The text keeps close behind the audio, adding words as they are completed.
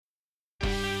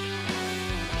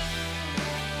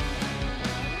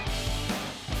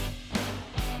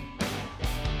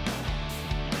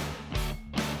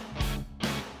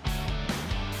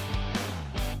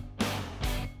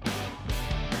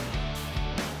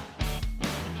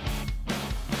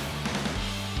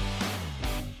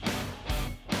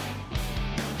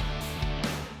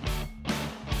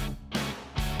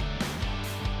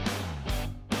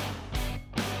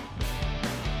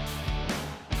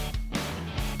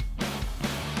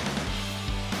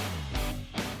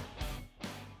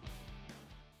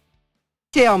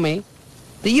Tell me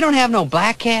that you don't have no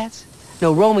black cats,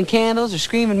 no Roman candles, or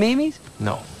screaming mimes?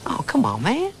 No. Oh, come on,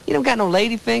 man. You don't got no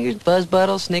lady fingers, buzz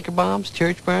buttles, snicker bombs,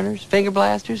 church burners, finger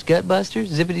blasters, gut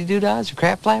busters, zippity doodads, or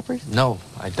crap flappers? No,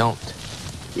 I don't.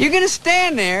 You're gonna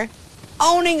stand there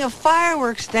owning a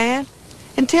fireworks stand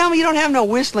and tell me you don't have no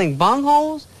whistling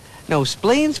bungholes, no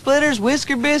spleen splitters,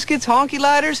 whisker biscuits, honky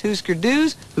lighters, hoosker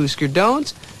do's, hoosker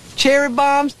don'ts, cherry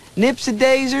bombs, nipsy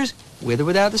daisers, with or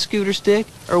without the scooter stick,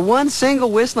 or one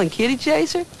single whistling kitty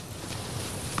chaser?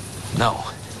 No.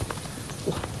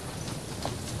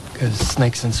 Because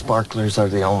snakes and sparklers are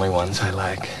the only ones I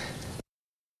like.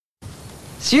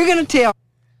 So you're gonna tell...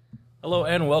 Hello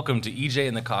and welcome to EJ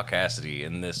and the Caucasity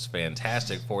in this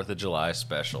fantastic 4th of July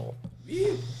special.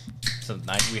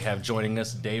 Tonight we have joining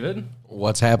us David.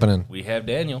 What's happening? We have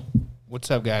Daniel.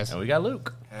 What's up, guys? And we got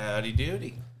Luke. Howdy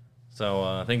doody.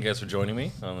 So thank you guys for joining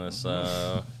me on this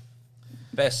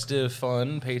festive,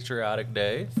 fun, patriotic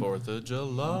day. 4th of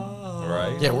July.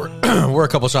 Right? Yeah, we're a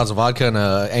couple shots of vodka and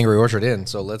Angry Orchard in,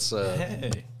 so let's.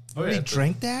 Hey. You already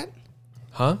drank that?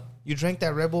 Huh? You drank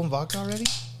that Red Bull and vodka already?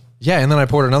 Yeah, and then I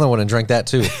poured another one and drank that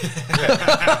too.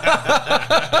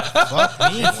 Fuck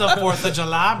me. It's the 4th of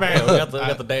July, man. We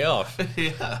got the day off.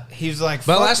 Yeah. He's like,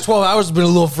 My last 12 hours have been a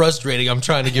little frustrating. I'm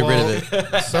trying to get rid of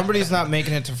it. Somebody's not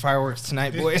making it to fireworks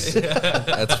tonight, boys.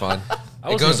 That's fine. It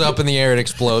wasn't goes even- up in the air, it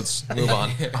explodes. Move on.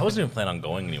 I wasn't even planning on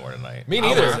going anywhere tonight. Me I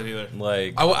neither. wasn't either.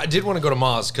 Like, I did want to go to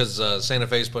Moz because Santa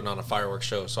Fe's putting on a fireworks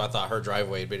show, so I thought her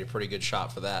driveway would be a pretty good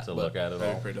shot for that. to but- look at it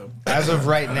all. Pretty dope. As of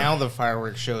right now, the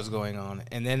fireworks show is going on.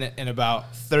 And then in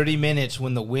about 30 minutes,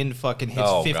 when the wind fucking hits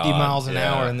Oh, 50 God, miles an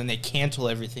yeah. hour, and then they cancel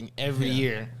everything every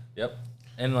year. Yep.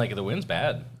 And like the wind's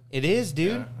bad. It is,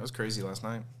 dude. Yeah, that was crazy last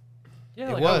night. Yeah,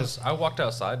 It like was. I walked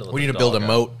outside to let We the need to build a dog out.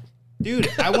 moat. Dude,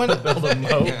 I went to build a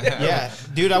moat. Yeah,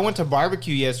 dude, I went to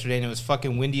barbecue yesterday and it was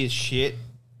fucking windy as shit.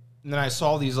 And then I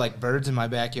saw these like birds in my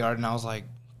backyard and I was like,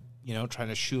 trying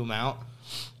to shoo them out.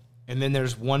 And then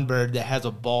there's one bird that has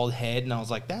a bald head and I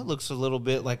was like, that looks a little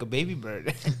bit like a baby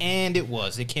bird. And it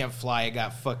was. It can't fly. It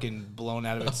got fucking blown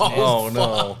out of its nest. Oh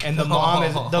no. And the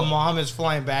mom is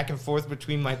flying back and forth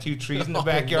between my two trees in the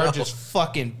backyard, just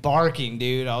fucking barking,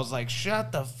 dude. I was like,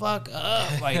 shut the fuck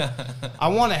up! Like, I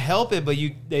want to help it, but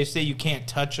they say you can't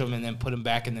touch them and then put them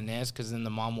back in the nest because then the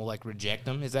mom will like reject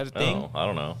them. Is that a thing? Oh, I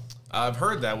don't know. I've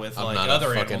heard that with I'm like not a other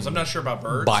fucking animals. I'm not sure about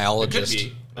birds. biologist. It could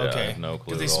be. Yeah, Okay. I have no clue.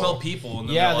 Because they at smell all. people and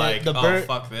then Yeah, they're like, the oh, bird-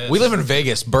 fuck this. We live in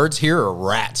Vegas. Birds here are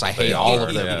rats. I hate all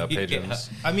of them. Yeah, pigeons.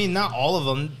 I mean, not all of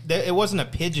them. It wasn't a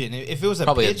pigeon. If it was a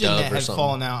Probably a pigeon dove that or had something.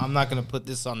 fallen out, I'm not going to put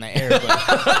this on the air, but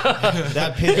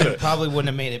that pigeon probably wouldn't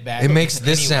have made it back. It makes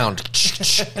this Anyway.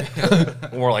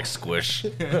 sound. More like squish.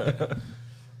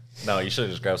 No, you should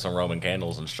have just grabbed some Roman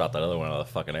candles and shot that other one out of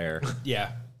the fucking air.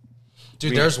 Yeah.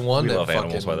 Dude, there's one we that love fucking,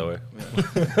 animals, by the way.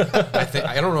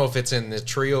 I don't know if it's in the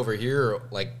tree over here or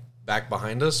like back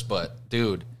behind us, but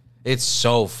dude, it's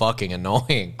so fucking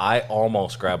annoying. I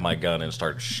almost grabbed my gun and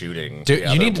started shooting. Dude, the you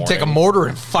other need to take a morning. mortar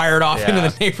and fire it off Yeah. into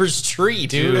the neighbor's tree,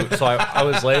 dude. So I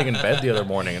was laying in bed the other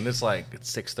morning, and it's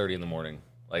 6:30 in the morning.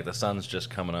 Like the sun's just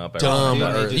coming up. Dumb. Dude,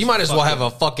 they Earth. just You might as well fucking- have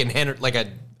a fucking hen, like a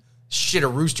shit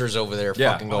of roosters over there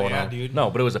Yeah. fucking Oh, going yeah, on. dude. No,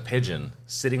 but it was a pigeon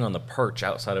sitting on the perch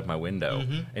outside of my window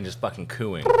Mm-hmm. and just fucking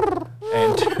cooing.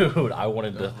 And dude, I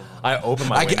opened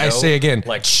my window. I say again,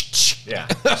 like, yeah,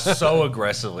 so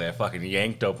aggressively. I fucking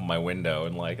yanked open my window,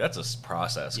 and like that's a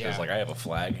process because Yeah. like I have a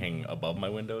flag hanging above my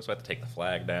window, so I have to take the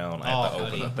flag down. I have to Oh,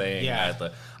 open the buddy. thing. Yeah.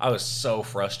 I was so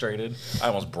frustrated. I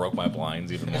almost broke my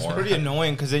blinds even more. Pretty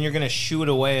annoying because then you're going to shoo it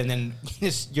away and then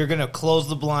you're going to close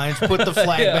the blinds, put the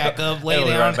flag Yeah. back up, lay It'll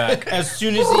be down. right back. As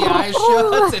soon as the eye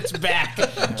shuts, it's back.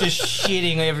 Just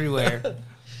shitting everywhere.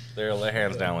 They're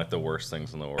hands down like the worst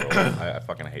things in the world. I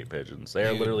fucking hate pigeons. They are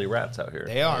Dude. literally rats out here.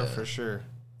 They are, for sure.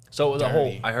 So the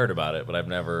Dirty. I heard about it, but I've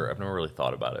never really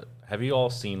thought about it. Have you all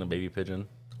seen a baby pigeon?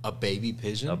 A baby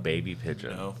pigeon? A baby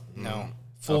pigeon. No. No.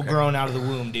 Full grown out of the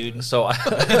womb, dude. So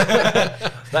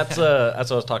that's what I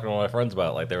was talking to one of my friends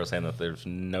about. Like they were saying that there's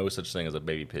no such thing as a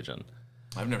baby pigeon.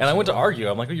 I've never And I seen went to one. argue.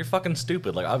 I'm like, well, you're fucking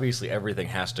stupid. Like obviously everything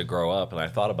has to grow up. And I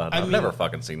thought about it. I've mean- never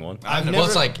fucking seen one. I've Well, never,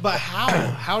 it's like- but how?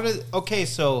 How did, okay,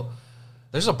 so,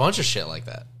 There's a bunch of shit like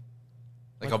that.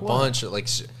 Like a what? bunch of,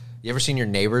 you ever seen your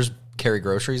neighbors carry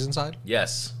groceries inside?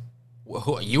 Yes.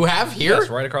 You have here? Yes,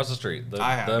 right across the street.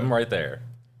 I have. Them right there.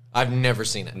 I've never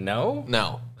seen it. No?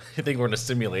 No. You think we're in a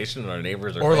simulation and our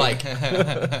neighbors are Or fake?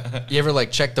 like, you ever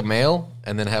like check the mail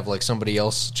and then have like somebody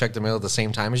else check the mail at the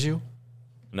same time as you?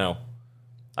 No.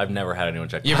 I've never had anyone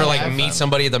check. You ever I like have. meet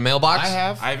somebody at the mailbox? I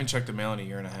have. I haven't checked the mail in a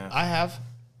year and a half. I have.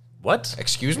 What?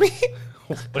 Excuse me?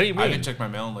 What do you I mean? haven't checked my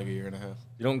mail in like a year and a half.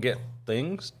 You don't get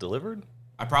things delivered?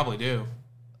 I probably do.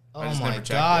 I Oh just my never checked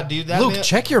god, it. dude! That Luke, mail-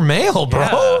 check your mail, bro.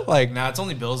 Yeah. Like, Nah, it's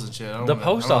only bills and shit. I don't The know-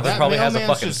 post I don't office that probably has a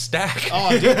mailman's fucking just- stack. Oh,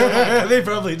 dude, they're like, they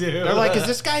probably do. they're like, is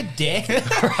this guy dead?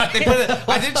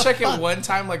 I did check it one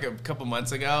time, like a couple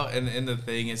months ago, and in the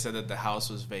thing it said that the house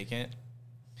was vacant.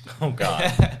 Oh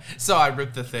god. So I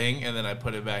ripped the thing and then I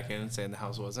put it back in, saying the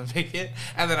house wasn't vacant,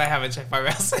 and then I haven't checked my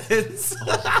mail since.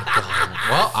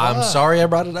 well, I'm sorry I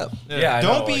brought it up. Yeah, I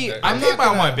Don't know, be- like, I I'm pay not by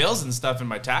all my gonna- bills and stuff and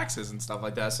my taxes and stuff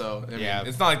like that. So I mean, Yeah.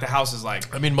 it's not like the house is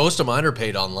like. I mean, most of mine are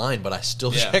paid online, but I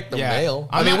still Yeah. check the Yeah. mail.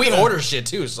 I'm I mean, not we gonna- order shit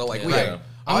too, so like we. Right.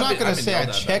 I'm not gonna I've been say I yelled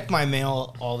at check about my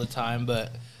mail all the time,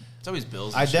 but It's always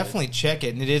bills. I And shit. definitely check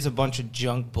it, and it is a bunch of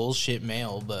junk bullshit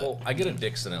mail. But Well, I get a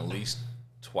Dixon at least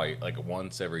twice, like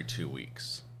once every 2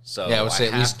 weeks. So Yeah, I would say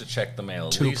at have least to check the mail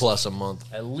at 2 least, plus a month.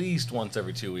 at least once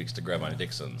every 2 weeks to grab my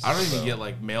Dixons. I don't even So- get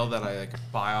like mail that I like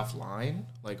buy offline.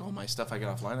 Like all my stuff I get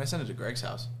offline, I send it to Greg's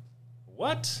house.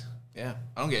 What? Yeah,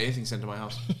 I don't get anything sent to my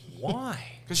house Why?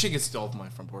 because shit gets stolen from my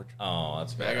front porch. Oh,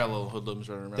 that's I bad. got little hoodlums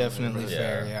running around. Definitely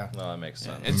everywhere. fair, yeah. No, that makes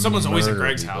sense. And someone's always at Murder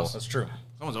Greg's people. house. That's true.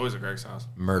 Someone's always at Greg's house.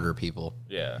 Murder people.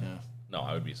 Yeah. No,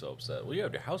 I would be so upset. Well, you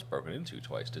had your house broken into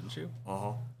twice, didn't you? Uh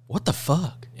huh. What the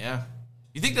fuck? Yeah.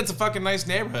 You think that's a fucking nice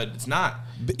neighborhood? It's not.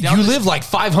 You live like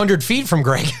 500 feet from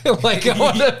Greg. Like,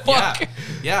 what the fuck?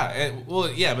 Yeah, yeah. Well,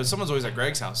 yeah, but someone's always at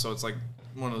Greg's house, so it's like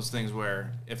one of those things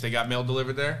where if they got mail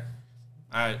delivered there,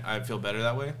 I feel better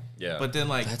that way. Yeah. But then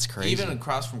like That's crazy. even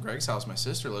across from Greg's house, my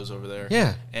sister lives over there.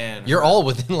 Yeah. and You're all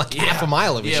within like half a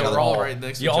mile of each yeah, other. we're all right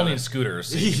next to You each all other. need scooters.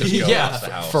 So you can just go Yeah, across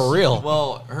the house. for real.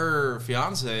 Well, her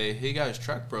fiance, he got his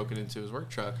truck broken into, his work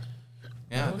truck.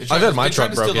 Yeah, they I've tried had to- my they tried truck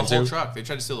to steal broken the whole too. truck. They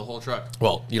tried to steal the whole truck.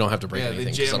 Well, you don't have to break Yeah,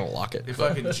 anything because I don't lock it. They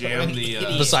but- fucking jammed the.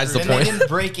 Besides the then point. they didn't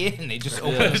break in; they just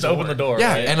opened the Just door. open the door.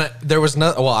 Yeah, right? and there was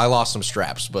no. Well, I lost some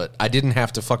straps, but I didn't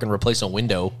have to fucking replace a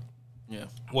window. yeah.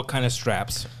 What kind of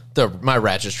straps? My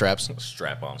ratchet straps,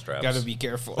 strap on straps. Got to be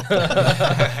careful.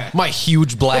 my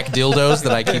huge black dildos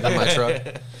that I keep in my truck.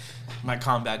 My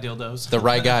combat dildos. The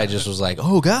right guy just was like,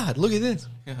 "Oh God, look at this."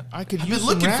 I could been use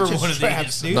looking some for ratchet one of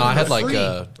straps, these. dude. No, I had for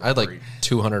like free.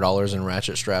 $200 in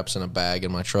ratchet straps in a bag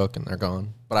in my truck, and they're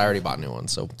gone. But I already bought new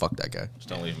ones, so fuck that guy. Just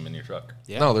don't leave them in your truck.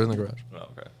 Yeah. No, they're in the garage. Oh,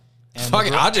 okay. And Fuck the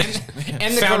it, gar- I just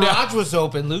and the found garage was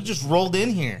open. Luke just rolled in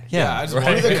here. Yeah, I just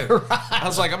Right. wanted to- I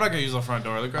was like, I'm not gonna use the front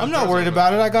door. The garage I'm not door's worried open.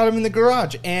 about it. I got him in the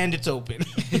garage, and it's open.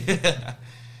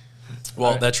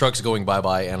 Well, that truck's going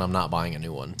bye-bye, and I'm not buying a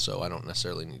new one, so I don't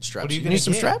necessarily need straps. What are you You gonna need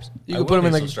some get? straps? You I can will put them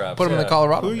in need the some straps, put them in yeah. the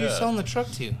Colorado. Who are you Yeah. selling the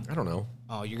truck to? I don't know.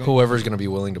 Oh, you're gonna. Whoever's going to be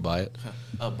willing to buy it.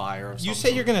 A buyer of You some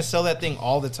say you're gonna sell that thing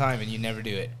all the time, and you never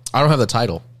do it. I don't have the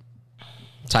title.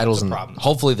 Title's That's a in. problem.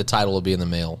 Hopefully, the title will be in the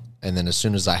mail, and then as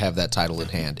soon as I have that title in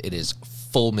hand, it is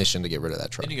full mission to get rid of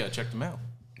that truck. Then you gotta check them out.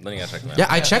 Then you gotta check them out. Yeah,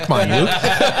 I checked mine, Luke.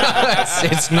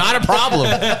 it's not a problem.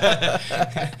 Yeah,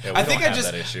 we I think don't I have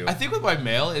just, that issue. I think with my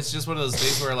mail, it's just one of those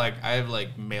things where like I have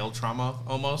like mail trauma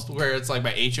almost, where it's like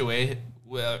my HOA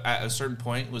at a certain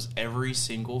point was every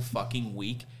single fucking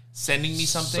week sending me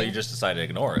something. So you just decided to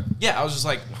ignore it. Yeah, I was just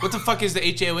like, what the fuck is the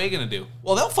HOA gonna do?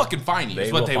 Well, they'll fucking fine you. They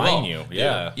is what will they fine will. you,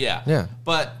 yeah. Yeah. Yeah.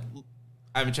 But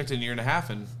I haven't checked in a year and a half,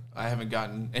 and I haven't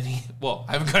gotten any. Well,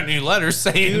 I haven't gotten any letters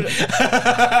saying.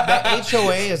 The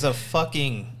HOA is a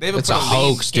fucking They haven't It's put a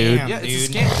hoax, dude. scam, Yeah, it's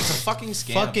a dude. scam. It's a fucking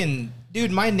scam. Fucking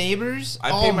dude, my neighbors.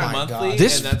 I oh pay my my monthly. God.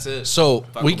 This and that's it. So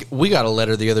Fuck we 'em. we got a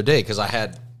letter the other day because I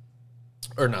had,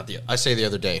 or not the. I say the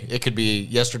other day. It could be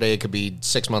yesterday. It could be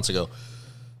 6 months ago.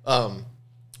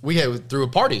 We had threw a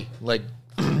party. Like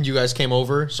you guys came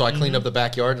over, so I cleaned up the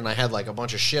backyard, and I had like a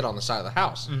bunch of shit on the side of the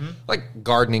house, like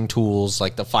gardening tools,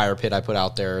 like the fire pit I put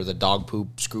out there, the dog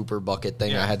poop scooper bucket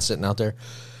thing I had sitting out there.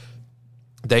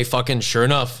 They fucking sure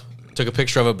enough took a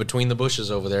picture of it between the bushes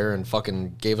over there and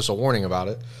fucking gave us a warning about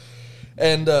it.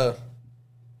 And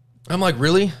I'm like,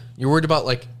 really? You're worried about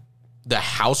like the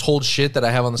household shit that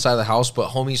I have on the side of the house, but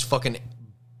homie's fucking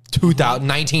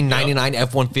 1999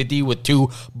 F-150 with 2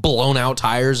 blown out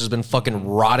tires has been fucking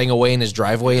rotting away in his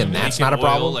driveway, and that's Making not a oil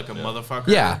problem. Like a motherfucker.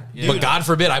 Yeah, but God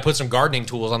forbid I put some gardening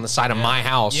tools on the side of my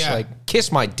house. Yeah. Like,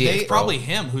 kiss my dick, It's bro. probably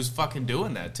him who's fucking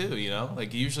doing that too. You know,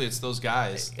 like usually it's those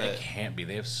guys It that. can't be.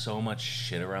 They have so much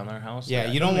shit around their house. Yeah,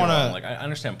 Like, you don't don't get me wanna- wrong, Like I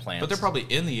understand plants, But they're probably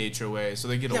in the HOA, so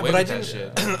they get Yeah, away but I with that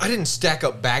shit. didn't. I didn't stack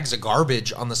up bags of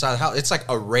garbage on the side of the house. It's like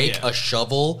a rake, Yeah. a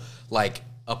shovel, like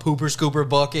a pooper scooper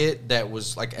bucket that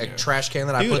was like a trash can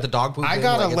that I Dude, put the dog poop in. I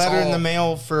got Like, a it's letter in all- the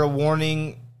mail for a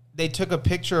warning. They took a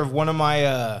picture of one of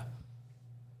my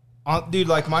dude,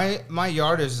 like my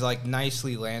yard is like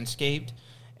nicely landscaped,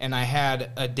 and I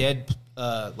had a dead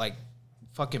like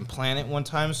fucking plant one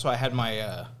time, so I had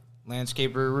my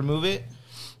landscaper remove it.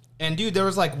 And dude, there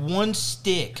was like one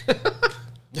stick.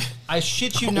 I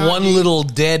shit you not. One dude. little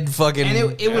dead fucking.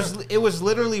 And it was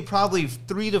literally probably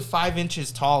 3 to 5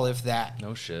 inches tall, if that.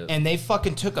 No shit. And they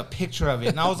fucking took a picture of it,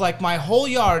 and I was like, my whole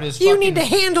yard is you fucking need to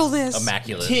handle this.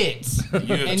 Immaculate. tits. You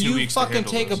have And 2 you weeks to fucking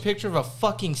handle take a this. picture of a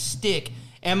fucking stick,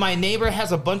 and my neighbor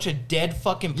has a bunch of dead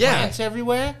fucking Yeah. plants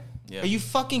everywhere. Yeah. Are you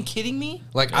fucking kidding me?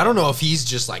 Like, I don't know if he's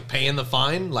just like paying the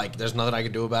fine. Like, there's nothing I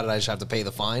can do about it. I just have to pay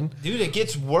the fine. Dude, it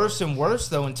gets worse and worse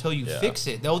though until you fix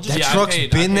it. They'll just That Yeah, I truck's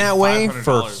paid been that way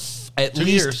for $500.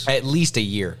 at least a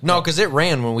year. No, because it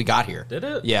ran when we got here. Did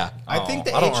it? Yeah. I think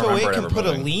the I don't remember HOA it can ever put a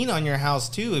moving. lien on your house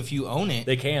too if you own it.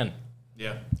 They can.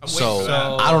 Yeah. So,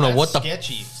 so I don't know that's what the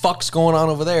sketchy. fuck's going on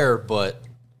over there, but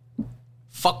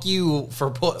fuck you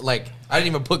for I didn't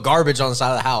even put garbage on the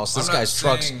side of the house. This I'm not guy's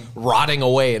truck's saying- rotting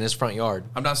away in his front yard.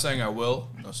 I'm not saying I will.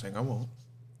 I'm not saying I won't.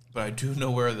 But I do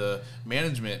know where the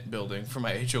management building for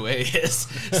my HOA is.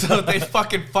 So if they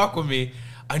fucking fuck with me,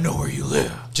 I know where you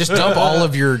live. Just dump all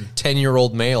of your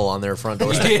 10-year-old mail on their front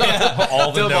door.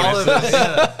 All the Dump all of notices. it,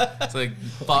 yeah. It's like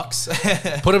bucks.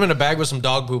 Put them in a bag with some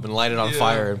dog poop and light it on Yeah.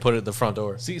 fire and put it at the front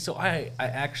door. See, so I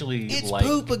actually It's like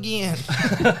poop again.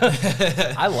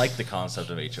 I like the concept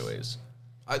of HOAs.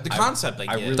 The concept I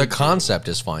get. really The concept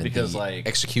is fine. Because, the like,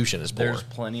 execution is poor. There's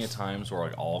plenty of times where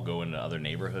like I'll go into other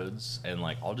neighborhoods and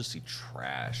like I'll just see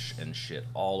trash and shit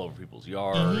all over people's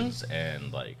yards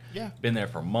and like Yeah. been there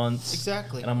for months.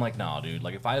 Exactly. And I'm like, nah, dude.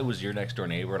 Like if I was your next door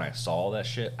neighbor and I saw that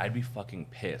shit, I'd be fucking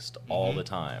pissed all the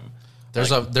time.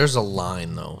 There's a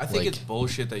line though. I think like, it's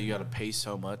bullshit that you got to pay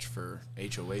so much for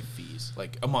HOA fees,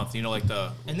 like a month. You know, like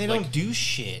the And they like, don't do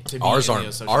shit. to be ours in the aren't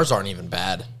association. even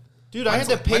bad. Dude, I had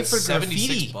to pay Mine's for 76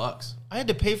 graffiti. bucks. I had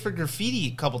to pay for graffiti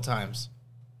a couple times.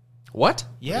 What?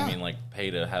 Yeah. I mean, like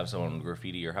pay to have someone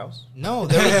graffiti your house? No,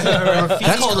 there was graffiti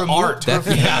That's called art.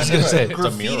 Graffiti, Yeah, I was gonna say.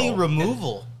 graffiti mural.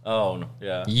 removal. Oh no,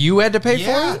 yeah. You had to pay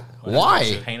Yeah. for it?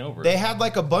 Why? Paint over. They it. had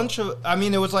like a bunch of, I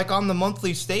mean, it was like on the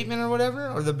monthly statement or whatever,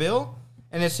 or the bill,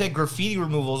 and it said graffiti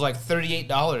removal was like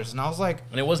 $38. And I was like,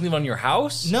 And it wasn't even on your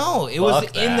house. no, it was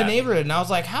Fuck in the that. neighborhood. And I was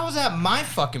like, how is that my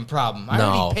fucking problem? I No,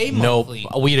 already pay nope. monthly.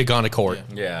 We'd have gone to court.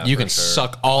 Yeah, you for can sure.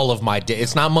 suck all of my dick.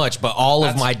 It's not much, but all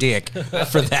of my dick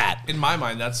for that. In my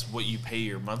mind, that's what you pay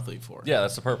your monthly for. Yeah,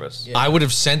 that's the purpose. I would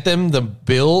have sent them the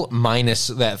bill minus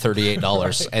that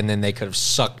 $38, and then they could have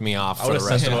sucked me off I for would the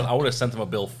have rest sent of them. I would have sent them a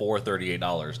bill for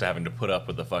 $38 to having to put up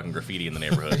with the fucking graffiti in the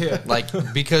neighborhood. it. Like,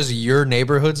 because your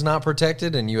neighborhood's not protected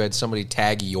and you had somebody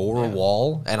tag your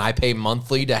wall, and I pay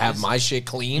monthly to have my shit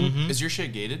clean. Is your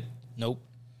shit gated? Nope.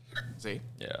 See,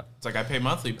 Yeah. it's like I pay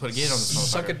monthly, put a gate on this motherfucker.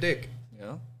 Suck a dick. You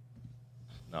know?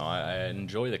 No, I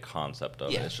enjoy the concept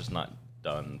of Yeah. it. It's just not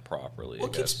done properly. Well,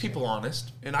 I it keeps guess. people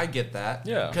honest, and I get that.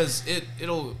 Yeah. Because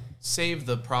it'll save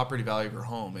the property value of your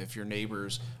home if your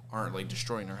neighbors aren't like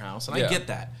destroying their house, and Yeah. I get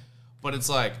that. But it's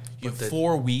like you have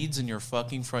 4 weeds in your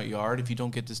fucking front yard. If you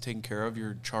don't get this taken care of,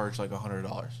 you're charged like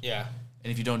 $100. Yeah. And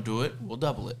if you don't do it, we'll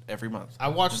double it every month. I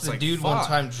watched It's the like, dude one fuck.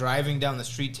 time driving down the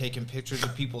street taking pictures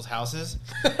of people's houses,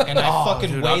 and I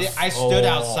fucking dude, waited. I stood oh.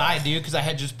 outside, dude, because I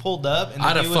had just pulled up, and the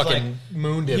I'd have dude was fucking like,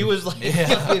 mooned him. he was like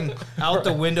fucking out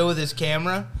the window with his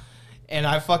camera, and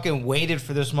I fucking waited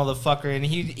for this motherfucker, and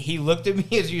he looked at me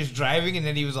as he was driving, and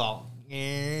then he was all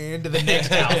into the next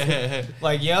house,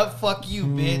 like, "Yep, fuck you,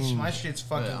 bitch. My shit's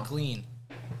fucking Yeah. clean."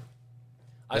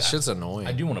 That shit's annoying.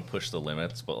 I do want to push the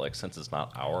limits, but like since it's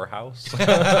not our house, Oh,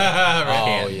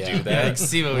 can't yeah. do that.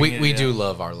 See what We, can we do. do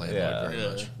love our landlord Yeah. very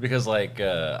much. Because like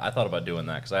I thought about doing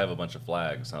that because I have a bunch of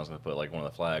flags and I was gonna put like one of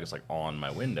the flags like on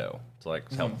my window to like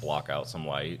help block out some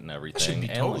light and everything. That should be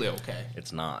And, totally like, okay.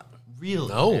 It's not. Really?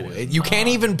 No, is you can't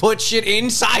not. even put shit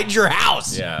inside your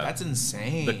house. Yeah, That's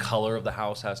insane. the color of the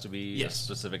house has to be Yes. a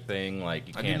specific thing. Like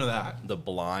you I can't. do know that. The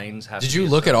blinds have. Did to you be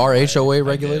a look at certain our way. HOA I did.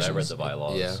 regulations? I read the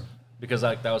bylaws. Yeah. Because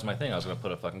like that was my thing. I was gonna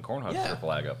put a fucking cornhusker Yeah.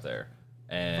 flag up there,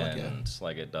 and yeah.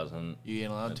 like it doesn't. You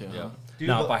ain't allowed to, Yeah. huh? Dude,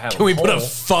 Now if I have Can we put a pole-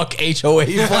 fuck HOA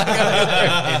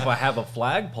flag? if I have a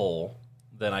flagpole,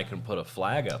 then I can put a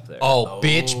flag up there. Oh,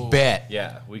 bitch, bet.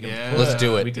 yeah, we can. Yeah. Put, Let's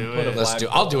do it. We can Do put it. a Let's do.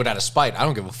 flagpole. I'll do it out of spite. I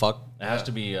don't give a fuck. It has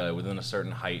to be within a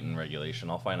certain height and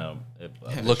regulation. I'll find out.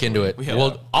 Look into it. Yeah.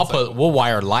 We'll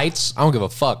wire lights. I don't give a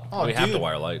fuck. Oh, we have to dude.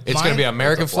 wire lights. It's gonna be an Mine-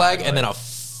 American It's a flag flag and then a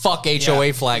fuck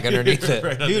HOA flag underneath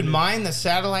it. Dude, mine, the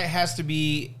satellite has to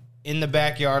be in the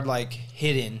backyard, like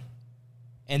hidden.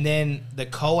 And then the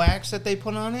coax that they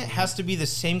put on it has to be the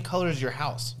same color as your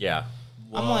house. Yeah.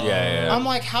 I'm like, Yeah. I'm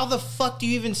like, how the fuck do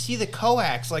you even see the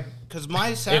coax? Like, because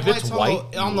my satellite's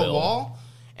white, on you the will. wall,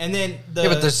 and then the Yeah,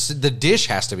 but the dish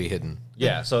has to be hidden.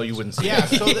 Yeah. So you wouldn't see. yeah. it.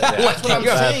 So that's what I'm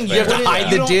That's saying. fair. You have to put it- hide you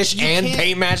the don't- dish you and can't-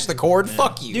 paint match the cord.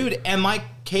 Fuck you, dude. And my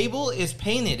cable is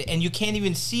painted, and you can't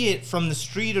even see it from the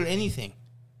street or anything.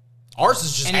 Ours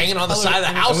is just And hanging it's on the colored- side of the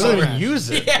and it's house. We don't over even use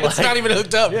it. Yeah, it's not even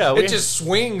hooked up. Yeah, It just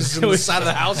swings to the side of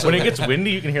the house. When over it gets there.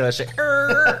 windy, you can hear that shit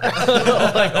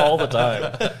like all the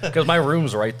time. Because my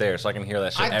room's right there, so I can hear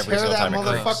that shit I every tear single that time it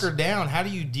creaks. motherfucker down. How do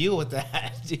you deal with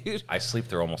that, dude? I sleep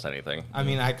through almost anything. I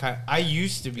mean, I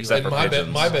used to be Except like for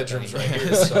pigeons. my bedroom's right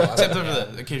here. So Except for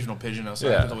the occasional pigeon outside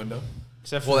Yeah. the window.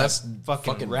 except for Well, that that's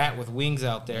fucking fucking- rat with wings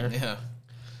out there. Yeah.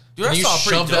 Dude, Can you saw a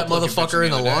pretty shove that dope-looking motherfucker pigeon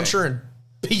in the other day. launcher and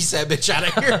piece that bitch out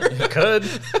of here Could.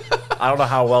 I don't know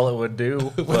how well it would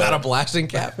do. without a blasting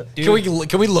cap? Can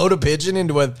we load a pigeon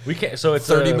into a We can't. So it's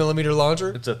 30 a, millimeter launcher?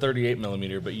 It's a 38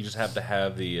 millimeter, but you just have to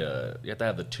have the you have to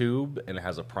have the tube, and it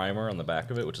has a primer on the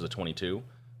back of it, which is a 22.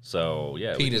 So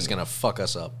yeah, Pete is gonna fuck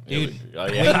us up. Dude,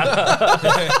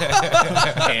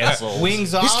 Cancel.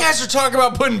 wings off. These guys are talking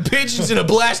about putting pigeons in a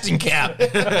blasting cap.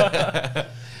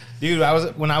 Dude,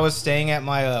 when I was staying at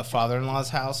my father-in-law's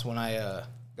house when I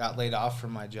got laid off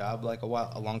from my job like a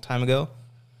long time ago.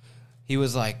 He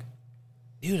was like,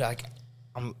 "Dude, I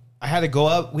had to go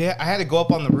up. I had to go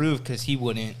up on the roof because he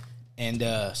wouldn't and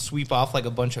sweep off like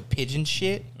a bunch of pigeon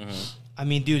shit. I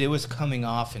mean, dude, it was coming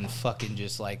off and fucking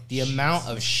just like the amount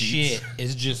of shit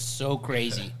is just so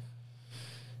crazy.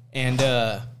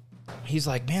 And he's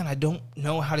like, man, I don't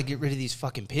know how to get rid of these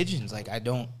fucking pigeons. Like, I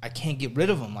can't get rid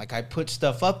of them. Like, I put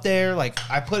stuff up there. Like,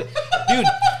 dude,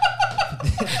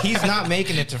 he's not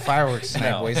making it to fireworks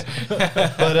tonight, boys.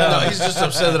 But No, he's just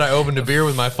upset that I opened a beer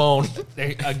with my phone.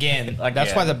 again,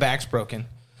 that's why the back's broken.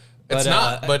 It's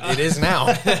not, but it is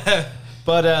now.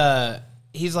 But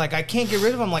he's like, I can't get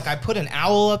rid of them. Like, I put an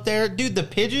owl up there. Dude, the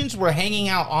pigeons were hanging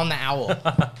out on the owl.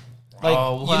 Like,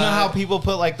 Oh, you know how what? people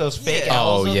put, like, those fake Yeah.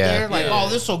 owls Oh, up yeah. there? Like, Yeah. oh,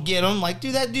 this will get them. Like,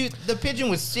 dude, the pigeon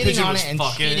was sitting Pigeon on was it and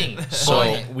fucking shitting. it.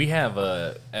 So we have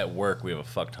at work we have a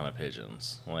fuck ton of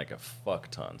pigeons, like a fuck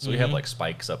ton. So we have like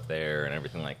spikes up there and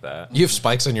everything like that. You have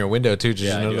spikes on your window too. Did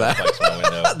Yeah, I you do know have that? spikes on my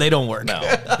window. They don't work. No.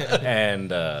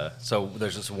 And so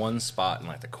there's this one spot in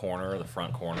like the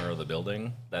front corner of the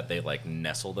building that they like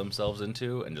nestle themselves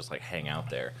into and just like hang out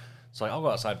there. So like, I'll go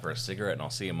outside for a cigarette and I'll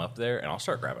see them up there and I'll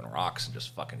start grabbing rocks and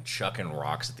just fucking chucking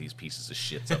rocks at these pieces of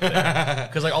shits up there.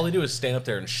 Because like all they do is stand up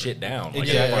there and shit down like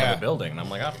in front of the building. And I'm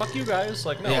like, fuck you guys.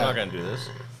 Like, no, we're not going to do this.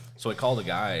 So we called a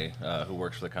guy who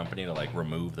works for the company to like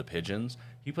remove the pigeons.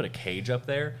 He put a cage up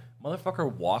there.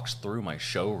 Motherfucker walks through my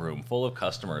showroom full of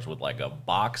customers with like a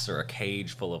box or a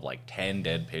cage full of like 10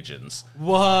 dead pigeons.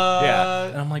 What? Yeah.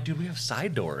 And I'm like, dude, we have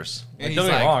side doors. Like, he's don't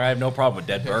get me like- wong, I have no problem with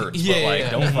dead birds. Yeah, but like, yeah.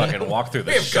 don't fucking walk through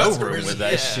the have showroom customers. with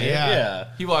that Yeah. shit. Yeah. Yeah.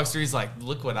 He walks through, he's like,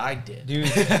 look what I did. Dude,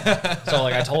 So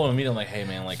like I told him immediately, I'm like, hey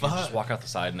man, like just walk out the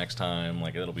side next time,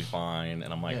 like it'll be fine.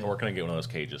 And I'm like, we're gonna get one of those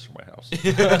cages for my house.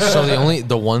 So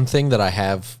the one thing that I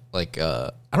have, like,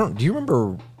 do you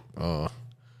remember,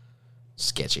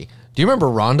 sketchy. Do you remember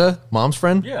Rhonda, mom's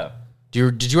friend? Yeah.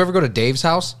 Did you ever go to Dave's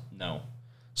house? No.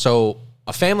 So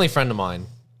a family friend of mine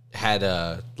had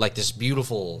like this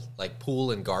beautiful like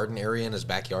pool and garden area in his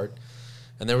backyard,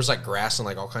 and there was like grass and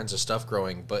like all kinds of stuff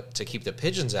growing. But to keep the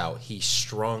pigeons out, he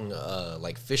strung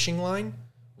like fishing line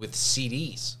with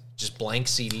CDs, just blank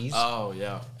CDs, Oh,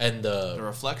 yeah. and The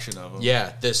reflection of him.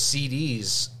 the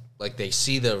CDs like they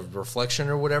see the reflection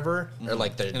or whatever, or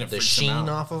like And it the freaks them sheen out.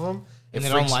 off of them. And they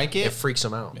don't like it? It freaks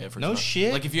them out. Yeah, for No sure.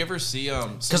 shit. Like if you ever see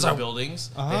some 'Cause of I- the buildings,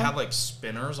 they have like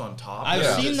spinners on top. I've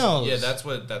Yeah. seen Just- those. Yeah, that's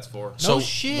what that's for. So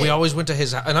shit. we always went to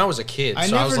his house, and I was a kid. I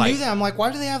so never I was knew like, that. I'm like,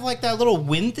 why do they have like that little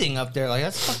wind thing up there? Like,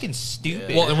 that's fucking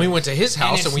stupid. Well, and we went to his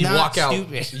house, and it's we not walk out.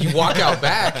 stupid. You walk out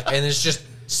back, and it's just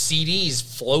CDs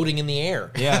floating in the air.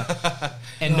 yeah.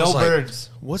 And I no was like, birds.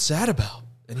 What's that about?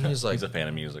 And he was like, He's a fan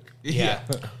of music. Yeah.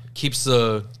 keeps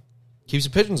the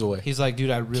pigeons away. He's like, dude,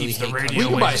 I really Keeps the hate radio We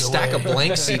can buy a waves stack of away.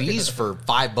 blank CDs for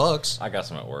 $5. I got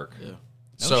some at work. No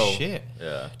So shit.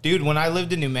 Yeah. Dude, when I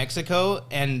lived in New Mexico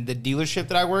and the dealership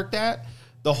that I worked at,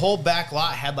 the whole back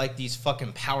lot had like these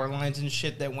fucking power lines and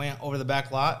shit that went over the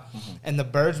back lot, and the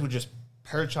birds would just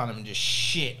perch on them and just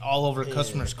shit all over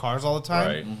customers' cars all the time.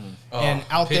 Right. And Oh,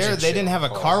 out there, pigeon they shit didn't have a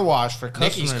on cars. car wash for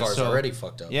customers. Nikki's car's so, already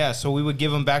fucked up. Yeah, so we would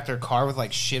give them back their car with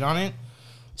like shit on it.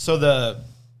 So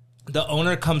the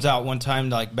owner comes out one time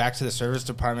to like back to the service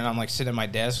department. I'm like sitting at my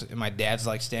desk, and my dad's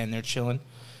like standing there chilling,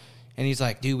 and he's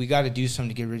like, "Dude, we got to do something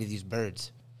to get rid of these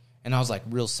birds." And I was like,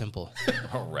 "Real simple."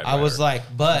 Red I was Rider.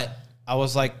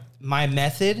 like, my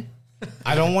method.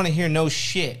 I don't want to hear no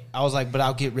shit. I was like, but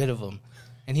I'll get rid of them.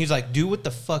 And he was like, do what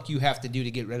the fuck you have to do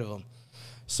to get rid of them.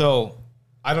 So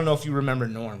I don't know if you remember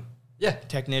Norm. Yeah.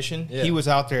 Technician. Yeah. He was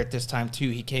out there at this time too.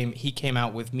 He came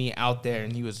out with me out there,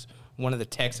 and he was one of the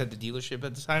techs at the dealership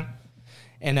at the time.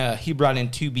 and he brought in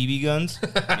 2 BB guns.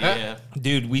 Yeah.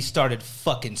 Dude, we started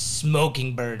fucking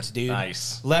smoking birds, dude.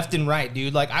 Nice. Left and right,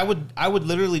 dude. Like I would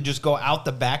literally just go out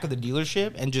the back of the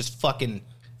dealership and just fucking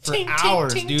for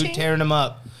hours, dude, tearing them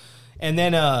up. And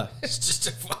then It's just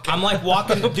a fucking I'm like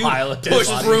walking, dude. Pile of dead push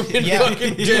bodies. room in Yeah.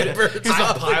 fucking dead birds. A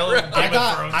pile of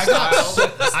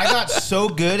I got so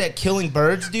good at killing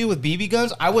birds, dude, with BB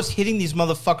guns. I was hitting these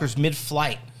motherfuckers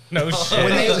mid-flight. No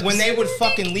shit. When they would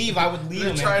fucking leave, I would leave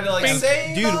them. trying to, like,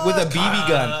 save dude, with a us. BB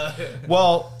gun.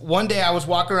 Well, one day I was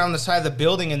walking around the side of the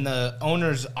building, and the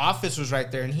owner's office was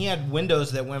right there, and he had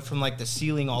windows that went from like the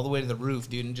ceiling all the way to the roof,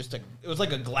 dude, and it was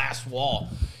like a glass wall.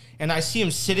 And I see him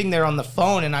sitting there on the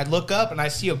phone, and I look up, and I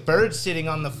see a bird sitting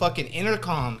on the fucking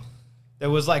intercom that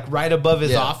was like right above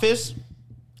his office.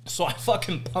 So I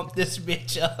fucking pump this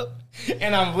bitch up,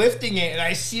 and I'm lifting it, and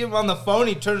I see him on the phone.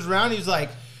 He turns around, he's like,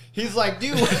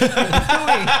 dude, what are you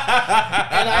doing?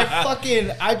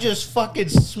 And I just fucking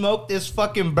smoked this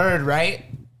fucking bird, right?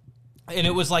 And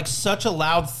it was like such a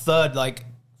loud thud, like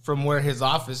from where his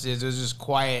office is. It was just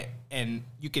quiet, and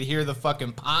you could hear the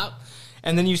fucking pop.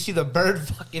 And then you see the bird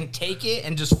fucking take it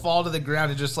and just fall to the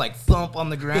ground and just like thump on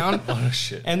the ground. Oh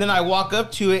shit. And then I walk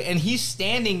up to it, and he's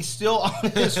standing still on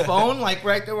his phone, like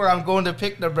right there where I'm going to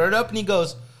pick the bird up. And he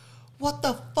goes, "What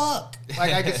the fuck?"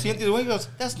 Like I could see him through the window. He goes,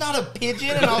 "That's not a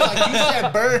pigeon." And I was like, "You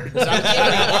said birds."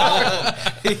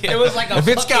 It was like If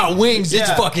it's got wings, it's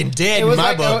Yeah. fucking dead It was in my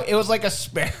like book. it was like a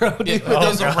sparrow, dude. That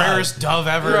was the rarest dove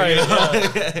ever. Right, You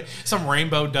know? Some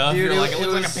rainbow dove. Dude, You're like, it was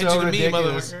looks like a so pigeon to me,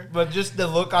 ridiculous. motherfucker. But just the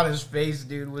look on his face,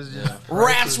 dude, was just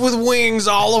Rats with wings,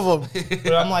 all of them.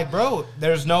 But I'm like, bro,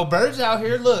 there's no birds out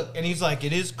here. Look, and he's like,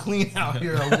 it is clean out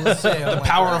here. I will say. I'm The like,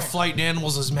 power all of right. flight in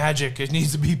animals is magic. It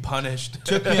needs to be punished.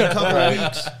 Took me a couple of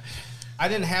weeks. I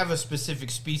didn't have a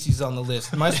specific species on the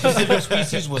list. My specific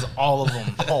species was all of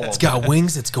them. It's got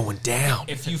wings, it's going down.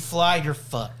 If you fly, you're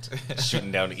fucked.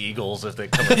 Shooting down eagles if they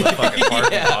come in the fucking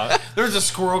parking lot. There's a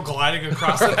squirrel gliding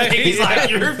across the thing. He's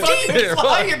like, you're fucking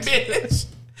flying, bitch.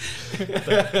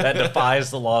 That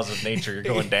defies the laws of nature. You're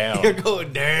going down. You're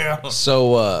going down.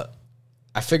 So,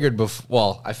 I figured,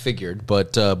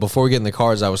 but before we get in the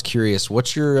cars, I was curious,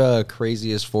 what's your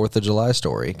craziest 4th of July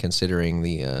story, considering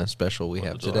the special we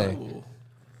have today?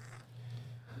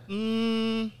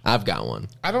 I've got one.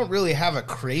 I don't really have a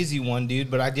crazy one,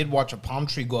 dude, but I did watch a palm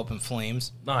tree go up in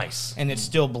flames, Nice. and it's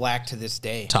still black to this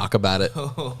day. Talk about it.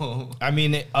 I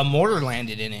mean, a mortar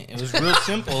landed in it. It was real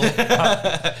simple.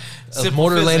 A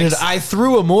mortar landed. I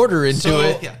threw a mortar into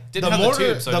it. Yeah. The Didn't have mortar,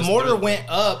 the tube, so I the just mortar threw it. went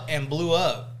up and blew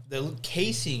up. The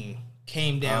casing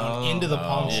came down into the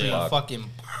palm tree and fuck. fucking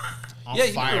on Yeah,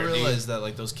 you fire, never dude. realize that,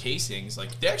 like, those casings,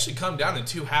 like, they actually come down in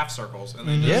 2 half circles, and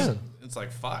then Yeah. it's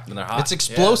like, fuck. And they're hot. It's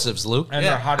explosives, Luke. And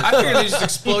Yeah, they're hot as I figured fuck. they just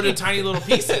exploded tiny little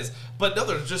pieces, but no,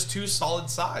 they're just 2 solid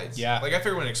sides. Yeah. Like I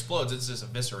figure when it explodes, it's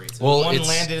just eviscerates it. Well, One it's-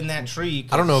 landed in that tree.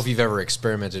 I don't know if you've ever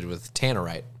experimented with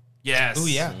tannerite. yes. Ooh,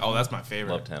 yeah. Oh, that's my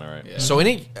favorite. Love tannerite. Yeah. So,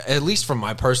 at least from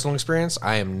my personal experience,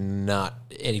 I am not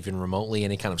even remotely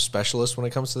any kind of specialist when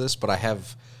it comes to this, but I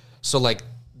have. So, like,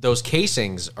 those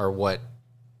casings are what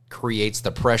creates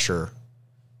the pressure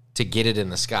to get it in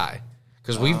the sky.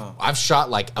 Because I've shot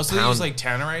like a So they pound. use like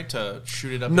tannerite to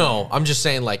shoot it up. No, I'm just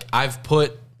saying, like, I've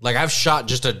shot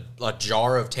just a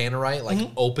jar of tannerite, like,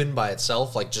 open by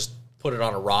itself, like, just put it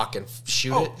on a rock and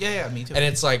shoot Oh, it. yeah, me too. And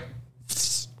it's like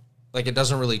it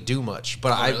doesn't really do much.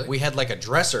 But really? we had like a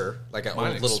dresser, like a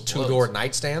Mine little explodes. 2-door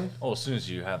nightstand. Oh, as soon as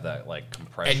you have that like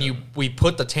compression. And we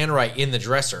put the tannerite in the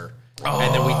dresser,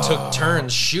 and then we took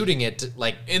turns shooting it,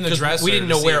 like In the 'cause dresser We didn't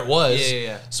to know where see- it was.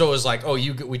 Yeah. So it was like, we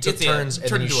took It's- turns yeah, and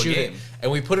turned then you into a shoot it, game.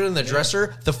 and we put it in the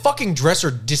dresser. The fucking dresser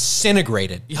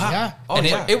disintegrated. Yeah. Oh, and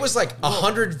yeah. it was like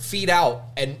 100 feet out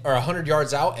or 100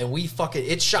 yards out, and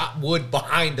it shot wood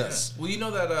behind us. Well, you know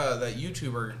that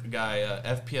YouTuber guy,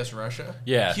 FPS Russia?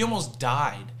 Yeah. He almost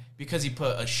died because he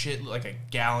put like a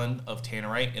gallon of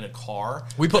tannerite in a car.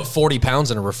 We put 40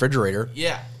 pounds in a refrigerator.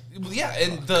 Yeah. Yeah,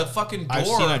 and the fucking door. I've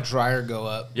seen a dryer go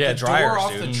up. yeah, the dryers, door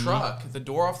off dude. the truck. The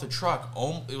door off the truck.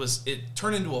 It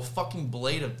turned into a fucking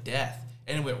blade of death,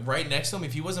 and it went right next to him.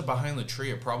 If he wasn't behind the tree,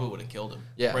 it probably would have killed him.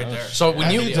 Yeah, right there. So when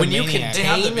That you dude's a when you maniac. They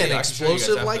have the contain video. an I can show you guys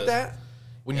explosive after like this. that,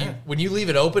 when you leave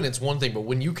it open, it's one thing. But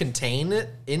when you contain it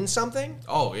in something,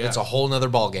 Oh, yeah. it's a whole nother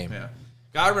ball game. Yeah,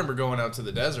 I remember going out to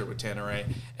the desert with tannerite,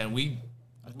 and we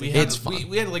It's fun.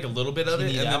 we had like a little bit of it,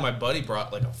 Can you and eat then out? my buddy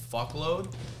brought like a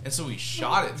fuckload, and so we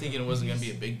shot it thinking it wasn't gonna be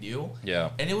a big deal. Yeah.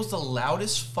 and it was the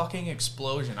loudest fucking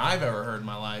explosion I've ever heard in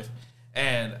my life.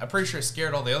 And I'm pretty sure it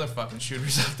scared all the other fucking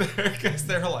shooters up there because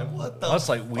they were like, "What the?" That's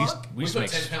like we fuck? used to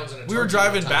make. We were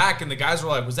driving back, and the guys were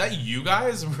like, "Was that you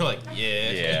guys?" And we're like,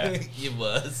 "Yeah, Yeah. it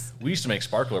was." We used to make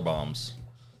sparkler bombs.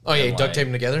 Oh yeah, And, duct tape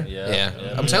them together. Yeah.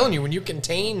 I'm telling you, when you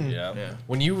contain, Yeah.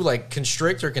 when you like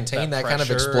constrict or contain that kind of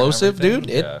pressure and explosive, everything, dude,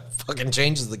 it yeah. fucking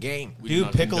changes the game. We do Dude,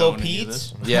 not Piccolo condone any of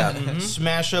Pete's. this. Yeah,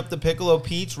 Smash up the Piccolo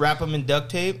Pete's, wrap them in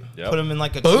duct tape, Yep. put them in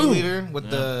like a Boom. 2-liter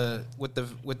with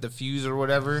the fuse or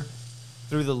whatever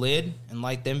through the lid, and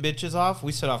light them bitches off.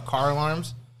 We set off car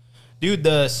alarms. Dude,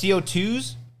 the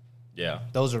CO2s, Yeah.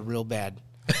 those are real bad.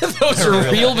 those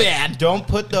are real bad. Don't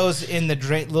put those in the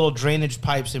little drainage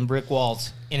pipes and brick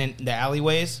walls in the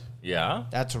alleyways. Yeah.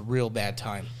 That's a real bad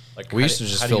time. Like We used to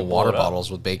just fill water bottles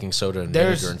with baking soda and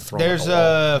vinegar and throw them There's at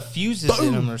the wall. fuses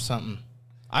in them or something.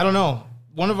 I don't know.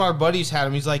 One of our buddies had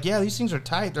them. He's like, yeah, these things are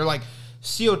tight. They're like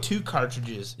CO2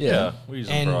 cartridges. Yeah. We use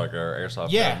them And- for like our airsoft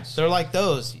Yeah, guns. they're like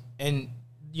those. And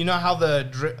you know how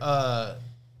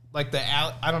like the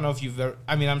alley, I don't know if you've ever,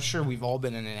 I mean, I'm sure we've all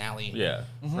been in an alley. Yeah.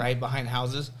 Right behind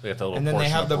houses. They got the little and then they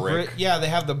portion have of the brick. Yeah, they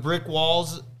have the brick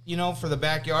walls, you know, for the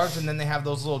backyards, and then they have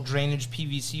those little drainage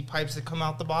PVC pipes that come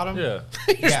out the bottom. Yeah.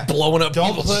 Yeah. blowing up Don't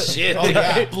people's put shit. Oh,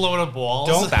 yeah. Blowing up walls.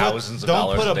 Thousands of don't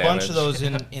dollars put a of bunch of damage.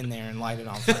 those in there and light it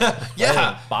on fire.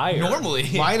 Yeah. Fire. Normally.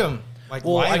 Light them. Like,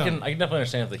 Well, light I 'em. can definitely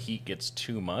understand if the heat gets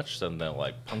too much, then they'll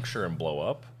like puncture and blow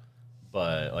up.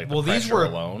 But like the Well, these pressure were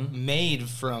alone. made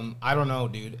from, I don't know,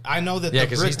 dude. I know that Yeah, the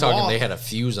because brick he's talking. wall They had a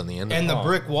fuse on the end. and of the it.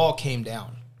 brick wall came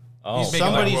down. Oh, He's making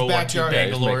somebody's World War II backyard. Yeah,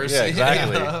 he's making- Bangalores. yeah,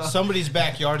 exactly. Yeah, somebody's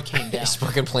backyard came down. He's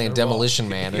fucking playing Demolition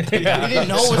Man. And We didn't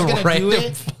know it was Some gonna do random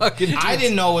it. fucking I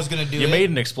didn't know it was gonna do You it. made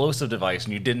an explosive device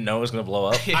and you didn't know it was going to blow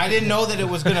up. I didn't know that it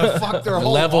was gonna fuck their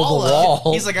whole level wall the up.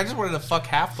 wall. He's like, I just wanted to fuck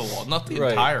half the wall, not the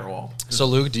Right. entire wall. So,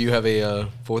 Luke, do you have a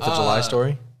 4th of July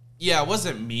story? Yeah, it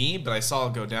wasn't me, but I saw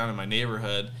it go down in my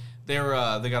neighborhood. They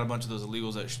got a bunch of those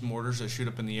illegals mortars that shoot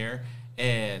up in the air,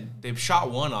 and they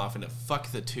shot one off and it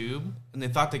fucked the tube, and they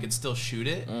thought they could still shoot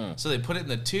it, so they put it in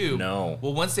the tube. No.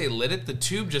 Well, once they lit it, the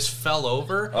tube just fell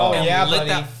over Oh, and yeah, lit buddy.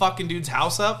 that fucking dude's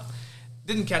house up.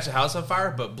 Didn't catch the house on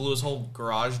fire, but blew his whole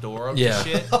garage door up Yeah. and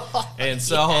shit. And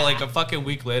so, like a fucking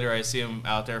week later, I see him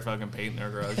out there fucking painting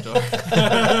their garage door.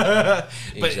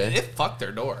 But EJ? it fucked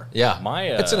their door. Yeah. My,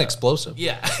 it's an explosive.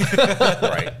 Yeah.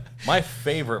 Right. My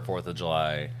favorite 4th of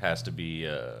July has to be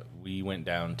we went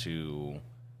down to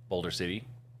Boulder City,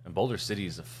 and Boulder City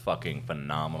is a fucking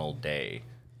phenomenal day,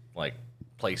 like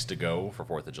place to go for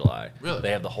 4th of July. Really?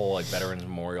 They have the whole like Veterans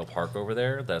Memorial Park over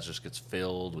there that just gets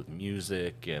filled with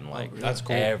music and like That's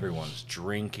cool. everyone's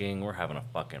drinking. We're having a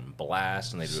fucking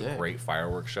blast, and they do a Sick. great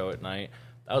fireworks show at night.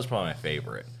 That was probably my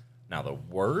favorite. Now the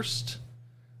worst,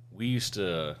 we used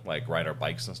to like ride our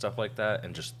bikes and stuff like that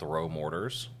and just throw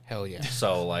mortars. Hell yeah.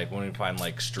 So like when we find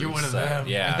like streets one of that them.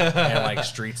 yeah, and like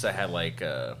streets that had like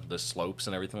the slopes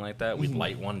and everything like that, we'd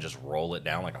light one, just roll it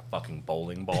down like a fucking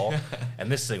bowling ball,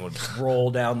 and this thing would roll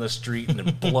down the street and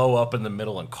then blow up in the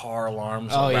middle, and car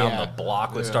alarms Oh, around yeah. the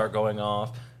block would start going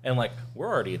off, and like we're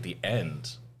already at the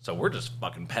end. So we're just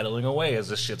fucking pedaling away as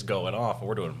this shit's going off, and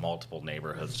we're doing multiple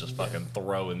neighborhoods, just fucking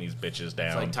throwing these bitches down.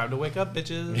 It's like, time to wake up,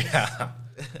 bitches. Yeah,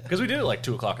 because we did it like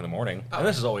 2:00 in the morning, and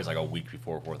this is always like a week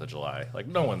before 4th of July. Like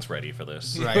no one's ready for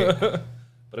this, Right. but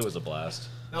it was a blast.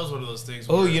 That was one of those things.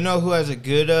 Oh, where- you know who has a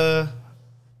good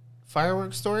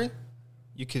fireworks story?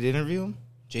 You could interview him?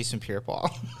 Jason Pierre-Paul.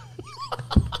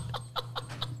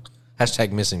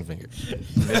 Hashtag missing finger.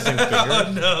 Missing finger.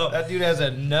 That dude has a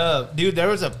nub. Dude, there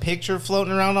was a picture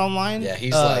floating around online. Yeah,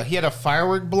 he's like- he had a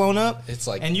firework blown up. It's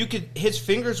like- and you could, his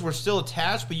fingers were still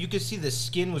attached, but you could see the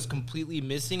skin was completely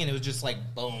missing, and it was just like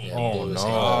boom. Oh, Blew his no.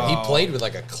 hand. He played with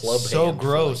like a club So hand for,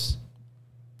 gross.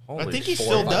 Holy I think he shit.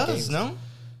 still 4 or 5 does. games. No. like-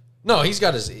 no, he's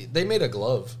got his. They made a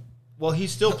glove. Well, he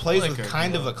still plays Like with a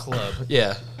kind glove. of a club.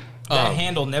 Yeah. That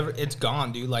handle never. It's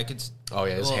gone, dude. Like it's. Oh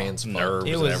yeah, his Ugh. hands. Nerves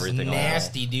It and was everything. all.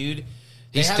 nasty, dude.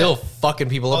 They He's had still a- fucking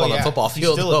people up on the football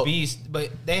field. He's still though. a beast. But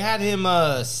they had him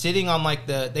sitting on like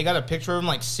they got a picture of him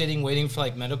like sitting waiting for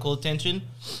like medical attention,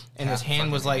 and his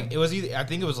hand was like it was either I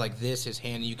think it was like this. His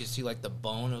hand, you could see like the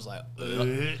bone. It was like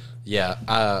ugh. Yeah,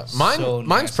 mine's So pretty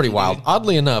nasty, wild. dude.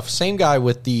 Oddly enough, same guy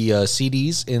with the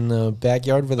CDs in the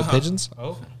backyard for the pigeons.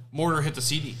 Oh, Mortar hit the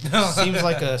CD. seems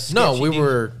like a No, sketchy we dude.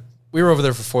 were over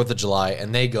there for 4th of July,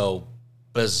 and they go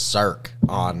berserk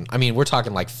on. I mean, we're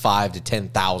talking like $5,000 to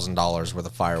 $10,000 worth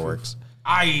of fireworks.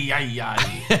 Ay.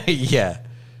 Yeah,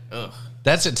 Ugh.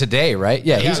 that's it today, right?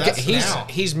 Yeah, Yeah, that's he's now.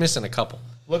 he's missing a couple.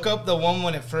 Look up the one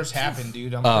when it first happened,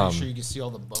 dude. I'm pretty sure you can see all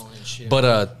the bone and shit.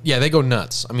 But yeah, they go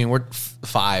nuts. I mean, we're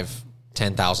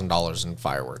 $5,000-$10,000 in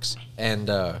fireworks, and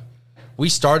we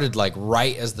started like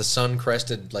right as the sun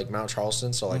crested like Mount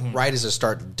Charleston, so like right as it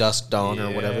started dusk dawn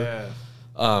or whatever.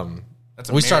 That's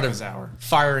We started America's hour.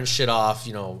 firing shit off.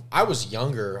 You know, I was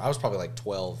younger. I was probably like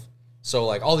 12. So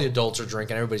like all the adults are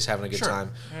drinking, everybody's having a good Sure.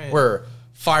 time. Yeah, yeah. Where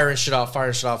firing shit off.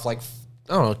 Like,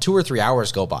 I don't know, 2 or 3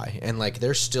 hours go by, and like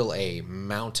there's still a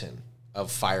mountain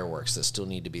of fireworks that still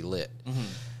need to be lit.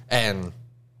 And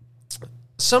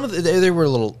some of they were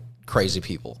little crazy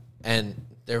people, and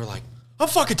they were like, I'm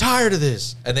fucking tired of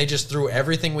this. And they just threw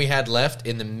everything we had left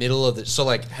in the middle of the... So,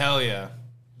 like... Hell yeah.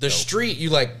 The street,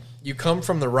 you come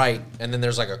from the right, and then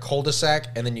there's, like, a cul-de-sac,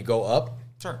 and then you go up.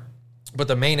 Sure. But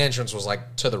the main entrance was,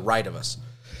 like, to the right of us.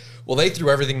 Well, they threw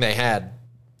everything they had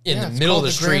in the middle of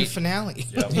the street. Finale.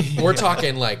 We're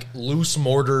talking, like, loose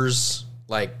mortars,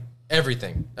 like,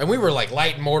 everything. And we were, like,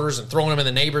 lighting mortars and throwing them in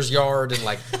the neighbor's yard and,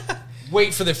 like...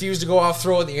 Wait for the fuse to go off,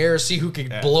 throw it in the air, see who could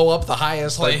blow up the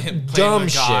highest. Dumb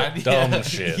shit. Dumb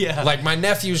shit. Yeah. Like my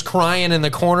nephew's crying in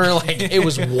the corner, like it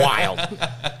was wild.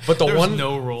 But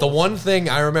the one thing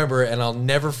I remember and I'll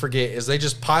never forget is they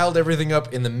just piled everything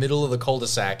up in the middle of the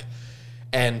cul-de-sac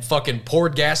and fucking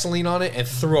poured gasoline on it and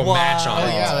threw a match on Oh, it.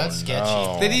 yeah, that's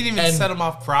sketchy. They didn't even And- set them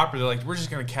off properly. They're like, we're just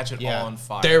going to catch it all on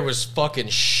fire. There was fucking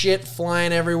shit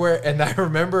flying everywhere, and I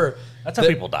remember That's how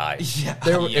people die. Yeah.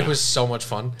 it was so much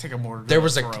fun. Take a mortar to There the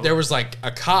was throat. like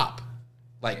a cop.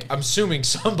 Like I'm assuming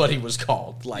somebody was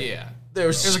called. Like Yeah.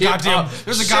 there's There's a shit goddamn, pop-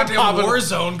 there's a shit goddamn popping- war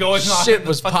zone going on. Shit in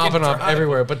was the fucking popping off drive.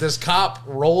 everywhere. But this cop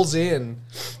rolls in,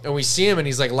 and we see him, and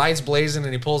he's like lights blazing,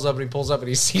 and he pulls up, and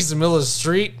he sees the middle of the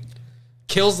street.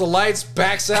 Kills the lights,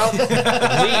 backs out,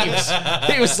 leaves.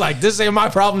 He was like, "This ain't my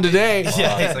problem today."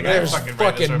 Yeah, he's like, I There's fucking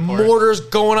read this fucking report. mortars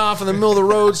going off in the middle of the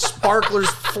road, sparklers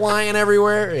flying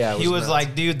everywhere. Yeah, it He was nuts.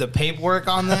 like, dude, the paperwork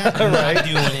on that, I'm not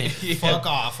doing it. Fuck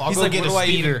off. I'll He's go like, get what a do I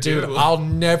even speeder. do? Dude, I'll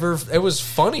never. It was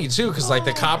funny too, because like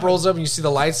the cop rolls up and you see the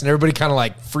lights, and everybody kind of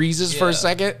like freezes for a Yeah.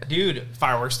 second. Dude,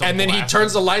 Fireworks still And then he blasting.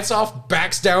 turns the lights off,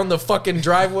 backs down the fucking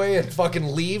driveway, and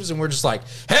fucking leaves. And we're just like,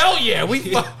 hell yeah, we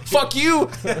fuck you.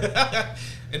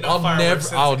 And the I'll fireworks never, sends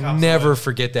the I'll cops never away.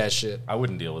 forget that shit. I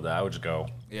wouldn't deal with that. I would just go.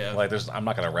 Yeah. Like, I'm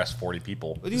not going to arrest 40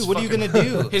 people. dude, what are you going to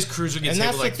do? His cruiser gets And hit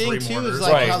that's with like the thing, 3 too, mortars. is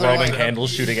like Right, how they're lighting like- candles,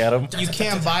 shooting at them. You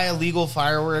can't buy illegal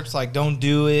fireworks. Like, don't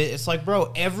do it. It's like,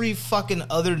 bro, every fucking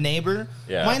other neighbor.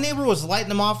 Yeah. My neighbor was lighting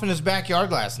them off in his backyard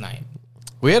last night.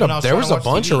 We had When I was there trying was to a watch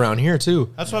bunch TV. around here too.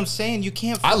 That's what I'm saying. You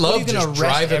can't. I what, love are you gonna just arrest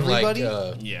driving everybody?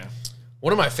 like. Yeah.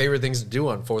 One of my favorite things to do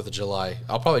on 4th of July,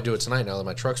 I'll probably do it tonight now that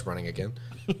my truck's running again,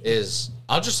 is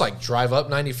I'll just like drive up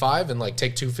 95 and like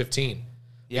take 215.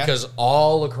 Yeah. Because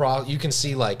all across, you can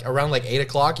see like around like 8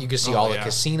 o'clock, you can see all the yeah.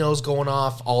 casinos going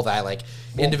off, all that like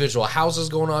individual houses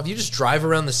going off. You just drive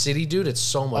around the city, dude. It's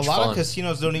so a much lot fun. of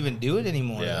casinos don't even do it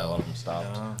anymore. Yeah, a though. lot of them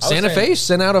stopped. I was Santa saying- Fe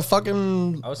sent out a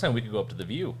fucking. I was saying we could go up to the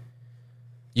View.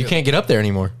 You can't get up there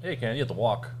anymore. Yeah, you can. You have to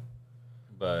walk.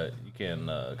 But you can,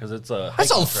 because it's a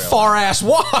That's a hiking trail. far ass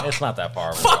walk. It's not that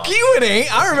far. of a Fuck walk. you, it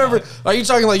ain't. I remember. Are you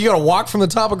talking like you got to walk from the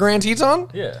top of Grand Teton?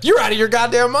 Yeah. You're out of your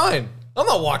goddamn mind. I'm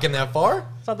not walking that far.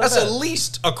 not that That's bad. at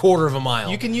least a quarter of a mile.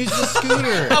 You can use the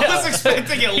scooter. I was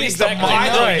expecting at least Exactly. a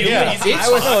mile. Right, yeah.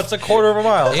 It's a quarter of a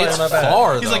mile. It's not that bad.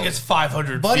 far. He's though. like, it's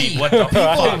 500 Buddy, feet. What the people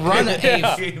fuck?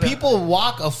 run people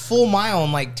walk a full mile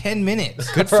in like 10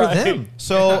 minutes. good for them.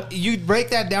 So you break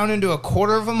that down into a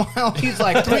quarter of a mile. He's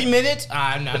like 3 minutes.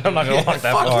 I'm not. I'm not going to walk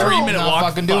that Fuck far. you. 3-minute not walk.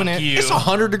 fucking doing fuck it. You. It's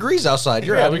 100 degrees outside.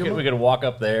 You're Yeah, out we of your could, we mind. could walk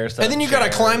up there. set And then up you got to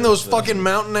chairs, climb those and- fucking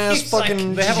mountain ass He's like,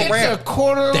 fucking. They have a it's ramp. a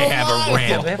quarter of They a have a mile.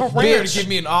 ramp. They have a Weird Bitch. to give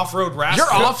me an off-road rascal.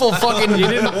 You're awful fucking.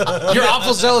 You're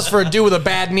awful zealous for a dude with a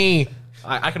bad knee.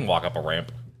 I can walk up a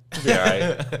ramp. Yeah,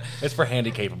 right. It's for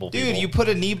handy capable people. Dude, you put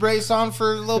a knee brace on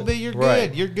for a little bit, you're Right.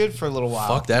 good. You're good for a little while.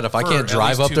 Fuck that. If I For can't at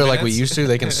drive least up 2 there like we minutes. used to,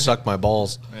 they can suck my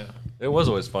balls. It was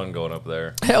always fun going up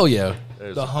there. Hell yeah.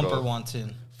 The humper wants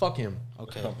in. Fuck him.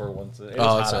 Okay. Humper once. It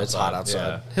Oh, was it's hot outside.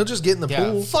 Yeah. He'll just get in the Yeah.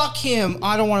 pool. Fuck him.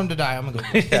 I don't want him to die. I'm gonna go.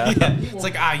 It's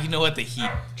like, you know what? The heat.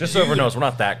 Just so everyone knows, we're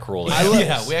not that cruel.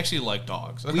 Yeah, we actually like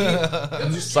dogs.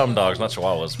 Some dogs, not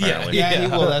chihuahuas, apparently. Yeah, he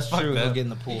will. That's Fuck true. that. He'll get in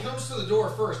the pool. comes to the door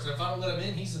first, and if I don't let him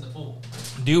in, he's in the pool.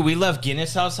 Dude, we left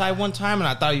Guinness outside one time, and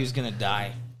I thought he was gonna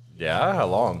die. Yeah, how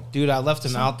long? Dude, I left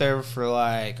him out there for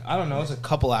like, I don't know, it's a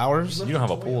couple hours. You don't have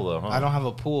a pool, though, huh? I don't have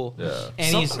a pool. Yeah. And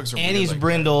Some he's dogs are and weird he's like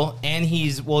brindle, and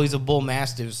he's a bull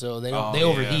mastiff, so they Oh, they yeah.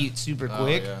 overheat super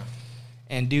quick. yeah.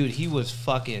 And dude, he was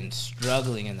fucking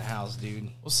struggling in the house, dude.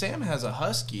 Well, Sam has a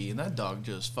husky, and that dog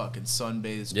just fucking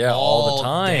sunbathes Yeah, all the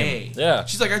time. day. Yeah.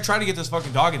 She's like, I try to get this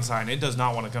fucking dog inside, and it does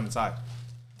not want to come inside.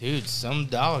 Dude, some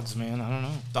dogs, man, I don't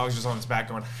know. Dog's just on his back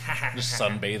going, Just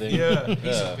sunbathing. Yeah.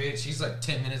 He's a bitch. He's like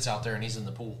 10 minutes out there, and he's in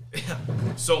the pool.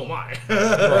 So am I.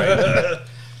 Right.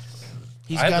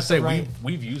 He's I have got to say, the right.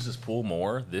 we've used this pool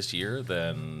more this year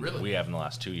than we have in the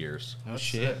last 2 years. Oh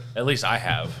shit, At least I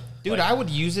have. dude, Like, I would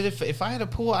use it if I had a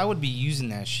pool. I would be using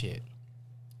that shit.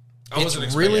 I It's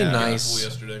wasn't really expecting to get a nice. pool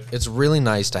yesterday. It's really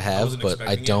nice to have, wasn't but I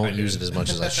expecting it, don't I use did. it as much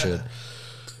as I should.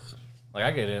 Like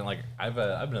I get in, like I've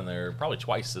been in there probably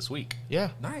twice this week. Yeah,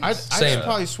 Nice. I Same.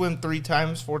 probably swim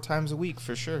 4 times a week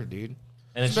for sure, dude.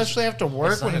 And it's Especially after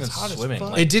work it's not when it's even hot swimming, as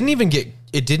fuck. like-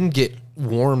 It didn't get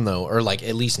warm though, or like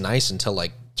at least nice until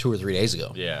like 2 or 3 days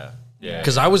ago. Yeah.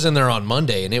 Because I was in there on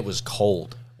Monday and it was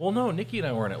cold. Well, no, Nikki and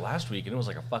I were in it last week, and it was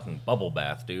like a fucking bubble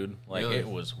bath, dude. Like Really? it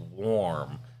was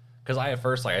warm. Because I at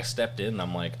first like I stepped in, and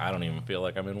I'm like, I don't even feel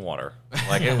like I'm in water.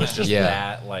 Like it was just Yeah.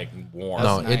 that like warm.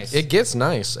 No, nice. it gets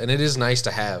nice, and it is nice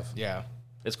to have. Yeah.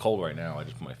 It's cold right now. I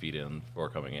just put my feet in before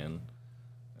coming in.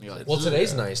 You're like, Well,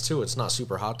 today's nice too. It's not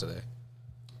super hot today.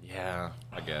 Yeah,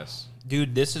 I guess.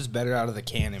 Dude, this is better out of the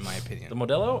can, in my The opinion.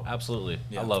 Modelo, absolutely.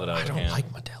 I love it out I of the don't can. like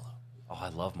Modelo. Oh, I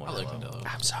love Modelo. I like Modelo.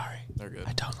 I'm sorry. They're good.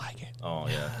 I don't like it. Oh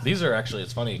yeah, these are actually.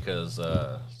 It's funny because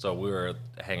so we were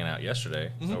hanging out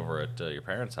yesterday over at your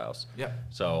parents' house. Yep.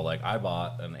 So like I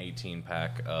bought an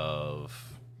 18-pack of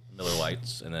Miller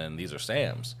Lights, and then these are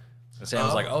Sam's. And Sam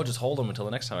was like, "Oh, just hold them until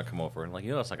the next time I come over." And like,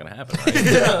 you know, that's not gonna happen, right?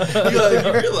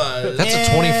 You realize. That's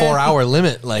a 24-hour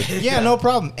limit. Like, Yeah, no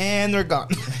problem. And they're gone.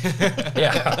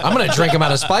 Yeah. I'm gonna drink them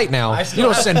out of spite now. You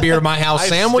don't send beer to my house, I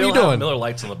Sam. What are you still have doing? Miller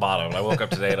Lights on the bottom. I woke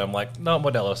up today and I'm like, no,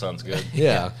 Modelo sounds good.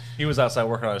 Yeah. He was outside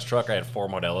working on his truck. I had 4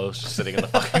 Modelos just sitting in the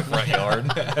fucking front yard.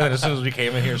 And then as soon as we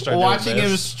came in here, and started Watching doing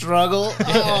him this, struggle.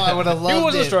 Oh, I would have loved he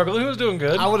wasn't it. struggling. He was doing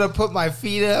good. I would have put my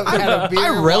feet up, had a beer. I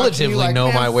watching relatively you like, know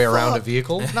man, my way around a fuck.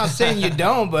 vehicle. I'm not saying you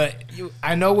don't, but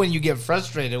I know when you get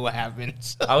frustrated what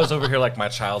happens. I was over here like my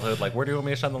childhood, like, where do you want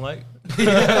me to shine the light?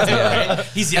 Yeah.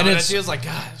 He's yelling it's- at you. It's like,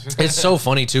 God. It's so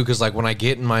funny too, because like when I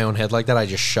get in my own head like that, I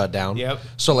just shut down. Yep.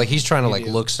 So like he's trying to like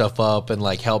do. look stuff up and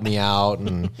like help me out,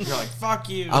 and You're like, fuck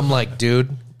you. I'm like, dude.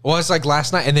 Well, it's like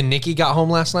last night, and then Nikki got home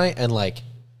last night, and like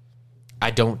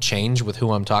I don't change with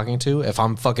who I'm talking to. If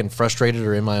I'm fucking frustrated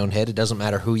or in my own head, it doesn't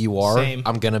matter who you are. Same.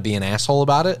 I'm gonna be an asshole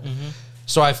about it.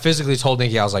 So I physically told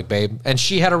Nikki, I was like, babe, and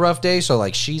she had a rough day, so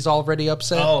like she's already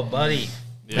upset. Oh, buddy.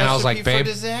 And I was like, Recipe for babe,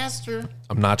 disaster.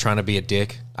 I'm not trying to be a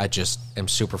dick. I just am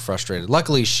super frustrated.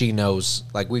 Luckily, she knows.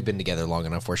 Like we've been together long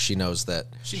enough where she knows that.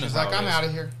 She's like, I'm out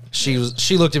of here. She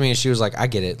looked at me and she was like, I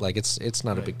get it. Like it's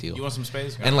not a big deal. You want some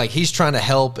space? And like he's trying to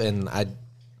help, and I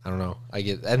don't know. I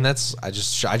get, and that's I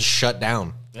just shut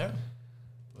down. Yeah.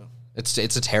 It's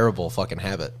a terrible fucking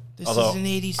habit. This Although, is an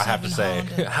 87 I have to say,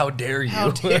 Honda. how dare you? How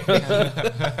dare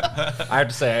I have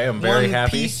to say, I am very One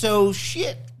happy piece of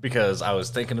shit. because I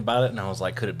was thinking about it and I was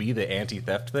like, could it be the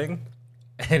anti-theft thing?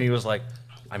 And he was like,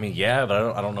 I mean, yeah,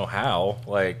 but I don't know how.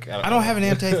 Like, I don't have an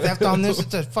anti-theft on this.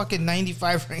 It's a fucking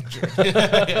 95 Ranger.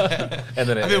 And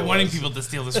then I've been wanting people to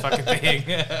steal this fucking thing.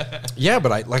 Yeah,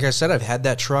 but like I said, I've had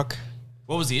that truck.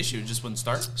 What was the issue? It just wouldn't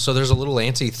start? So there's a little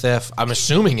anti-theft. I'm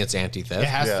assuming it's anti-theft. It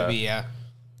has Yeah. to be, yeah.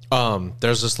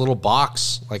 There's this little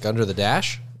box like under the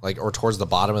dash, like or towards the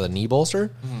bottom of the knee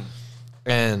bolster.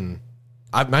 And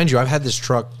mind you, I've had this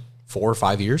truck 4 or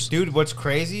 5 years. Dude, what's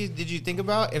crazy, did you think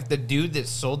about if the dude that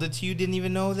sold it to you didn't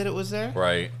even know that it was there?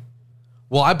 Right.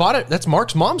 Well, I bought it. That's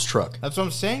Mark's mom's truck. That's what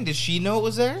I'm saying. Did she know it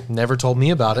was there? Never told me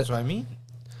about That's it. what I mean.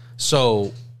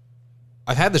 So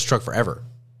I've had this truck forever.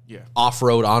 Yeah. Off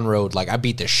road, on road, like I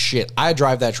beat the shit. I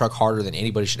drive that truck harder than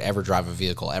anybody should ever drive a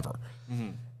vehicle ever.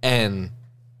 And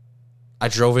I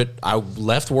drove it. I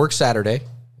left work Saturday,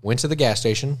 went to the gas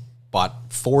station, bought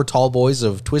 4 tall boys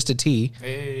of Twisted Tea,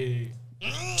 Hey.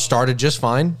 started just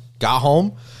fine, got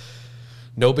home,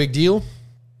 no big deal.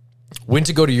 Went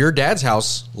to go to your dad's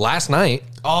house last night,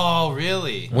 Oh,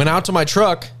 really? went out to my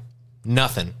truck,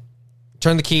 nothing.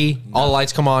 Turn the key, all the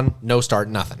lights come on, no start,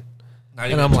 nothing. Not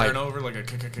And even I'm a like- turnover, like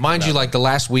a Mind you, like the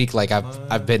last week, like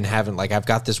I've been having, like I've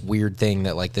got this weird thing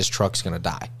that like this truck's gonna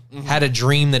die. Had a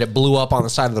dream that it blew up on the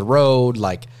side of the road,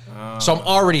 like. So I'm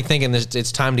already thinking this.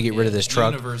 It's time to get rid of this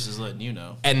truck. Universe is letting you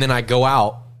know. And then I go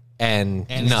out and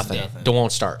And it's nothing. nothing.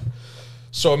 Won't start.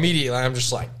 So immediately I'm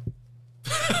just like,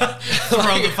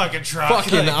 Throw the fucking truck.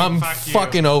 fucking, Like, I'm fuck you.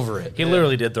 fucking over it. He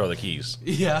literally did throw the keys.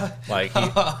 Yeah. Like,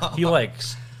 he like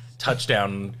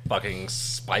touchdown fucking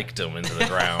spiked him into the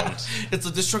ground. It's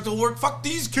like, this truck don't work. Fuck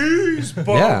these keys.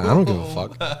 Yeah, I don't give a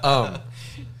fuck.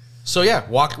 So yeah,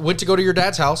 went to go to your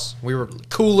dad's house. We were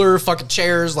cooler, fucking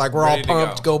chairs, like we're Ready all to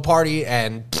pumped, go. go party,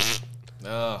 and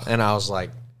Ugh. and I was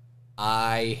like,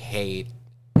 I hate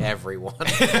everyone.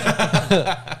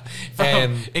 From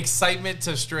And excitement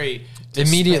to straight.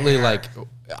 immediately, despair. like,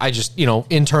 I just,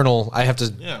 internal, I have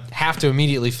to Yeah.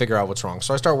 immediately figure out what's wrong.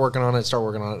 So I start working on it,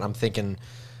 and I'm thinking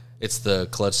it's the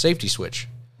clutch safety switch.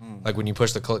 Like when you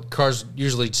push the cars,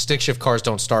 usually stick shift cars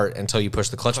don't start until you push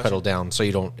the clutch pedal down, so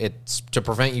you don't. It's to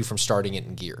prevent you from starting it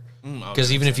in gear.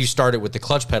 Because even if you start it with the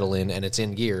clutch pedal in and it's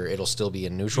in gear, it'll still be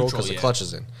in neutral because the yeah. clutch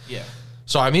is in. Yeah.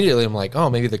 So immediately I'm like, oh,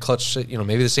 maybe the clutch,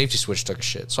 maybe the safety switch took a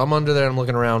shit. So I'm under there, I'm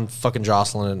looking around, fucking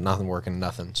jostling it, nothing working,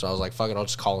 nothing. So I was like, fuck it, I'll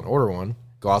just call and order one.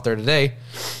 Go out there today,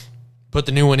 put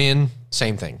the new one in,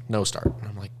 same thing, no start. And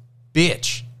I'm like,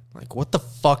 bitch, like what the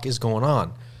fuck is going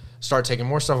on? Start taking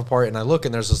more stuff apart, and I look,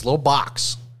 and there's this little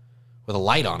box with a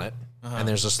light on it, and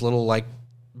there's this little like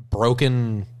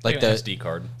broken, like the SD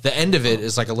card. The end of it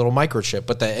is like a little microchip,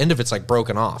 but the end of it's like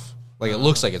broken off. Like it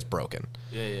looks like it's broken.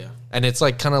 Yeah. And it's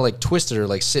like kind of like twisted or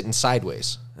like sitting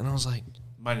sideways. And I was like,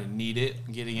 Might have need it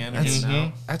getting in or getting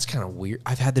out. that's kind of weird.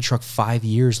 I've had the truck 5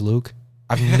 years, Luke.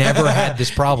 I've never had this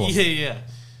problem. Yeah. You know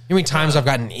how many times I've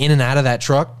gotten in and out of that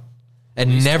truck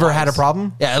and never had a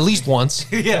problem? Yeah, at least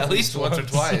once. Yeah, at least once or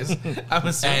twice. I'm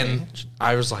assuming. And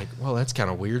I was like, well, that's kind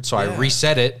of weird. So I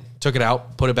reset it, took it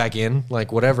out, put it back in,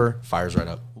 like whatever, fires right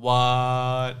up. What?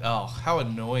 Oh, how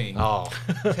annoying. Oh,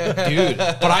 dude.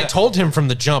 But I told him from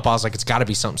the jump, I was like, it's got to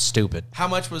be something stupid. How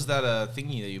much was that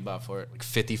thingy that you bought for it? Like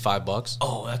 $55.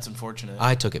 Oh, that's unfortunate.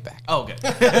 I took it back. Oh, okay.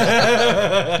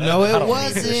 No, it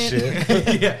wasn't.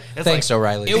 Yeah. It's Thanks, like,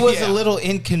 O'Reilly. It was a little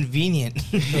inconvenient.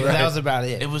 That was about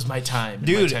it. It was my time.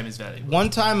 Dude, My time is valuable.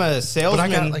 one time a But I salesman...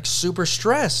 got like super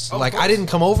stressed. of Like I course. didn't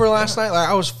come over last night. Like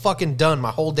I was fucking done. My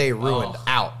whole day ruined.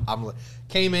 Out.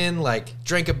 Came in, like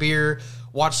drank a beer,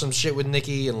 watched some shit with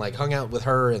Nikki, and like hung out with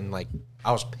her, and like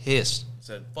I was pissed.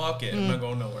 Said, fuck it. I'm not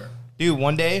going nowhere. Dude,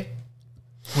 one day,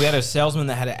 we had a salesman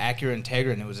that had an Acura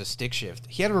Integra, and it was a stick shift.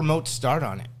 He had a remote start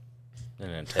on it.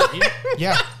 And then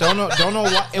Yeah, don't know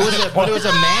what it was. But it was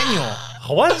a manual.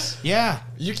 what? Yeah,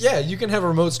 You can have a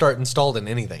remote start installed in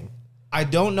anything. I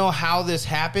don't know how this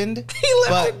happened. He left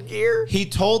but it gear. He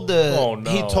told Oh, no.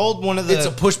 he told one of the It's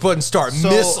a push button start so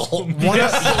missile. One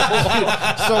of,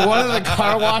 so one of the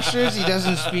car washers, he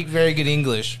doesn't speak very good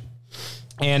English,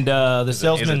 and the Is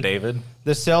salesman it David?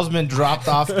 the salesman dropped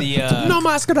off the No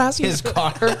mas gracias. his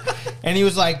car, and he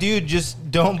was like, "Dude,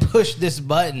 just don't push this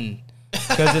button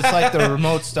because it's like the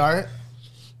remote start."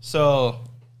 So,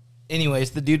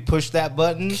 anyways, the dude pushed that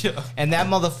button, and that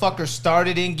motherfucker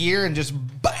started in gear and just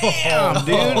bam,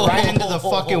 dude, right into the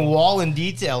fucking wall in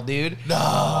detail, dude.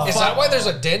 No. Is that why there's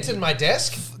a dent in my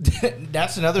desk?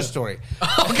 That's another story.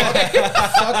 Okay.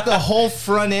 Fuck the whole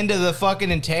front end of the fucking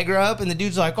Integra up, and the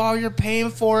dude's like, "Oh, you're paying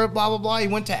for it, blah, blah, blah." He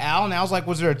went to Al, and Al's like,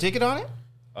 "Was there a ticket on it?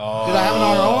 Oh, Did I have an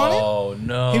RO on it?" Oh,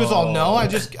 no. He was all, "No,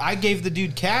 I gave the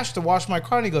dude cash to wash my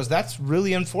car." And he goes, "That's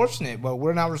really unfortunate, but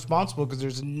we're not responsible because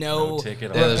there's no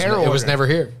ticket on repair it. It was order. never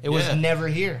here. It was Yeah. never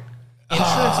here.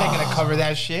 Insurance ain't gonna cover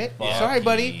that shit. Sorry,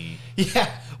 buddy. Yeah.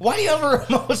 Why do you have a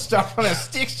remote start on a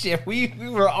stick shift? We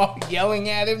were all yelling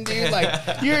at him, dude.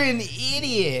 Like, you're an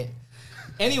idiot.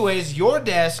 Anyways, your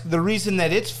desk, the reason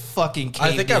that it's fucking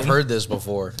caved I think I've heard this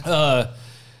before.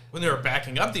 When they were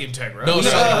backing up the Integra. No,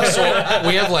 so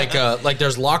we have like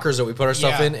there's lockers that we put our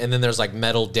stuff Yeah. in, and then there's like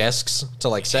metal desks to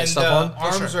like set and stuff the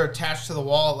on. arms are attached to the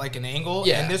wall at like an angle,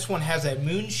 Yeah. and this one has a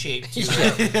moon shape to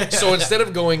it. So instead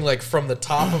of going like from the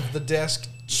top of the desk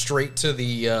straight to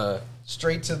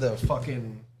the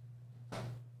fucking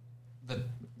the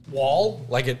wall,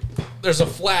 like there's a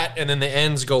flat, and then the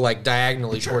ends go like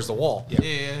diagonally towards the wall.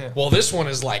 Yeah. Well, this one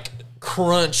is like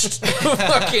crunched,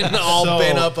 fucking all So-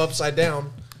 bent up upside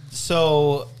down.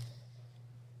 So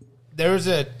there was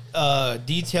a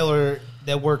detailer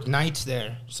that worked nights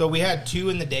there. So we had two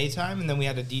in the daytime, and then we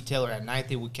had a detailer at night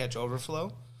that would catch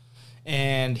overflow.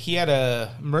 And he had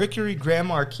a Mercury Grand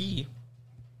Marquis,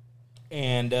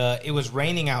 and it was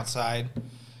raining outside.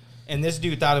 And this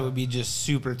dude thought it would be just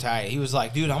super tight. He was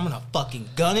like, "Dude, I'm gonna fucking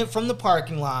gun it from the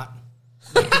parking lot."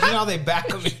 Because you know how they back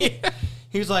them in.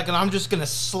 He was like, "And I'm just gonna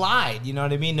slide." You know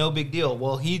what I mean? No big deal.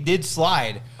 Well, he did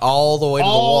slide All the way to the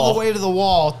all wall. the way to the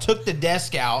wall, took the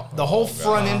desk out. The whole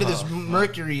front end of this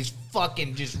Mercury's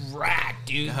fucking just racked,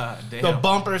 dude. God damn. The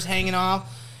bumper's hanging off.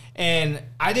 And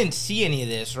I didn't see any of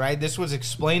this, right? This was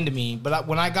explained to me. But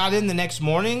when I got in the next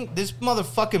morning, this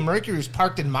motherfucking Mercury was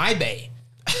parked in my bay.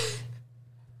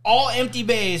 All empty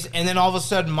bays, and then all of a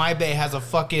sudden my bay has a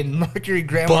fucking Mercury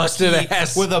Grand Busted Marquis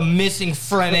ass. with a missing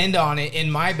front end on it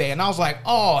in my bay. And I was like,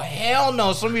 oh, hell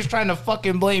no. Somebody's trying to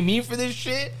fucking blame me for this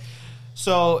shit?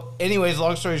 So, anyways,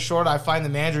 long story short, I find the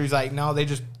manager. He's like, no, they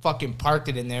just fucking parked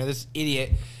it in there. This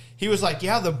idiot. He was like,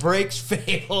 yeah, the brakes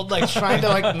failed. Like, trying to,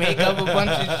 like, make up a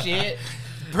bunch of shit.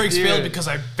 Brakes Dude. failed because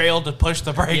I failed to push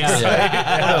the brakes.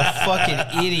 Yeah. What a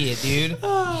fucking idiot, dude.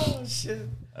 Oh, shit.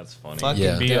 That's funny. Fucking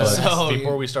Yeah.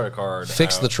 Before we start a card,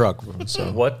 Fix the truck.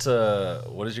 So What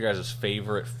is your guys'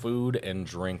 favorite food and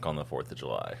drink on the 4th of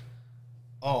July?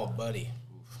 Oh, buddy.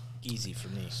 Easy for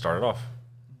me. Start it off.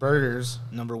 Burgers,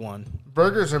 number one.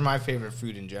 Burgers are my favorite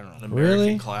food in general. American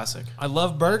Really? classic. I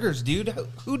love burgers, dude.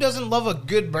 Who doesn't love a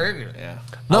good burger? Yeah.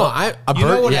 No, You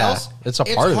know what yeah, else? it's a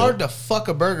part It's of hard it. to fuck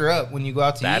a burger up when you go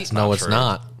out to That's eat. not No, it's true.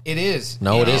 not. It is.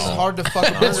 No, it is isn't. hard to fuck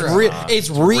a It's burger up. it's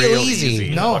real easy.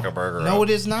 to No, fuck a burger no, up.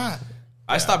 it is not.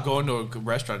 I stopped going to a good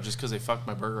restaurant just because they fucked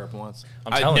my burger up once.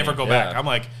 I'm I'd telling never you, go yeah. back. I'm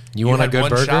like, You want a had good one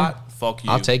burger? Shot? Fuck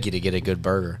you. I'll take you to get a good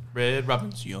burger. Red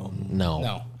Robin's yum. No.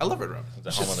 No. I love Red Robin. Is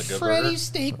that home of the good Freddy's burger?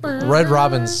 steak burger. Red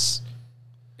Robin's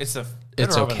It's a.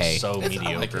 It's Red Robin's okay. So I like it.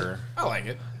 mediocre. I like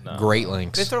it. No. Great They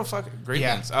Links. throw fucking Great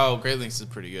Yeah. Links. Oh, Great Links is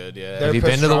pretty good. Yeah. They're Have you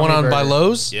been to the one on pastrami by burger.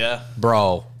 Lowe's? Yeah. Bro.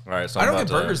 All right, so I I'm don't about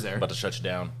get burgers to, there. About to shut you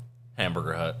down.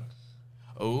 Hamburger Hut.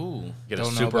 Oh. Get a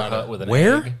Don't know super about hut it. with an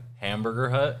Where? egg. Hamburger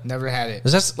Hut. Never had it.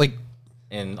 Is that like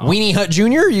And Weenie Hut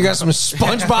Jr.? You got some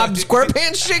SpongeBob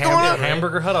SquarePants shit going on?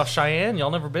 Hamburger Hut off Cheyenne.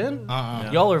 Y'all never been?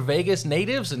 Y'all are Vegas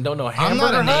natives and don't know I'm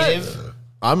Hamburger not a Hut? native.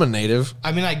 I'm a native.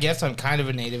 I mean, I guess I'm kind of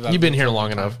a native. You've been here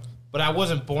long enough. But I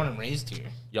wasn't born and raised here.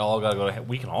 Y'all gotta go to.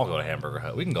 We can all go to Hamburger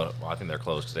Hut. We can go to. Well, I think they're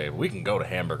closed today, but we can go to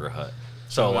Hamburger Hut.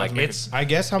 So like it's. I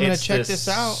guess I'm going to it's check this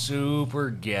out. Super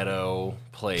ghetto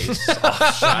place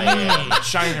off Cheyenne.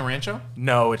 Cheyenne and Rancho?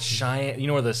 No, it's Cheyenne. You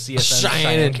know where the CSN Cheyenne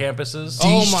Cheyenne and campus is?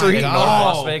 Oh my Street? God.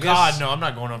 Las Oh, Vegas? God, no, I'm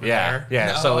not going over Yeah, there.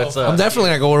 yeah. No. So it's I'm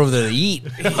definitely not going over there to eat.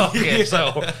 okay.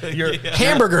 So you're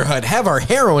Hamburger Hut, have our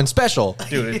heroin special.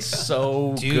 dude, it's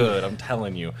so Dude. good. I'm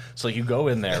telling you. So you go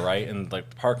in there, right, and like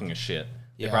the parking is shit.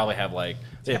 They Yeah. probably have like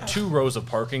they have 2 rows of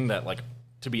parking that like.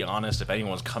 To be honest, if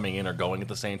anyone's coming in or going at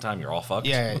the same time, you're all fucked.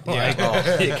 Yeah, Like,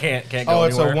 yeah. you can't go Oh,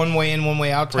 it's anywhere. a one way in, one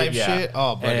way out type Yeah. shit?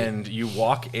 Oh, buddy. And you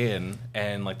walk in,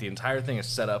 and like the entire thing is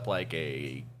set up like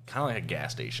a kind of like a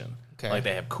gas station. Okay. Like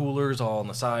they have coolers all on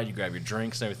the side. You grab your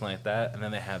drinks and everything like that, and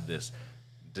then they have this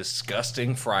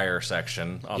disgusting fryer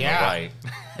section on Yeah. the right.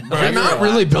 They're not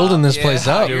really building this place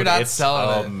up. You're not it's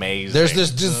selling it. amazing. There's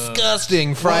this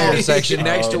disgusting fryer section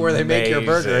next to where they make your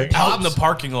burger. Amazing. Out in the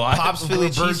parking lot. Pops Philly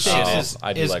Bird cheesesteaks shit. is,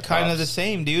 I do is like kind of Pops. the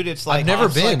same, dude. It's like I've never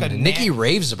it's like been. a Nikki na-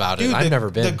 raves about it. Dude, I've never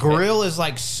The been. grill is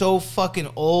like so fucking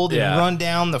old and Yeah. run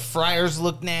down. The fryers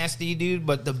look nasty, dude.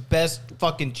 But the best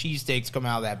fucking cheesesteaks come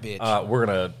out of that bitch. We're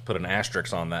gonna put an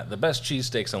asterisk on that. The best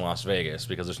cheesesteaks in Las Vegas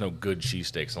because there's no good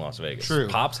cheesesteaks in Las Vegas. True.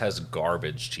 Pops has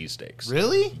garbage cheesesteaks.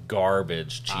 Really?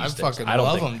 Garbage I cheesesteaks. fucking don't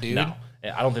love think, 'em, dude. No,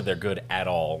 I don't think they're good at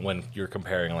all when you're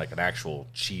comparing like an actual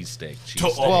cheesesteak.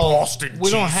 Well, Boston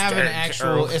we don't have an cheesesteak.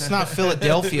 Well, it's not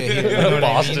Philadelphia here. You know what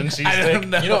I Boston mean?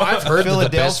 cheesesteak. You know, I've heard that the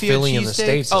best Philadelphia Philly in the cheesesteaks?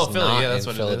 States Oh, is Philly, not yeah, that's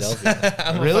in what it is. Philadelphia.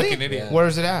 I'm Really? a fucking idiot. Where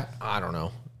is it at? I don't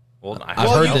know. Well, I've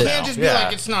Well, heard you that- can't just be Yeah.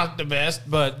 like it's not the best,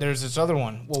 but there's this other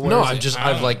one. Well, where No, is I've it? just, I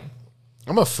don't I've know. like,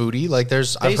 I'm a foodie. Like,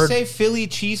 there's, They I've heard. say Philly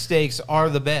cheesesteaks are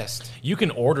the best. You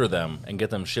can order them and get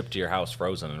them shipped to your house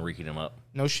frozen and reheat them up.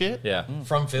 No shit. Yeah,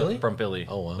 From Philly? from Philly.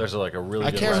 Oh, wow. There's like a really.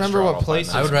 I good can't remember restaurant what off by place.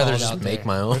 that. I would it's rather called just out make there.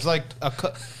 my own. There's like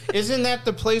isn't that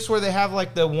the place where they have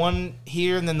like the one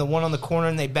here and then the one on the corner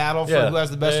and they battle for who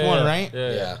has the best one, right?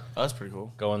 Yeah. Yeah. Oh, that's pretty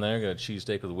cool. Go in there, get a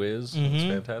cheesesteak with whiz. Mm-hmm. It's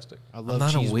fantastic. I love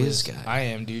not a cheese whiz whiz. guy. I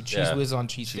am, dude. Cheese Yeah. whiz on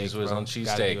cheesesteak. Cheese whiz bro. on Gotta do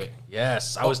cheesesteak. it.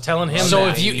 Yes, I was telling him. So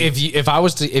that.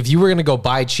 if you were gonna go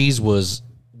buy cheese whiz,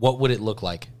 what would it look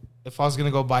like? If I was gonna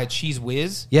go buy cheese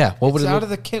whiz, Yeah, what would it's it out look? of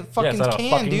the yeah, fucking it's out of a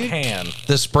can, fucking dude. can.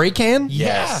 The spray can?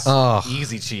 Yes. Ugh.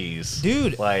 Easy cheese.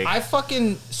 Dude, Like I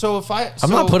fucking I'm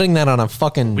not putting that on a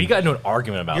fucking we got into an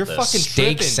argument about You're this. fucking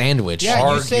steak tripping. sandwich.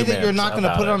 Yeah, you say that you're Arguments not going to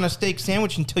about put it it. on a steak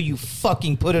sandwich until you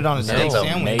fucking put it on a steak It's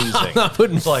sandwich. amazing. I'm not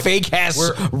putting It's like, fake ass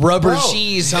we're- rubber Bro,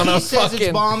 cheese on he a says fucking.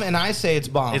 it's bomb, and I say it's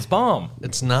bomb. It's bomb,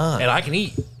 It's not. and I can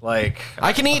eat. Like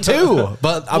I can eat too,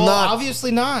 but I'm well, not.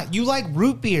 obviously not. You like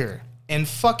root beer and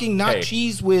fucking not Hey.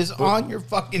 cheese whiz on your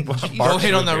fucking cheese. Don't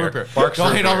hate on that root beer.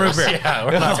 Don't hate on root beer. Yeah,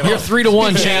 we're not You're gonna.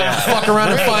 3-1, champ. Fuck around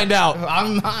and find out.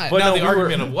 I'm not. But Now no, the we were-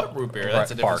 argument of what root beer?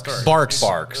 That's a different Barks. story. Barks.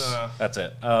 Barks. That's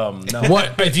it. No.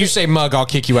 What if you say mug? I'll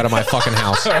kick you out of my fucking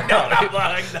house.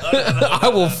 I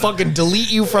will fucking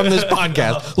delete you from this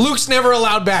podcast. Luke's never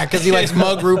allowed back because he likes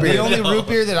mug root the beer. only root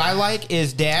beer that I like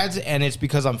is Dad's, and it's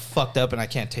because I'm fucked up and I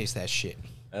can't taste that shit.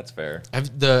 That's fair.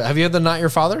 Have you had the Not Your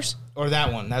Father's? Or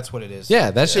that one. That's what it is.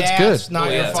 Yeah, that shit's Dad's, good. Not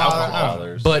Oh, your yeah, it's father. alcohol. I don't know.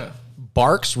 There's But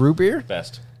Barks root beer?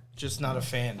 best. Just not a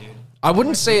fan, dude. I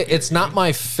wouldn't say it's not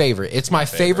my favorite. It's my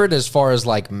favorite as far as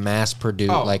like mass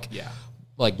produced, Oh, like yeah.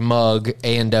 like Mug,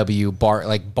 A&W, Bark.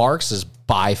 Like Barks is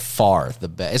by far the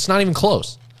best. It's not even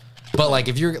close. But like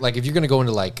if you're gonna go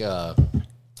into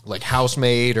like house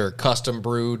made or custom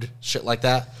brewed shit like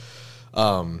that,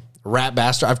 Rat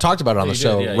Bastard. I've talked about it on the You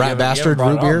show. did, yeah. You Rat haven't Bastard brought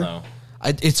it root on, beer. though.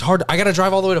 It's hard. I gotta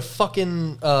drive all the way to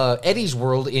fucking Eddie's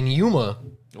World in Yuma.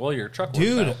 Well, your truck, works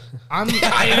Dude, now.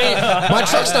 My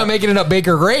truck's not making it up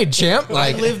Baker grade, champ. I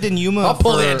Like lived in Yuma I'll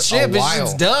pull for that shit, a bitch. while.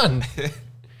 It's done.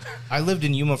 I lived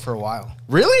in Yuma for a while.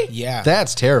 Really? Yeah.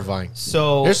 That's terrifying.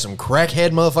 So There's some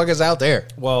crackhead motherfuckers out there.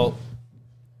 well,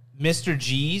 Mr.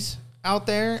 G's out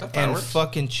there and fireworks?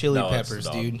 fucking chili No, it's peppers,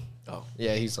 the dog. dude.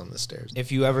 Yeah, he's on the stairs.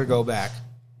 If you ever go back,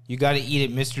 you got to eat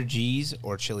at Mr. G's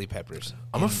or chili peppers.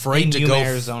 I'm afraid to Yuma, go.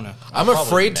 Arizona. I'm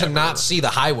afraid to not see the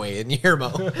highway in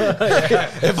Yermo.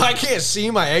 If I can't see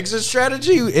my exit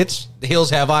strategy, it's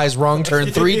hills have eyes, wrong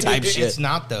turn 3 type shit. It's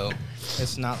not though.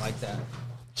 It's not like that.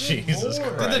 Jesus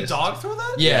Christ. Did the dog throw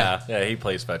that? Yeah, he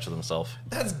plays fetch with himself.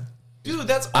 That's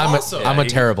that's I'm awesome. a he-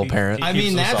 terrible he- parent. he- I keeps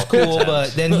mean, that's himself cool, content.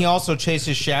 but then he also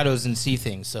chases shadows and see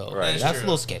things, so Right. that's That's a true.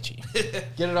 little sketchy.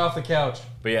 Get it off the couch.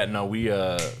 But yeah, no, we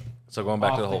so going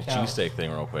back to the Off whole the couch. cheesesteak thing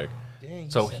real quick.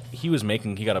 So he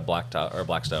got a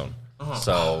black stone.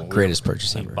 So Greatest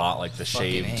purchase he ever. bought like the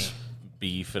Fucking shaved A.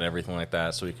 beef and everything like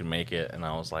that so he could make it. And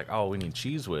I was like, oh, we need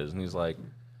Cheese Whiz. And he's like,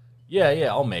 yeah,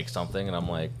 I'll make something. And I'm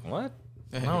like, what?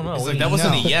 I don't know. He's What like, do that you-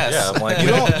 wasn't a No. yes. Yeah, I'm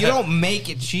like, You don't make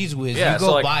it Cheese Whiz. yeah, you go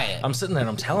so like, buy it. I'm sitting there and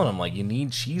I'm telling him like, you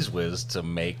need Cheese Whiz to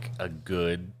make a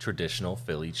good traditional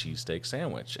Philly cheesesteak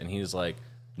sandwich. And he's like,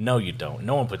 no, you don't.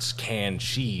 No one puts canned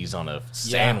cheese on a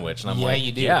sandwich. And I'm Yeah, like,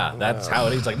 you do. yeah, that's how it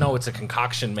is. He's like, no, it's a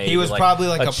concoction made. He was with, probably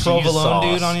like a cheese provolone sauce.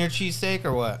 dude on your cheesesteak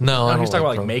or what? No, I No, don't he's talking about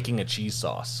like like making a cheese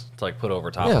sauce to like put over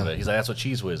top Yeah. of it. He's like, that's what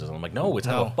Cheese Whiz is. And I'm like, no, it's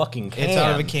out of No. a fucking can. It's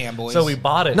out of a can, boys. So we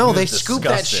bought it. No, and it they was scoop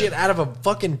that disgusting. shit out of a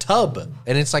fucking tub,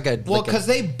 and it's like a Well, like a- because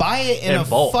they buy it in a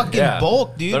bulk, fucking yeah.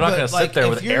 bulk, dude. They're not but, going to like, sit there if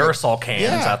with you're- aerosol cans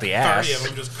Yeah. out the ass. 30 of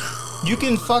them just. You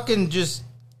can fucking just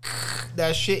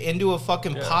that shit into a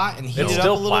fucking pot and heat It's it up a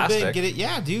still little plastic. bit. Get it,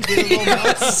 yeah, dude. Get it a little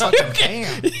melted fucking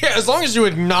pan. yeah. As long as you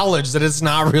acknowledge that it's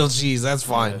not real cheese, that's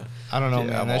fine. I don't know, Yeah,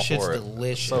 man. I'm That all shit's for it.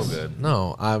 delicious. So good.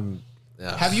 No, I'm.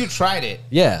 Have you tried it?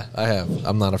 Yeah, I have.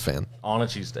 I'm not a fan. On a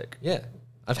cheesesteak. Yeah,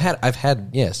 I've had.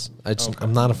 Yes,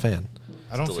 I'm not a fan.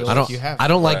 I don't feel delicious. like I don't. you have. I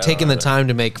don't like Right, taking the right. time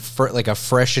to make like a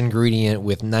fresh ingredient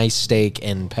with nice steak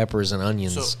and peppers and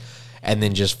onions, So- and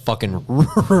then just fucking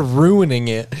ruining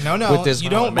it. No, with this you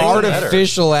don't make it better.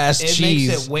 artificial ass It cheese.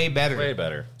 makes it way better. Way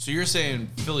better. So you're saying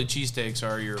Philly cheesesteaks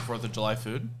are your 4th of July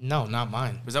food? No, not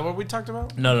mine. Was that what we talked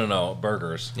about? No.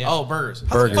 Burgers. Yeah. Oh, burgers. How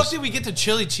Burgers. the fuck did we get to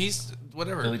chili cheese?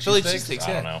 Whatever. Philly cheesesteaks.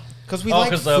 I don't know. Because we like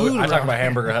because food. I talk around about here.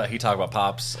 Hamburger Hut. He talked about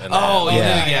Pops. And Oh, then-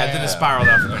 yeah. Did the spiral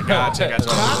down from there. Gotcha.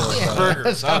 Yeah.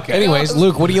 Burgers. Okay. Anyways,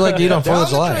 Luke, what do you like to eat on 4th of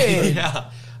July? Yeah.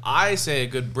 I say a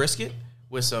good brisket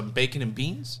with some bacon and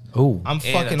beans. Ooh, I'm And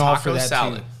fucking a all for taco that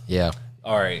salad. too. yeah.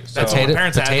 All right. So That's all my Potato,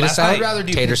 parents had potato last salad. night. I'd rather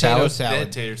do tater salad.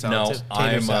 Tater salad. no, too.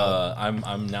 I'm salad.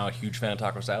 I'm now a huge fan of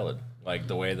taco salad. Like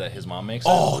the way that his mom makes it.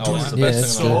 Oh, dude. it's the Yeah, best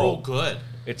it's thing in the So world. good.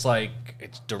 It's like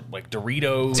like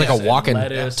Doritos. It's like a and walking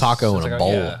lettuce. taco It's in a like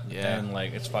bowl. Yeah. And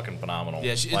like it's fucking phenomenal.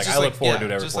 Yeah, it's like just I look forward to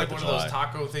it every just 4th like of one of those July.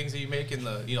 taco things that you make in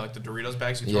the like the Doritos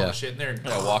bags. You throw Yeah. the shit in there. And,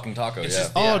 Yeah, walking taco. It's Yeah.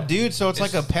 just- Oh, Yeah. dude, so it's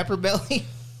It's- like a pepper belly?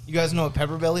 You guys know what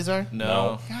pepper bellies are?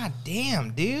 No. God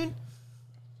damn, dude.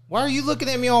 Why are you looking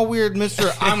at me all weird,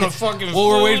 mister? I'm a fucking Well,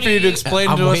 we're waiting for you to foodie. explain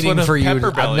I'm to us waiting what a for you. pepper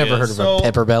I've belly never heard is. of a So-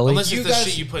 pepper belly. Unless You it's the guys-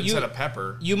 shit you put you- instead of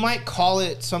pepper. You might call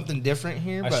it something different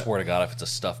here, I but swear to God, if it's a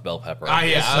stuffed bell pepper. Ah,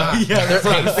 It's yeah. not.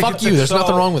 Yeah. Fuck you. There's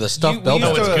nothing wrong with a stuffed we bell used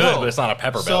no, pepper. it's to- good, but it's not a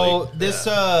pepper belly. So this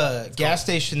gas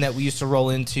station that we used to roll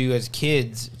into as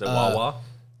kids. Is it Wawa?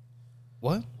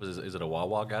 What? Is it a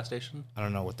Wawa gas station? I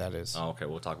don't know what that is. Oh, okay.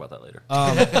 We'll talk about that later.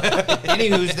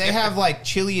 Anywho's, they have like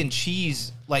chili and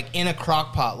cheese like in a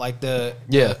crock pot. Like the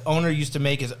owner used to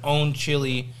make his own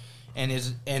chili, and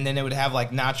then it would have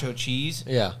like nacho cheese.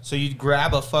 Yeah. So you'd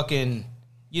grab a fucking,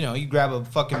 you grab a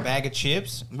fucking bag of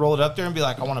chips, roll it up there, and be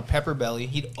like, I want a pepper belly.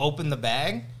 He'd open the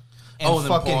bag. And Oh, and then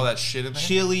pour fucking all that shit in there?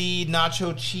 chili,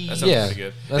 nacho cheese. That sounds Yeah. pretty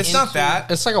good. That's- It's not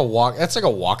that. It's like a walk. That's like a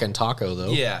walking taco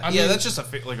though. Yeah. I mean- That's just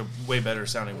like a way better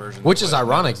sounding version. Which of is what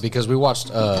ironic it is. because we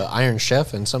watched Iron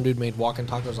Chef and some dude made walking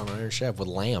tacos on Iron Chef with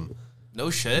lamb. No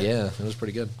shit. Yeah, it was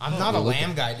pretty good. I'm not a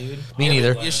lamb guy, dude. Me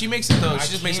neither. Yeah, she makes it though. I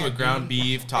She just makes it with can't, ground dude.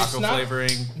 beef, taco It's not-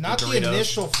 flavoring, Not the Doritos.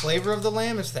 initial flavor of the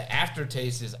lamb; it's the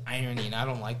aftertaste is irony, and I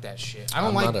don't like that shit.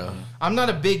 I'm I'm not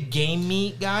a big game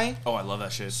meat guy, Oh, I love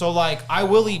that shit. so like I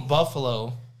will eat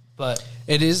buffalo, but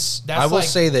It is. That's I will like-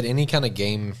 say that any kind of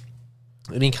game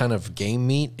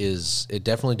meat is. It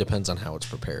definitely depends on how it's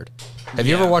prepared. Have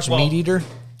you Yeah, ever watched well- Meat Eater?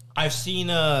 I've seen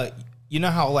you know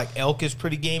how like elk is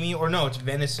pretty gamey, or no, it's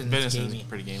venison. Venison's gamey.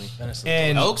 pretty gamey.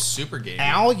 And Elk's super gamey.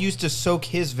 Al used to soak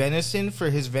his venison for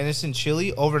his venison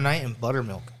chili overnight in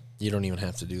buttermilk. You don't even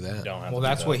have to do that. Don't have Well, to do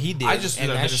that's that. what he did. I just threw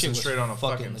and that that venison shit was straight on a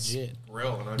fucking fucking legit.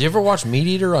 grill. Do you ever watch Meat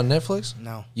Eater on Netflix?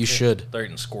 No. You should. They're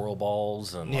eating squirrel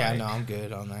balls and Yeah, like, no, I'm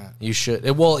good on that. You should.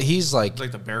 Well, he's like. It's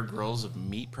like the Bear Grylls of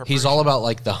meat preparation. He's all about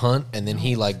like the hunt, and then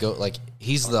he like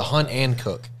he's the hunt and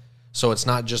cook. So it's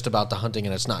not just about the hunting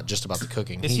and it's not just about the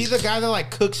cooking. Is he the guy that like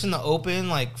cooks in the open?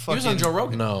 Like He fucking. was on Joe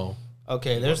Rogan. No.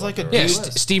 Okay, there's like a Yeah, dude.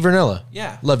 Steve Vernilla.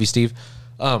 Yeah. Love you, Steve.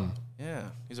 Yeah,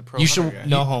 he's a pro. You should- hunter guy.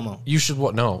 No homo. You should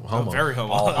no homo. Very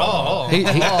homo.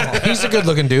 He's a good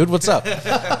looking dude. What's up?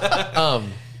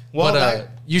 Well, But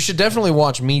you should definitely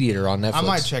watch Meat Eater on Netflix. I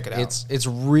might check it out. It's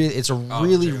a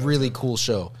really cool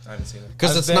show. I haven't seen it.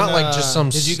 Because I've it's not been, like just some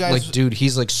did you guys- like dude.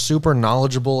 He's like super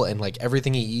knowledgeable and like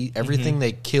everything he eat, everything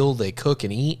they kill, they cook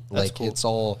and eat. Like cool. it's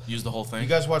all Use the whole thing. You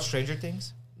guys watch Stranger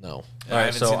Things? no. I All right,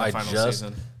 haven't so seen the I final just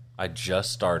season. I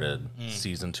just started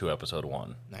season 2, episode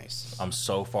 1. Nice. I'm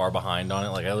so far behind on it.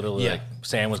 Like I literally, Yeah. like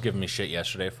Sam was giving me shit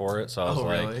yesterday for it, so I was Oh,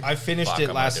 like, really? I finished Fuck, it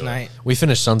I might last do it. night. We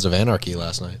finished Sons of Anarchy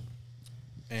last night.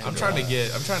 I'm trying to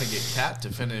get Kat to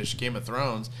finish Game of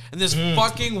Thrones, and this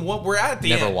fucking what we're at the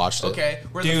Never end. watched it. Okay,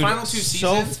 we're in Dude, the final 2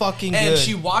 so seasons. fucking and good.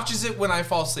 she watches it when I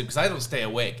fall asleep because I don't stay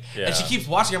awake, Yeah. and she keeps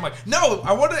watching. I'm like, no,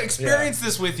 I want to experience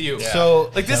this with you. So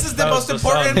Like this is the that most was the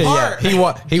important sun. part. He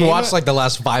Game watched of- like the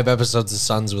last 5 episodes of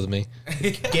Sons with me.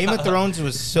 Game of Thrones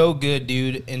was so good,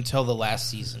 dude, until the last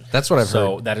season. That's what I've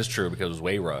so heard. that is true because it was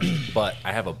way rushed. But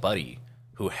I have a buddy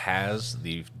who has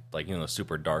the the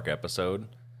super dark episode.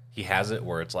 He has it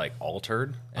where it's like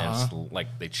altered and it's like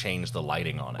they changed the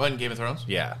lighting on it. What in Game of Thrones?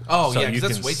 Yeah. Oh, so yeah, 'cause you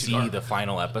that's can way too see dark. the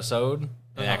final episode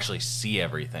and actually see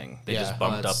everything. They Yeah. just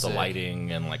bumped up that's the sick.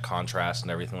 lighting and like contrast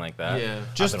and everything like that. Yeah.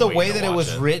 I've Just been the waiting way to that it watch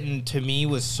was written to me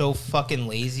was so fucking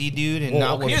lazy, dude, and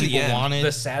not what okay, the people end. wanted.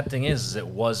 The sad thing is it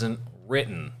wasn't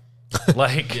written.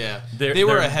 Like Yeah. they're, They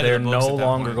were they're- ahead of they're the books no at that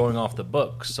longer point. going off the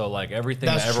books. So like everything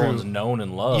That's that everyone's true. known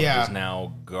and loved Yeah. is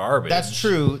now garbage. That's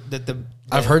true.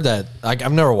 I've heard that.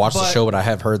 I've never watched the But- show, but I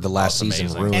have heard the last That's season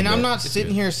amazing. ruined And I'm it. not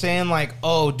sitting here saying like,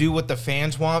 oh, do what the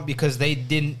fans want because they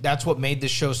didn't. That's what made the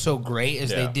show so great is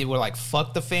Yeah. they did were like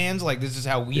fuck the fans. Like this is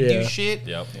how we Yeah. do shit.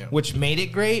 Yep. Which made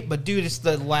it great. But dude, it's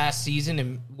the last season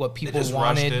and what They people just rushed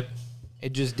wanted. it.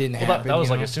 It just didn't Well, happen. that was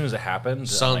you like know? as soon as it happened.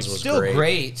 Sons like, was still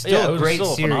great. Still Yeah, it a was great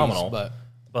still series. phenomenal.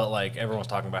 But like everyone's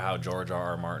talking about how George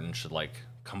R. Martin should like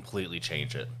completely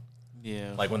change it.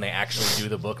 Yeah. Like when they actually do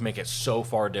the book, make it so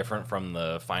far different from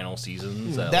the final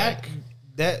seasons that, that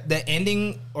like, the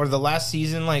ending or the last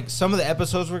season, like some of the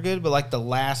episodes were good, but like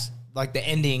the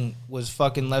ending was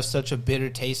fucking left such a bitter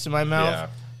taste in my mouth Yeah.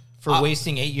 for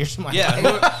wasting 8 years of my Yeah. life.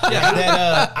 Yeah.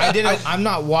 That I didn't. I'm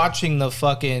not watching the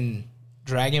fucking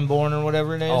Dragonborn or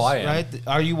whatever it is. Oh, I am. Right?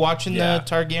 Are you watching Yeah. the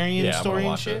Targaryen yeah, I'm story gonna and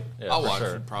watch shit? it. Yeah, I'll for watch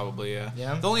sure. it probably. Yeah.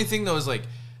 Yeah? The only thing though is like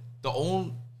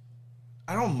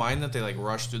I don't mind that they like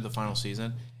rush through the final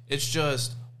season. It's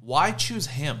just why choose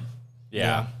him?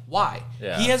 Yeah. Why?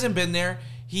 Yeah. He hasn't been there.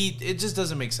 It just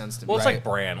doesn't make sense to me. Well, it's Right. like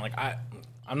Bran. Like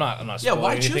I'm not Yeah, spoiling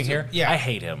why anything choose here. him? Yeah. I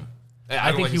hate him. I I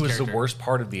don't think like he his was character. the worst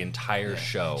part of the entire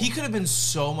show. He could have been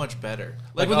so much better.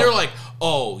 Like, Like when they're like,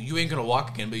 "Oh, you ain't gonna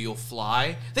walk again, but you'll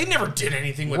fly." They never did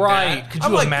anything with Right. that. Could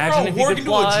I'm you like, imagine bro, if he we're could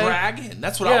gonna do fly? a dragon.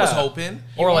 That's what I was Yeah. hoping.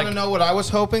 or Want like to know what I was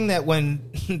hoping that when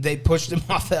they pushed him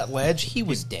off that ledge, he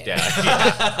was dead. yeah.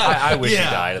 I wish Yeah,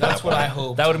 he died. At that's that what point. I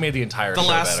hoped. That would have made the entire The show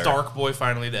last better. Stark boy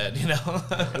finally dead. You know.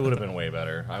 It would have been way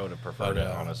better. I would have preferred it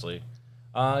honestly.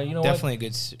 You know Definitely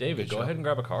what? a good. David, go ahead and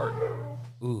grab a card.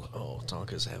 Ooh, oh,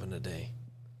 Tonka's having a day.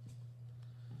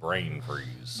 Brain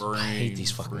freeze. I hate these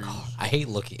fucking cards. I hate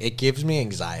looking. It gives me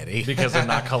anxiety. Because they're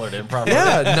not colored in properly.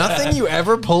 Yeah, nothing you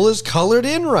ever pull is colored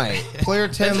in right. Player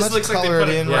 10. just Let's looks like they color put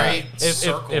it a in gray- right. If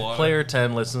circle on it. player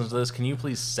 10 listens to this, can you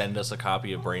please send us a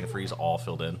copy of Brain Freeze all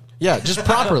filled in? Yeah, just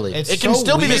properly. It's It can so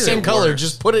still be the weird. same It color. works.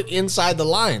 Just put it inside the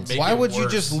lines. Make Why it would you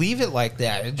worse. just leave it like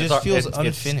that? It just feels It's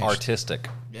unfinished. artistic.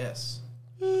 Yes.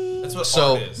 That's what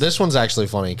So art is. this one's actually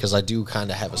funny because I do kind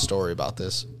of have a story about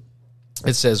this.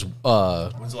 It says When's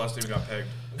the last time you got pegged?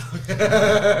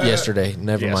 yesterday.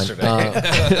 Never Yesterday.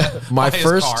 mind. My his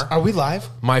first, car. Are we live?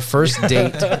 my first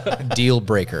date deal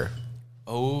breaker.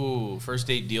 Oh, first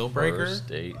date deal breaker. First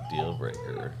date deal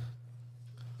breaker.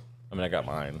 I mean, I got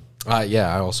mine.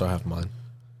 Yeah, I also have mine.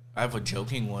 I have a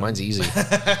joking one. Mine's easy.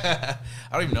 I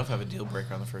don't even know if I have a deal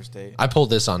breaker on the first date. I pulled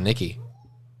this on Nikki.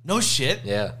 No shit.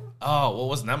 Yeah, Oh, well, it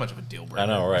wasn't that much of a deal breaker. I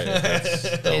know, right? It's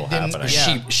still didn't- happening.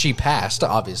 yeah. she passed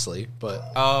obviously, but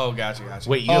Oh, gotcha.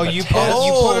 Wait, you Oh, have a you test?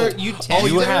 put her. You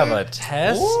tested You have her? a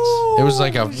test? it was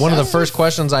like one of the first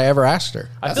questions I ever asked her.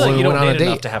 I feel like when you we don't went on a need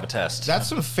enough date. to have a test. That's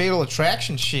some fatal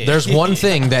attraction shit. There's one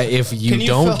thing that if you, Can you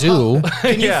don't fill do,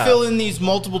 Can you Yeah. fill in these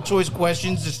multiple choice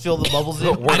questions? Just fill the bubbles in.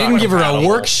 We're I not didn't give her a compatible.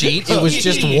 worksheet. It was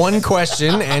just one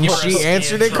question, and she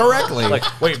answered it correctly.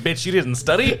 Like, wait, bitch, you didn't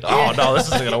study? Oh, no, this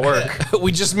isn't going to work.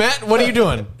 We just met. Matt, what are you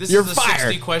doing? This You're is the fired.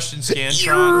 60 question Scantron.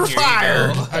 You're Here you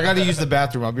fired. go. I gotta use the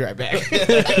bathroom. I'll be right back.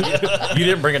 You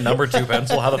didn't bring a number 2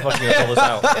 pencil. How the fuck are you gonna fill this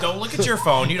out? Don't look at your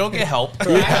phone. You don't get help.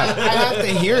 I have to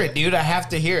hear it, dude. I have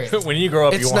to hear it. When you grow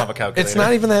up, you won't have a calculator. It's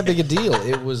not even that big a deal.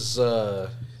 It was,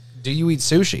 do you eat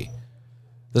sushi?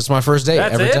 This is my first date.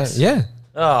 That's every it? time. Yeah.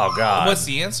 Oh god. What's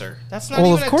the answer? That's not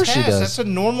Well, even of course a she test. does. That's a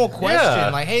normal question. Yeah.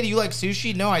 Like, hey, do you like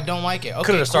sushi? No, I don't like it. Okay,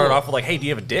 Could have started cool. off with like, "Hey, do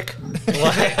you have a dick?"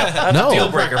 Like, that's No. a deal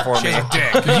breaker for me.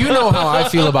 You know how I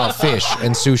feel about fish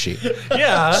and sushi.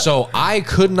 Yeah. So I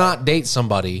could not date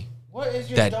somebody What is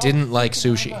your that dog didn't like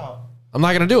freaking sushi. out? I'm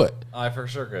not gonna do it. I for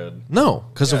sure could. No,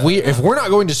 because if we're not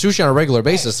going to sushi on a regular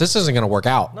basis, this isn't gonna work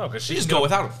out. No, because she Just can go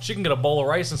without him. She can get a bowl of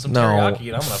rice and some No. teriyaki,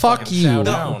 and I'm gonna Fuck fucking you. chow No.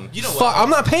 down. You know Fuck, what? I'm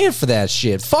not paying for that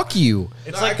shit. Fuck you.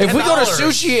 It's like If we go to $10.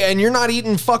 sushi and you're not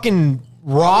eating fucking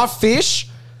raw fish,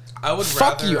 I would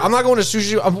fuck rather, you. I'm not going to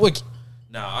sushi. I'm like,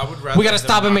 No, I would rather. we gotta them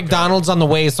stop at not McDonald's on the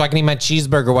way so I can eat my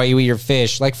cheeseburger while you eat your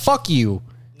fish. Like, fuck you.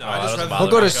 Go. No, I just doesn't rather.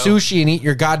 We'll go to not sushi and eat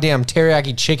your goddamn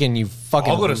teriyaki chicken. You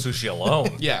fucking. I'll go to sushi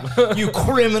alone. Yeah. You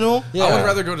criminal. Yeah. I would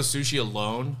rather go to sushi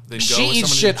alone than go She with eats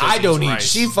someone shit who just I don't eats eat.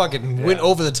 rice. She fucking went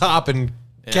over the top and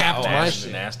capped my Nasty,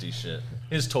 shit. nasty shit.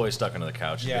 His toy stuck into the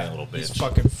couch. He's being a little he's bitch.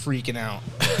 fucking freaking out.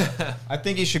 I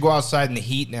think he should go outside in the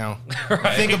heat now.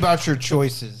 Think about your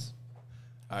choices.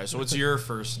 All right, so what's your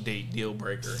first date deal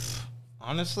breaker?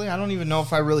 Honestly, I don't even know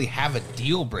if I really have a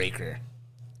deal breaker.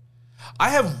 I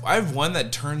have one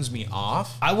that turns me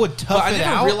off. I would But tough I it didn't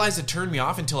out. realize it turned me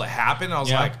off until it happened. I was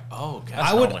Yeah. like, oh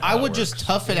god. I would just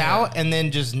tough it out and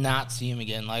then just not see him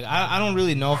again. Like I don't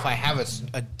really know if I have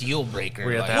a deal breaker.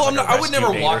 We have Like, to have Well, like a I would rescue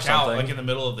never date or walk out something. like in the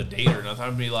middle of the date or nothing.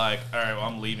 I'd be like, all right, well,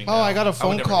 I'm leaving. Oh, now. I got a would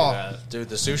phone never do call. that. Dude,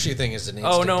 the sushi thing is an Oh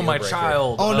instant no, deal my breaker.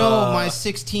 child. Oh no, my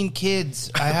 16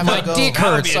 kids. I have My to go. dick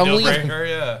That'd hurts. be a I'm deal leaving. breaker,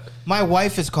 yeah. My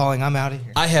wife is calling. I'm out of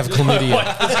here. I have chlamydia.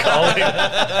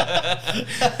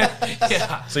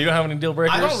 Yeah. So you don't have any deal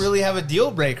breakers? I don't really have a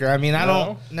deal breaker. I mean, I No?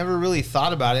 don't never really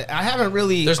thought about it. I haven't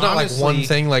really. There's not, like, honestly, one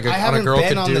thing, like, I on a haven't girl been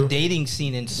could on the do. dating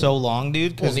scene in so long,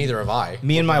 dude. Well, Because neither have I.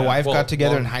 me and my wife Well, got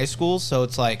together in well- high school, so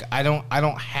it's like I don't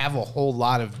have a whole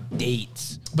lot of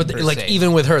dates. But per like se.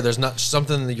 even with her, there's not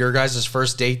something that your guys'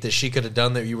 first date that she could have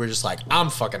done that you were just like, I'm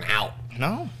fucking out.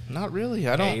 No, not really.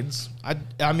 I don't. AIDS? I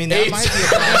mean, that AIDS. might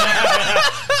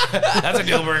be. That's a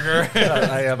deal breaker.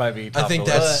 I might be. I think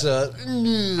that's I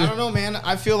don't know, man.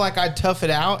 I feel like I'd tough it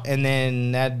out, and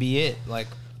then that'd be it. Like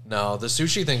no. The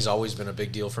sushi thing's always been a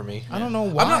big deal for me. I don't know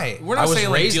I'm why. not, we're I not was saying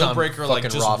like raised deal on breaker like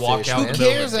fucking just raw walk fish, out. man. in Who the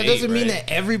middle cares? of a That doesn't date, mean right? that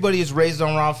everybody is raised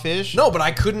on raw fish. No, but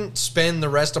I couldn't spend the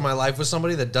rest of my life with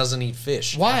somebody that doesn't eat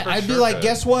fish. Why? for I'd be sure like, could.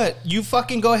 guess what? You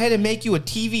fucking go ahead and make you a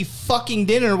TV fucking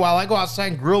dinner while I go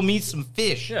outside and grill me some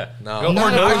fish. Yeah. No. Go,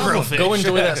 Not or a no, problem. go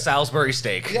enjoy that Salisbury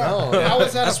steak. Yeah. No, How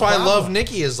is that that's a why I problem? love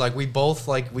Nikki. Is like we both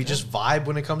like we just vibe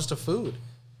when it comes to food.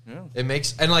 It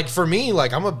makes and like for me,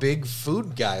 like I'm a big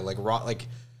food guy. Like raw, like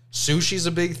sushi's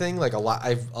a big thing. Like a lot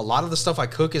of the stuff I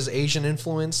cook is Asian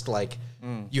influenced. Like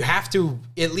you have to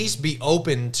at least be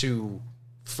open to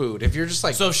food. If you're just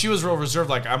like So if she was real reserved,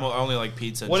 like I only like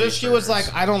pizza. And What if she was cheeseburgers,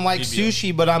 like, I don't like you'd be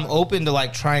sushi, but I'm open to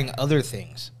like trying other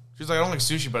things. She's like, I don't like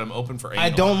sushi, but I'm open for anal.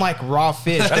 I don't like raw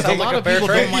fish. 'Cause a sounds lot like a of fair people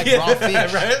trade. don't like raw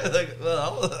fish. right? Like,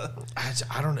 well,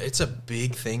 I don't know. It's a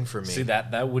big thing for me. See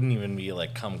that wouldn't even be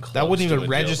like come close. That wouldn't to even a deal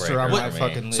register breaker on for my me.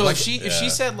 fucking list. so Like, if she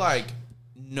said like,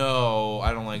 no,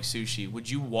 I don't like sushi, would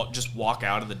you just walk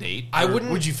out of the date? I Or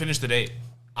wouldn't- Would you finish the date?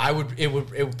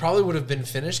 It probably would have been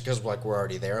finished because like we're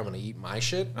already there. I'm gonna eat my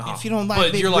shit. If you don't like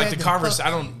but big you're like red, the then converse. fuck I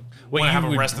don't Wait, want to have a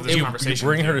would- rest of this you conversation.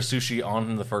 bring her to sushi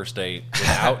on the first date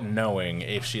without knowing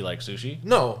if she likes sushi?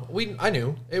 No, I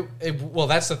knew it. Well,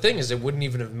 that's the thing is it wouldn't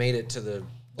even have made it to the.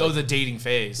 the dating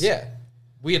phase. Yeah,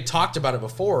 we had talked about it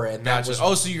before, and that Gotcha. was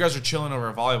Oh, so you guys are chilling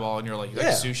over volleyball, and you're like, you like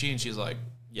Yeah. sushi, and she's like,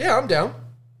 yeah, I'm down.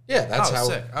 Yeah, that's Oh, how.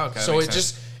 sick. Okay, so that it makes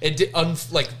just it did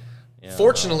like. Yeah,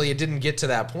 fortunately, it didn't get to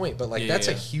that point, but like Yeah, that's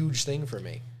a yeah. huge thing for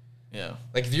me. yeah.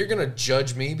 Like if you're gonna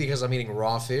judge me because I'm eating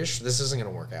raw fish, this isn't gonna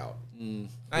work out.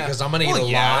 Because I'm gonna Well, eat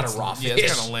a yeah, lot it's- of raw fish. Yeah,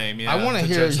 it's kind of lame. Yeah, I want to to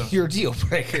hear judge them. your deal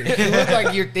breaker. You look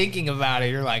like you're thinking about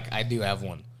it. You're like, I do have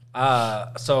one.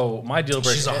 So my deal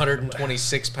breaker. She's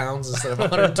 126 pounds instead of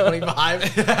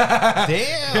 125.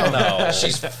 Damn. No.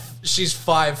 She's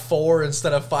 5'4"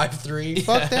 instead of 5'3".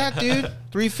 Fuck that, dude.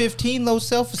 315, low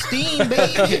self-esteem,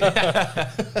 baby.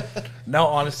 No,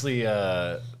 honestly,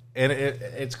 and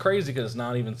it's crazy because it's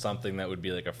not even something that would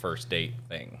be like a first date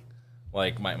thing.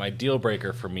 Like my deal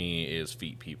breaker for me is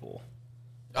feet people.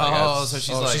 Oh, so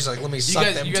she's like, let me you suck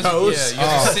guys, them you guys, toes. Yeah, you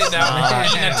guys are sitting down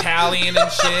eating Italian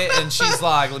and shit, and she's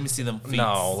like, let me see them feet.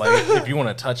 No, like if you want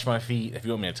to touch my feet, if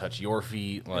you want me to touch your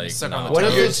feet, like suck no. on the What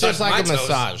if toes. it's just like a My toes.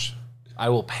 massage? I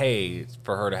will pay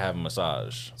for her to have a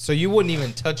massage. So you wouldn't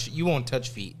even touch. You won't touch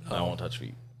feet. I won't touch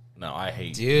feet. No, I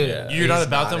hate. Dude. Yeah. You're not He's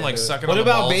about not them like into it. sucking What on the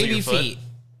about balls of baby your foot? feet?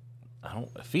 I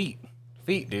don't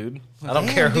feet, dude. I don't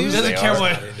Damn, care dude. who Doesn't they care are.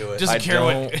 what. Not into it. Doesn't I care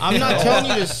what. don't- I'm not telling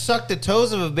you to suck the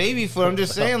toes of a baby foot. I'm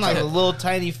just saying, like, the little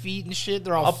tiny feet and shit.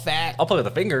 They're all fat. I'll play with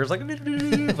the fingers, like, but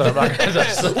I'm not gonna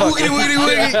just Woogity, woogity,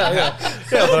 woogity. yeah,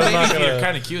 but I'm not Baby feet are gonna.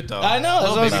 kind of cute though. I know. That's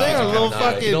what I'm baby saying. feet A are little kinda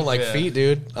fucking. You don't like Yeah. feet,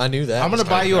 dude. I knew that. I'm gonna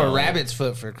buy you a No. rabbit's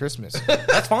foot for Christmas.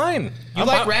 That's fine. You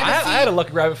like rabbit I had a feet?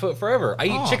 lucky rabbit foot forever. I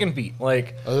eat Oh. chicken feet.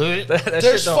 Like Dude, that There's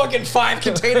shit don't- fucking 5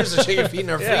 containers of chicken feet in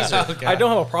our Yeah. freezer. I don't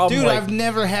have a problem. like, I've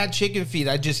never had chicken feet.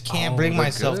 I just can't bring they're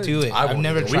myself good. to it. I I've won't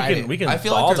never either. tried it. we can I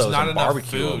feel like thaw there's those not and enough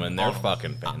barbecue food them, and they're on 'em.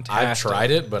 fucking fantastic. I've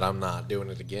tried it, but I'm not doing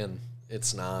it again.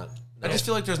 It's not. I just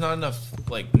feel like there's not enough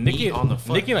like Nikki, meat on the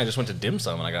foot. Nikki and I just went to dim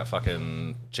sum and I got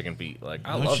fucking chicken feet. Like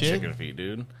I No love shit. chicken feet,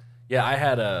 dude. Yeah, I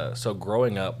had so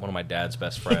growing up, one of my dad's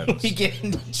best friends. We get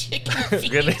into chicken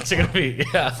feet. Good chicken feet,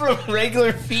 yeah. From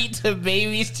regular feet to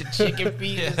babies to chicken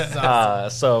feet. This is awesome.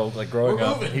 So like growing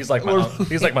up, he's like my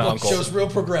uncle. Shows real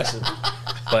progressive.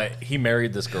 But he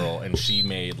married this girl, and she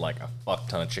made like a fuck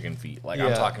ton of chicken feet. Like I'm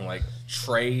Yeah. talking like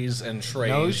trays and No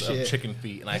trays of shit. chicken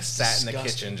feet, and I sat in the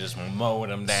kitchen just mowing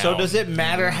them down. So does it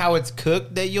matter how it's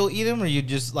cooked that you'll eat them, or you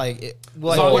just like?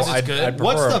 Like long what's, as it's good. I'd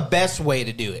what's prefer the 'em. best way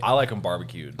to do it? I like them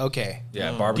barbecued. Okay.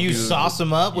 Yeah, Do barbecue. you sauce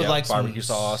them up with Yeah, like barbecue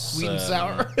some sauce, sweet and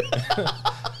sour?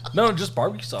 No, just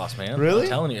barbecue sauce, man. Really? I'm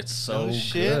telling you, it's so Oh,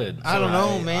 shit. good. I don't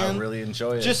know, man. I really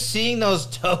enjoy it. Just seeing those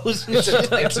toes and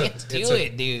shit, I can't do it's a-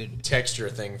 it, dude. Texture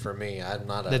thing for me. I'm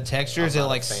not a. The texture, is I'm it not a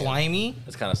like fan. slimy?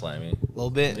 it's kind of slimy. A little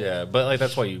bit? Yeah, but like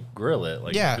that's why you grill it.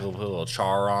 Like Yeah. you put a little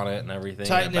char on it and everything.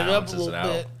 Tighten and it up a balances little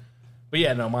bit. But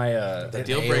yeah, no, my The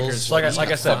deal nails, breakers.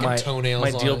 like I said, fucking my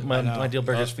toenails deal on it. my deal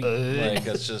breakers feet. Like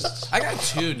it's just. I got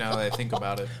two now that I think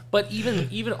about it. But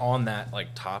even on that like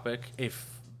topic, if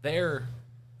they're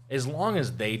as long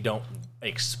as they don't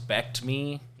expect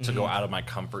me to go out of my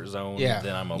comfort zone, Yeah.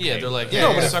 then I'm okay. Yeah, they're with like, it. yeah, No,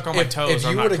 you but suck on my toes. If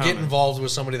I'm you not were to get coming. involved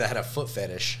with somebody that had a foot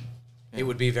fetish, it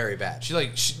would be very bad. She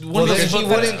like Well,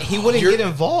 then he wouldn't get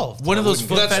involved. one of those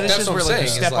foot That's- that's fetishes what where I'm like you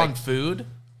saying, step is like- on food.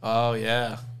 Oh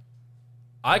yeah.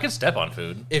 I can step on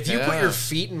food. If you put Yeah. your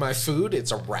feet in my food,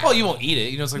 it's a wrap. Well, you won't eat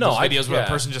it. You know, it's like No, those I- videos where yeah. a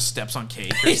person just steps on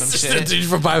cake or It's some just shit. a dude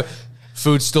from my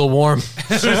food's still warm.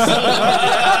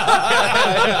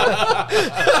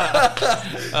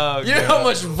 You know how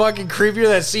much fucking creepier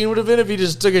that scene would have been if he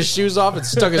just took his shoes off and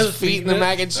stuck his feet in the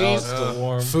mac and cheese. still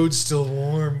warm. Food's still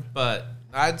warm. But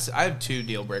I have two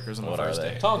deal breakers on the What are first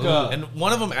they? date. Tonka. And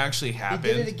one of them actually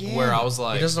happened it again. where I was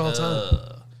like, He does it all the time.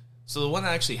 "Ugh." So the one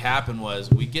that actually happened was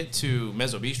we get to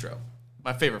Mezzo Bistro,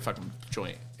 my favorite fucking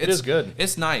joint. It's is good.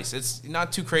 It's nice. It's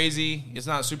not too crazy. It's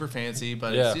not super fancy,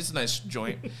 but Yeah. it's a nice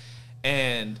joint.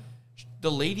 And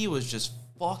the lady was just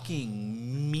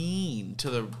fucking mean to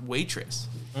the waitress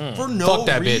for no Fuck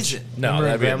that bitch. reason. No, Remember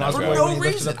that'd be a Grandma's nice For Right way. no when he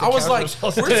lifted reason. up the I was couch like, and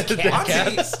was where's the The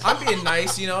cat? I'm being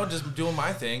nice, you know, just doing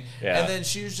my thing. Yeah. And then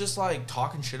she was just like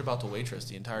talking shit about the waitress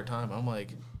the entire time. I'm like,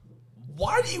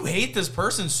 why do you hate this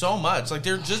person so much? Like,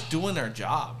 they're just doing their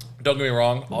job. Don't get me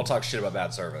wrong. I'll talk shit about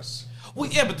bad service. Well,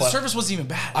 yeah, but the service wasn't even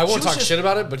bad. I She won't was talk just- shit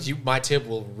about it, but my tip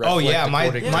will reflect Oh yeah, my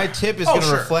accordingly. tip is Oh, going to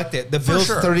sure. reflect it. The For bill's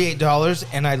sure. $38,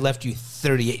 and I left you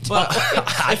 $38. But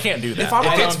I can't do that. if I'm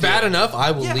If on it's bad enough,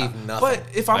 I will yeah, leave nothing. But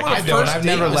if I'm Like, on a I first don't. I've date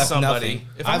never with left somebody, nothing.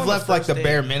 if I'm I've on a left like first the date-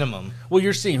 bare minimum. well,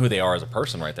 you're seeing who they are as a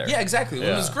person right there. Yeah, exactly. It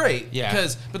Yeah. was great. Yeah.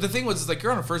 But the thing was, is like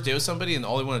you're on a first date with somebody, and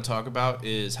all they want to talk about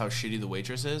is how shitty the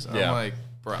waitress is. And Yeah. I'm like,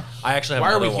 bro. I actually have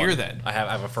Why are we another here one. then? I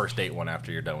have a first date one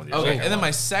after you're done with your Okay, second and then one.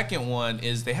 my second one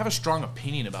is they have a strong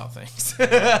opinion about things.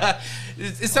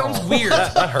 it sounds weird.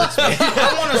 That hurts me.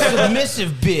 I want a submissive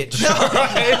bitch.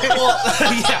 Well,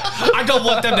 yeah, I don't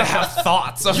want them to have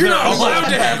thoughts. You're not allowed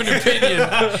to have an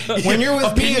opinion. When you're with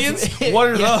Opinions? me, it's, What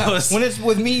are those? When it's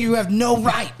with me, you have no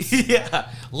rights. Yeah,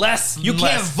 less. You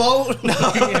can't vote.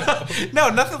 No,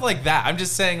 nothing like that. I'm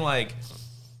just saying, like,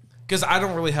 because I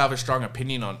don't really have a strong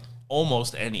opinion on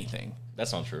almost anything.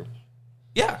 That's not true.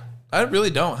 Yeah, I really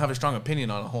don't have a strong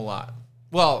opinion on a whole lot.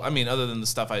 Well, I mean, other than the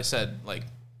stuff I said, like,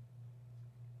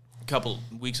 a couple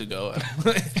weeks ago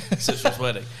at sister's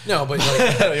wedding. no, but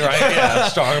like, You're right. Yeah,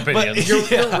 strong opinions. you're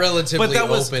relatively But that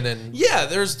was open and yeah.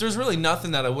 There's really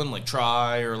nothing that I wouldn't like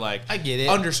try or like. I get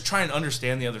it. Try and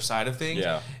understand the other side of things.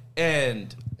 Yeah.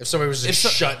 And if somebody was just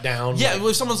If so- shut down, yeah, like, well,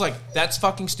 if someone's like, "That's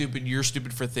fucking stupid. You're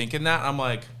stupid for thinking that," I'm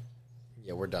like,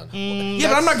 yeah, we're done. "Yeah,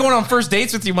 but I'm not going on first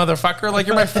dates with you, motherfucker. Like,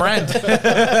 you're my friend.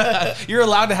 You're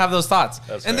allowed to have those thoughts,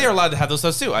 and fair. they're allowed to have those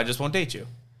thoughts too. I just won't date you.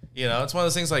 You know, it's one of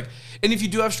those things. Like, and if you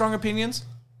do have strong opinions,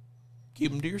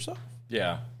 keep them to yourself.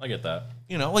 Yeah, I get that.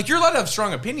 You know, like you're allowed to have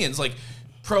strong opinions, like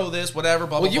pro this, whatever.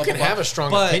 Blah blah. Well, you blah, can blah, have a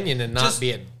strong but opinion and not just-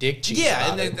 be a dick cheese. Yeah,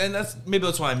 about it. and that's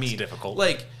that's what I mean. It's difficult.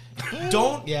 Like,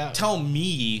 don't Yeah. tell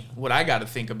me what I got to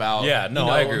think about. Yeah, no, you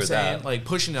know I what agree I'm with saying? that. Like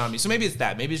pushing it on me. So maybe it's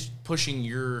that. Maybe it's pushing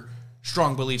your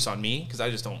strong beliefs on me because I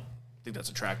just don't think that's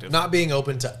attractive. not being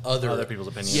open to Other people's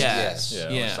opinions. Yes. Yeah.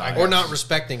 Yeah. Sorry. or not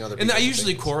respecting other. And people's I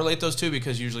usually opinions. correlate those two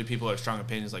because usually people have strong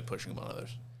opinions like pushing them on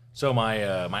others. So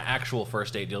my my actual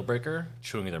first date deal breaker: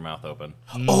 chewing their mouth open.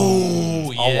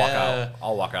 Oh, I'll walk out.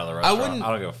 I'll walk out of the restaurant. wouldn't- I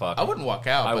don't give a fuck. I wouldn't walk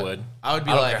out. I but would. I would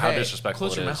be I don't like, care how hey, disrespectful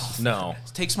close it your is. mouth. No.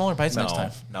 Take smaller bites No, next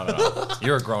time. no.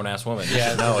 You're a grown ass woman.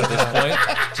 Yeah, no. At this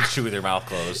point, to chew with your mouth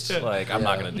closed. Like I'm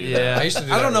not gonna do that. I used to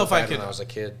do I that don't know real if I bad could- when I was a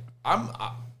kid.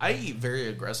 I eat very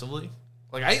aggressively.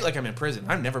 Like I eat like I'm in prison.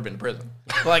 I've never been to prison.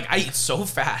 Like I eat so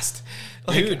fast.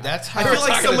 Like, Dude, that's how I feel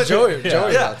like someone. Joey yeah,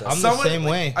 about that. I'm the same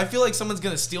way. I feel like someone's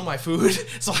gonna steal my food,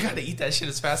 so I gotta eat that shit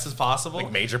as fast as possible.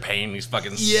 Like major pain. These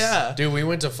fucking Yeah. Dude, we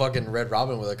went to fucking Red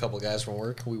Robin with a couple guys from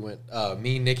work. We went,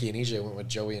 me, Nikki, and EJ went with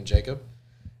Joey and Jacob.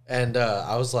 And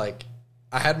I was like,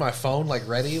 I had my phone like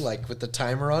ready, like with the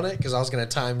timer on it, because I was going to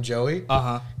time Joey.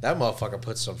 That motherfucker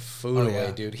put some food away,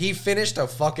 yeah. dude. He finished a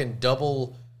fucking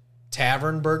double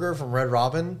tavern burger from Red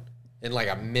Robin in like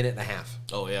a minute and a half.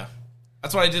 Oh yeah.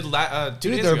 That's what I did 2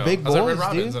 Dude, days they're ago. big I was at Red boys,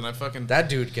 Robin's dude. and I fucking. That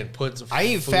dude can put some I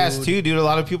eat food. fast too, dude. A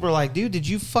lot of people are like, dude, did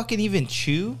you fucking even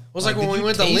chew? It was like when did we you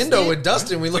went to taste Lindo it? with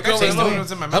Dustin. We looked I over tasted and it when it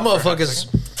was in my mouth that for a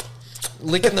motherfucker's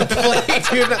licking the plate,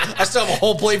 dude. I still have a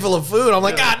whole plate full of food. I'm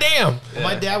like, God damn. Well,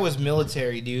 my dad was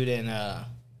military, dude, and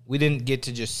we didn't get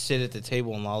to just sit at the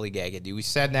table and lollygag it, dude. We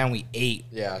sat down, we ate.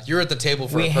 Yeah, you're at the table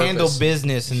for We a purpose. handled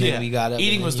business, and Yeah. then we got up.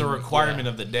 Eating and was then the requirement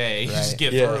of the day. Right. Just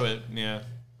get Yeah. through it. Yeah.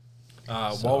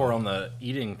 While we're on the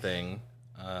eating thing,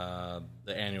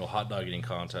 the annual hot dog eating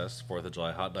contest, 4th of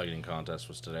July hot dog eating contest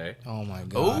was today. Oh my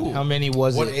god! Ooh. How many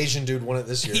was What it? Asian dude won it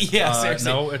this year? Yeah,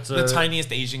 seriously. no, it's the a-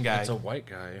 tiniest Asian guy. It's a white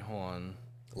guy. Hold on.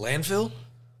 Landfill?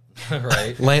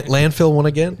 Right. Landfill won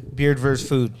again? Beard versus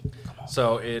food.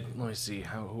 So let me see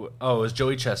it was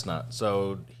Joey Chestnut.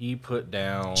 So he put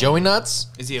down Joey Nuts?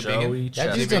 Is he a Joey vegan?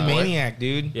 That dude's Chestnut. a maniac,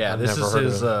 dude. Yeah, I've this never is heard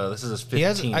his of this is his 15th. He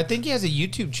has. I think he has a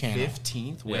YouTube channel.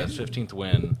 15th yeah, win? his 15th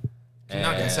win.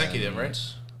 Not consecutive, right?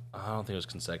 I don't think it was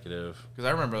consecutive. Because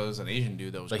I remember there was an Asian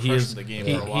dude that was But crushing the game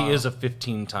for a while. he is a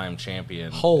 15-time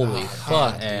champion. Holy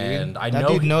fuck, dude. and I That know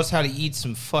dude he- knows how to eat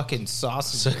some fucking It's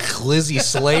sausage. a Glizzy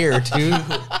Slayer, dude.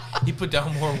 He put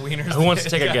down more wieners. Who wants to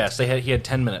than- take a guess? He had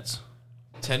 10 minutes.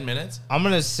 10 minutes? I'm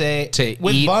gonna say To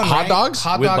with eat bun, hot right? dogs?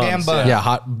 hot With dog buns, and bun. Yeah,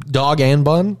 hot dog and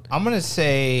bun. I'm gonna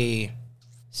say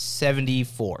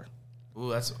 74. Ooh,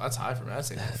 that's high for me. I'd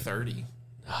say 30.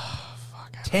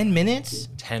 10 minutes?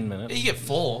 10 minutes. You get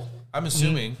full, I'm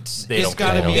assuming. They It's don't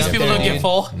gotta care. be These up people there, don't dude. get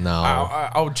full? No.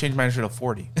 I would change my answer to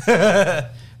 40.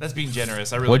 That's being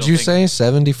generous. I really What'd don't you think- say?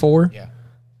 74? Yeah.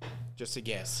 Just a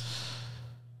guess.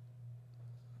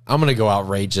 I'm going to go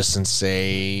outrageous and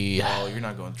say Oh, you're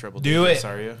not going triple Do digits, it.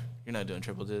 are you? You're not doing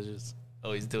triple digits.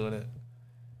 Oh, he's doing it.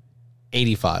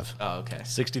 85. Oh, okay.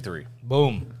 63.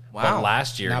 Boom. But Wow.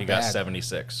 last year Not he got bad.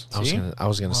 76. I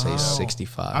was gonna say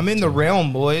 65. I'm in the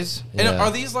realm, boys. And Yeah.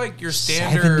 are these like your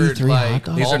standard 73 hot like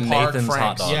dogs? These are ballpark Nathan's hot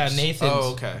Franks? dogs. Yeah, Nathan's.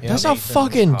 Oh, okay. Yeah. That's a Nathan's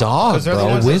fucking hot dog, Because they're the bro.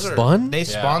 ones With that are- bun? They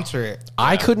sponsor it.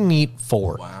 I couldn't eat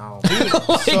 4. Wow.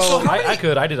 So I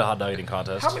could. I did a hot dog eating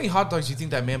contest. How many hot dogs do you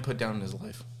think that man put down in his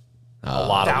life? A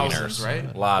lot Thousands, of wieners.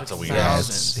 right? Lots Like of Yeah, wieners.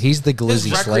 thousands. he's the glizzy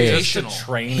His slayer. recreation- Just to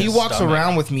train he his walks stomach.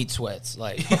 around with meat sweats.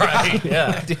 Like, Right.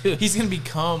 Yeah. He's gonna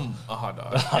become a hot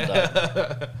dog. Hot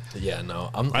dog. Yeah, no.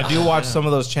 I do watch some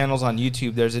of those channels on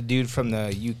YouTube. There's a dude from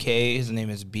the UK. His name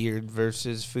is Beard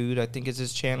versus Food, I think is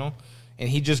his channel. And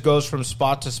he just goes from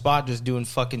spot to spot just doing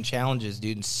fucking challenges,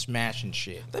 dude, and smashing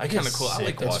shit. That'd be kind of cool. I like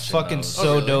Sick It's watching. fucking those. so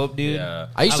Oh, really? dope, dude. Yeah.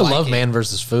 I used to like love it. Man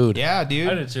versus Food. Yeah, dude.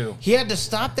 I did too. He had to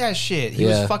stop that shit. He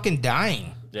Yeah. was fucking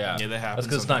dying. Yeah. Yeah, that happens That's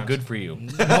because it's not sometimes. good for you.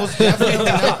 Most definitely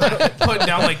not. Putting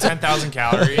down like 10,000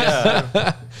 calories.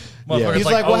 Motherfucker's He's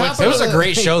like, what it's- happened It was to a the-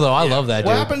 great show, though. I love that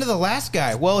What dude. happened to the last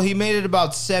guy? Well, he made it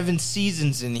about 7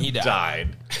 seasons and he died.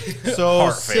 died. So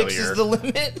Heart 6 failure. is the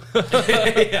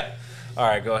limit. All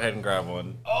right, go ahead and grab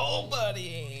one. Oh,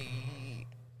 buddy.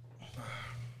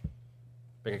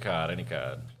 Pick a card, any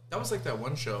card. That was like that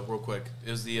one show, real quick.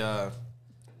 It was the it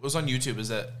was on YouTube. Is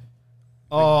that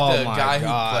Oh, the my guy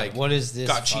God. who like what is this?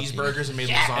 got fucking- cheeseburgers and made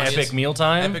lasagna? Epic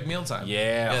mealtime. Epic mealtime.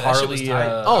 Yeah, that shit was Harley.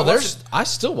 tight. Oh, I there's. watched I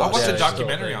still I watch watched that. a still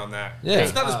documentary thing. on that. Yeah.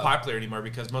 It's not as popular anymore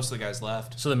because most of the guys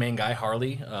left. So the main guy,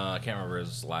 Harley, I can't remember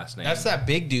his last name. That's that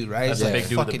big dude, right? That's He's the like big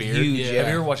dude with the fucking beard. huge. Yeah. Yeah. Have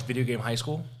you ever watched Video Game High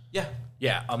School? Yeah.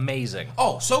 Yeah, amazing.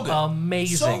 Oh, so good.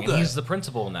 Amazing. So And good. he's the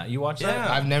principal in that. You watch Yeah. that?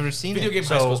 I've never seen Video it. Game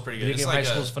High School is pretty good. Video It's Game like High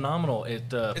School a- is phenomenal. It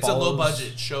It's a follows- low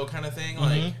budget show kind of thing.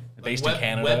 Like based web, in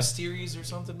Canada. Web series or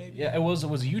something, maybe. Yeah, it was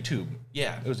YouTube.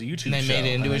 Yeah. It was a YouTube And they show. made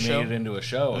it into a show? Made it into a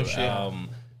show. Oh, shit.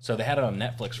 So they had it on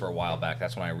Netflix for a while back.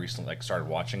 That's when I recently started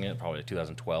watching it, probably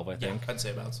 2012, I Yeah, think. I'd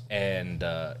say about. And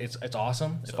it's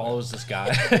awesome. It follows this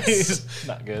guy. He's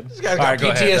not good. This guy's All got right, go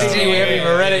PTSD. ahead. We haven't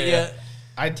even read it yet.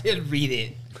 I did read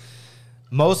it.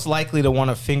 Most likely to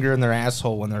want a finger in their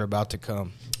asshole when they're about to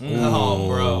come. Oh,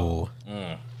 bro.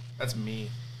 Mm. That's me.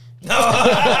 No.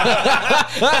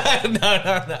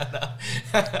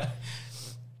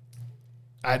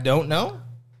 I don't know.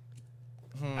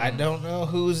 I don't know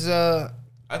who's.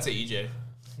 I'd say EJ.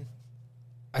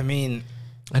 I mean,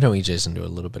 I know EJ's into a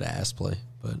little bit of ass play,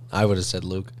 but I would have said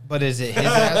Luke. but is it his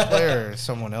ass play or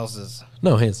someone else's?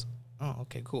 No, his. Oh,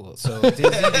 okay, cool. So it's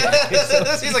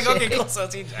EJ. He's like, okay, cool. So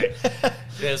it's EJ.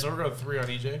 Yeah, so we're going 3 on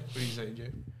EJ. What do you say,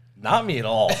 EJ? Not me at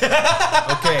all. Okay,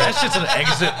 That shit's an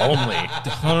exit only.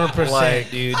 100%, Like-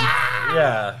 dude.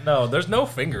 Yeah, no, there's no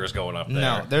fingers going up there.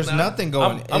 No, there's nothing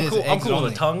going. I'm it is cool. I'm eggs cool only.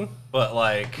 with the tongue, but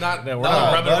like, Not no, we're not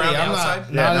not. rubbing buddy, around the I'm not-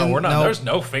 outside. Yeah, no, Not we're in- not. no. There's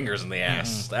no fingers in the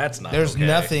ass. That's not. There's okay.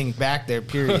 nothing back there.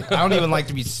 Period. I don't even like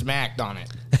to be smacked on it.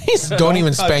 Don't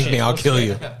even touch spank it. me. I'll kill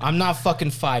you. I'm not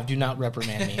fucking 5. Do not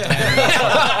reprimand me.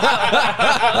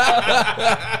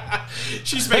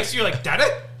 She smacks you like, Daddy?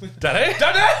 Daddy?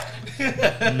 Daddy?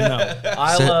 No.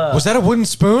 Was that a wooden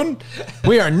spoon?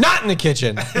 We are not in the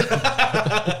kitchen.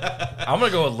 I'm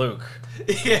gonna go with Luke.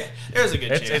 Yeah, there's a good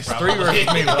chance. It's probably. 3 versus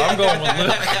me, but I'm going with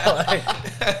Luke.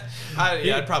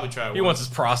 I'd probably try. He wants his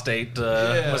prostate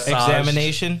massaged.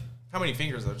 Examination. How many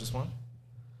fingers though? Just one?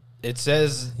 It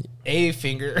says a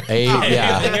finger.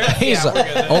 Yeah. He's Yeah, we're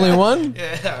good then. only one?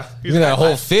 Yeah. Look at that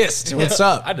whole fist. What's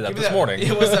up? I did that Give me this that- morning.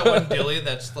 It was that one dilly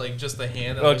that's like just the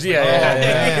hand. That Oh, looks yeah, like,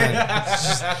 yeah.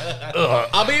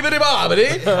 Abibidi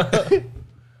bobbidi.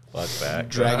 Fuck that.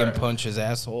 Dragon punch his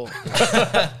asshole.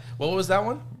 What was that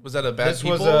one? Was that a bad This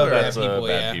people? was a or bad That's people,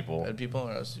 bad yeah. people. bad people?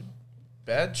 Or else-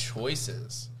 bad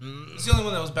choices. It's the only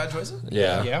one that was bad choices?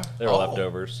 Yeah. Yeah. They were Oh.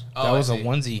 leftovers. Oh, That was I a see.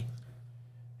 onesie.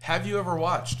 Have you ever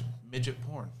watched midget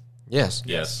porn? Yes.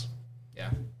 Yes. Yeah.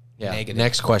 Yeah. Negative.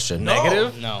 Next question.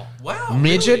 Negative? No. Wow.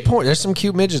 Midget really? porn. There's some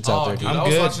cute midgets out Oh, there, dude. dude. I I'm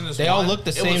was good. watching this They all one. look the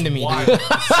It same was to me, wild. dude.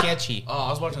 Sketchy. Oh, I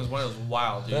was watching this one. It was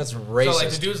wild, dude. That's So like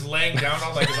racist. the dude's laying down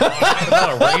on like his Not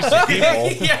a race of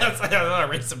people. yeah, it's like not a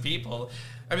race of people.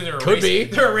 I mean, they're Could erasing,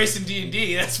 be. They're erasing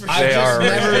D&D. That's for I sure. They just are.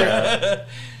 never.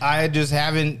 I just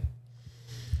haven't.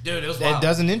 Dude, it was wild. It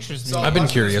doesn't interest me. So I was I've been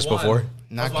watching curious this one. before. I was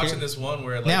Not watching curious. this one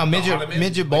where like Now, the midget- ottoman,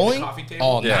 midget like, bowling? the coffee table.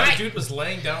 Oh, Yeah. The dude was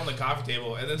laying down on the coffee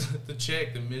table, and then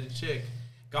the midget chick,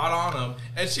 got on him,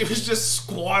 and she was just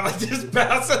squatting, like just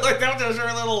bouncing like that with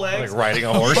her little legs. Like riding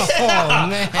a horse. Oh,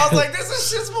 man. I was like, this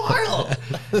is shit's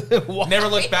wild. Never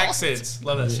looked back since.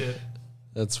 Love that shit.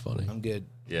 That's funny. I'm good.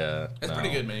 Yeah. It's no. pretty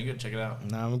good, man. You gotta check it out.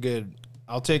 No, I'm good.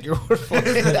 I'll take your word for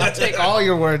it. I'll take all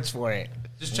your words for it.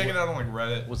 Just check it out on like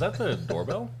Reddit. Was that the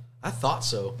doorbell? I thought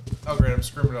so. Oh great, I'm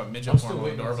screaming about midget porn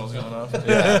when the doorbell's going off.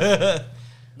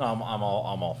 No, I'm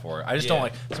all for it. I just Yeah. don't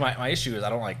like. So my issue is I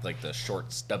don't like the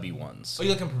short, stubby ones. Oh, you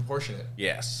looking proportionate?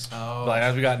 Yes. Oh. But like,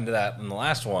 as we got into that in the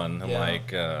last one, I'm Yeah.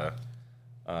 like,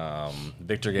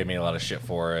 Victor gave me a lot of shit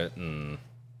for it, and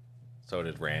so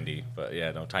did Randy. But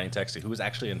yeah, no, Tiny Texty, who was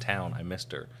actually in town, I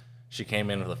missed her. She came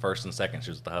in for the first and second.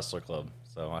 She was at the Hustler Club,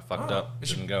 so I fucked up. Is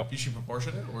Didn't she, go. Is she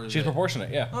proportionate or is She's it?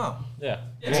 proportionate. Yeah. Oh. Yeah.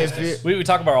 If you- We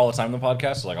talk about her all the time in the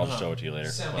podcast, so like I'll just show it to you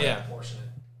later. But Yeah.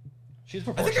 she's I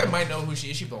proportionate. think I might know who she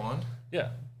is. She blonde? Yeah.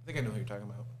 I think I know who you're talking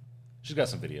about. She's got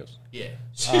some videos. Yeah.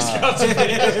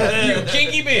 You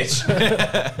kinky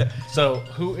bitch. So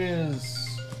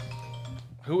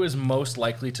who is most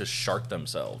likely to shart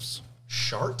themselves?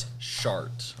 Shart?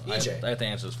 Shart. EJ. I have to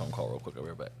answer this phone call real quick over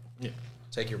here, but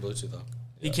Take your Bluetooth off.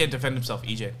 He can't defend himself,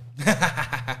 EJ.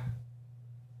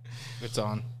 It's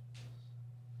on.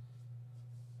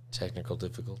 Technical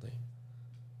difficulty.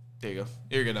 There you go.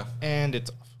 You're good now. And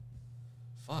it's off.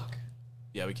 Fuck.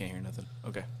 Yeah, we can't hear nothing.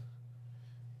 Okay.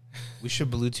 We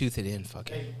should Bluetooth it in. Fuck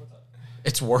it.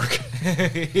 It's work.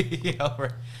 Yeah, all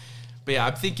right. But yeah,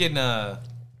 I'm thinking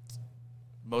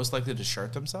most likely to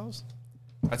shart themselves.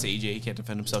 I'd say EJ. He can't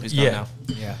defend himself. He's Yeah.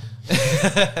 gone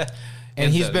Yeah.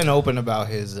 And he's been open about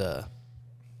his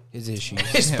issues.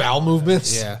 His bowel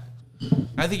movements. Yeah.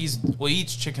 I think he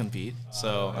eats chicken feet,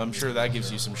 so I'm sure that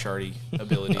gives you some shardy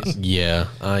abilities. Yeah,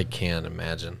 I can't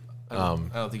imagine. I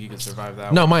don't think you could survive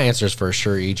that. No, my answer is for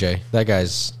sure EJ. That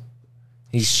guy's...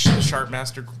 He's... The Sharp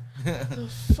Master.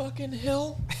 fucking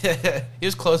hell? He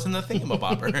was close in the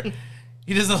thingamabobber.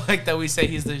 He doesn't like that we say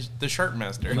he's the Sharp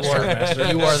Master. You are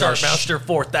the Shark Master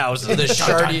 4000.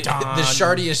 the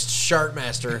shartiest shart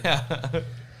master.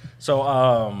 So,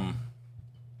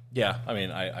 yeah, I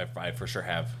mean, I for sure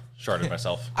have Sharded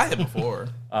myself. I had before.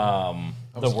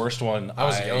 The worst one. I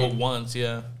was Well, young. once,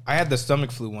 yeah. I had the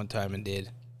stomach flu one time and did.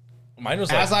 Mine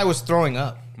was As I was throwing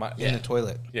up Yeah. in the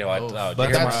toilet. Yeah, well, did But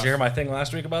you hear my thing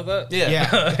last week about that? Yeah.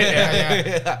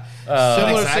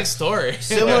 Similar Similar, story.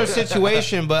 similar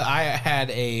situation, but I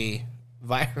had a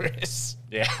virus.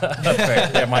 Yeah, fair.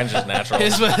 Yeah, mine's just natural.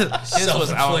 His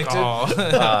was alcohol.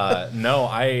 No,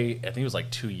 I think it was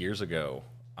like 2 years ago.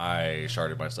 I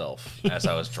sharded myself as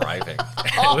I was driving.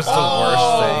 It was the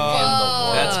worst thing in the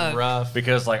world. That's rough.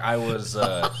 Because like I was,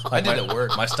 like, did it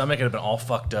work. My stomach had been all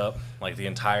fucked up like the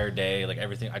entire day. Like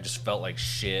everything, I just felt like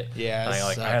shit. Yeah, and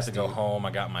it I had to sucks, go dude. home. I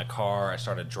got in my car. I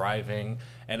started driving,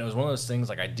 and it was one of those things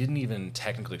like I didn't even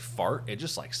technically fart. It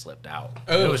just like slipped out.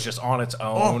 It was just on its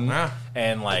own, yeah.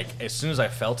 and like as soon as I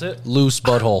felt it, Loose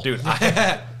butthole. dude,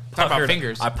 I Talk about puckered-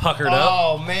 fingers. I puckered up.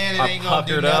 Oh man, it I ain't gonna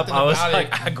do puckered up. nothing I was about like,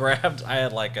 it. I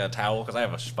had like a towel because I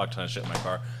have a fuck ton of shit in my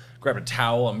car. Grabbed a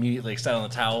towel, immediately sat on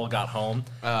the towel, got home.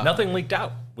 Nothing leaked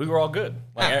out. We were all good.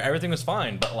 Like everything was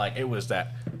fine. But like it was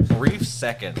that brief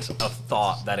second of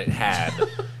thought that it had.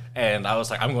 And I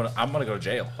was like, I'm gonna go to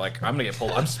jail. Like I'm gonna get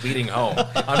pulled. I'm speeding home.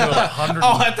 I'm doing like 100.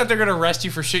 Oh, I thought they were gonna arrest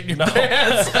you for shitting your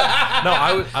pants. No,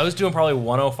 I was doing probably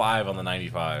 105 on the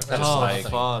 95. Just like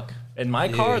fuck. in my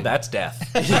car, that's death.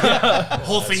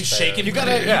 Whole thing shaking. You got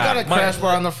a crash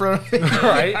bar on the front.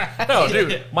 Right? No,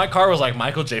 dude, my car was like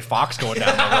Michael J. Fox going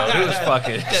down the road. It was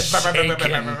fucking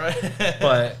shaking.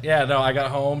 But yeah, no, I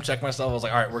got home, checked myself. I was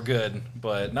like, all right, we're good.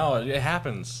 But no, it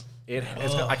happens.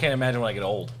 I can't imagine when I get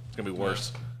old. It's gonna be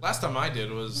worse. Last time I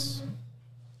did was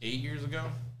 8 years ago.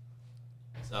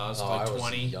 So I was Oh, like I was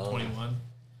 20, young. 21.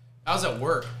 I was at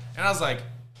work, and I was like,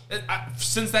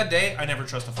 since that day, I never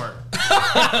trust a fart.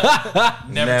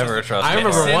 Never trust. I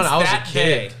remember Since one, I was a that kid.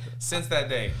 day. Since that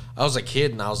day. I was a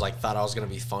kid and I was like, thought I was gonna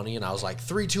be funny, and I was like,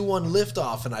 3, 2, 1, lift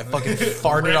off, and I fucking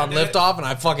farted on lift off, and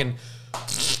I fucking,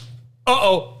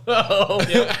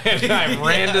 and I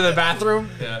ran to the bathroom.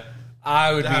 Yeah.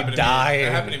 I would That be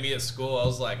dying. happened to me at school. I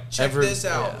was like, check Every- this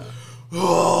out. It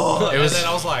was. And then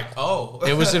I was like, oh.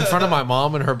 It was in front of my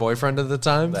mom and her boyfriend at the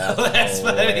time, That's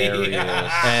funny.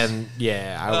 Hilarious. and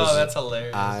yeah, I was. Oh, that's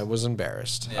hilarious. I was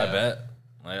embarrassed. I bet.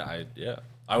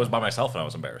 I was by myself and I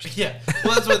was embarrassed. Yeah.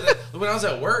 Well, that's what. When I was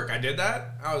at work, I did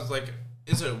that. I was like,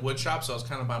 it's a wood shop, so I was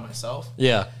kind of by myself.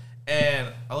 Yeah. And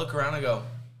I look around, I go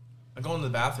into the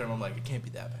bathroom. I'm like, it can't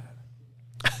be that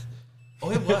bad. Oh,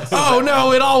 it was. Oh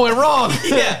no! It all went wrong.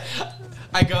 Yeah.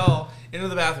 I go into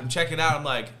the bathroom, check it out. I'm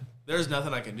like, there's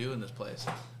nothing I can do in this place.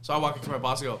 So I walk up to my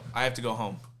boss and go, I have to go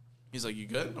home. He's like, you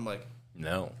good? I'm like,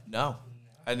 No.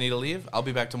 I need to leave. I'll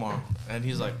be back tomorrow. And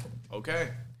he's like, okay.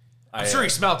 I'm I, sure he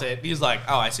smelt it. He's like,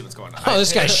 oh, I see what's going on. Oh,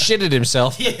 this guy shitted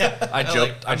himself. Yeah. I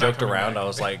joked. I I'm not joked coming around. back. I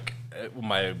was like,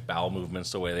 my bowel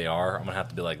movements the way they are, I'm gonna have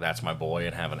to be like, that's my boy,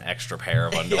 and have an extra pair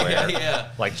of underwear, Yeah.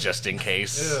 like just in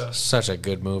case. Yeah. Such a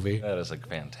good movie. That is a Oh,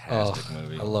 fantastic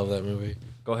movie. I love that movie.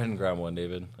 Go ahead and grab one,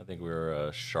 David. I think we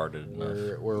were sharded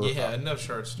enough. We're Yeah, enough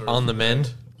short stories. on the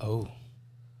mend. Oh.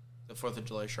 The 4th of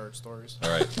July short stories. All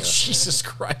right. Yeah. Jesus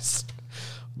Christ.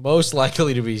 Most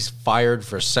likely to be fired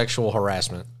for sexual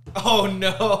harassment. Oh,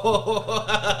 no.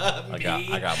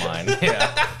 I got mine.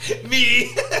 Yeah.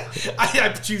 Me. I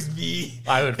choose me.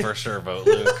 I would for sure vote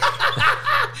Luke.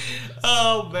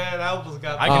 Oh, man. I almost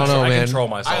got I, fired. don't know, I man. control I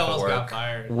myself at almost got work.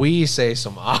 fired. We say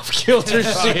some off-kilter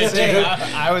shit, dude.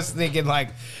 I was thinking like,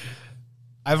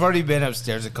 I've already been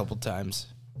upstairs a couple times.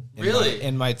 Really?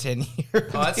 In my 10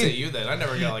 years. Oh, I'd say you then. I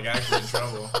never got like actually in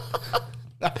trouble.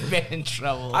 I've been in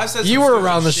trouble. I've said You some were stupid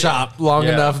around the shit. shop long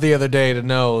Yeah. enough the other day to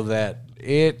know that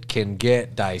it can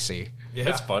get dicey. Yeah.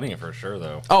 It's funny for sure,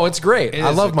 though. Oh, it's great. It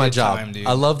I is love a my good job. time, dude.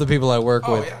 I love the people I work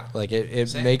Oh, with. yeah. Like it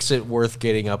Same. makes it worth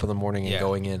getting up in the morning and Yeah.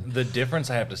 going in. The difference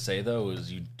I have to say though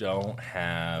is you don't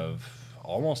have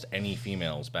almost any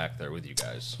females back there with you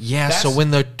guys. Yeah, so That's-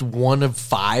 when the one of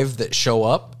 5 that show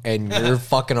up and you're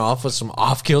fucking off with some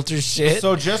off-kilter shit.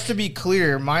 So just to be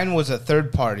clear, mine was a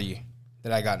third party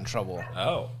that I got in trouble.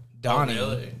 Oh. Donnie, Oh,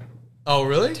 really? Oh,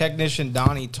 really? technician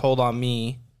Donnie told on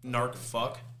me Narc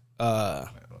fuck. I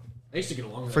used to get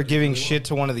along with for giving shit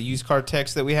to one of the used car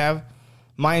techs that we have.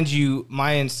 Mind you,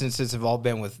 my instances have all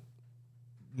been with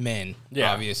men,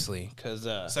 Yeah. obviously. Because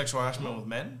Sexual harassment with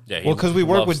men? Yeah. he well, because we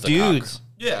work loves with the cock. dudes.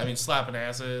 Yeah, I mean slapping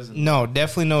asses and No,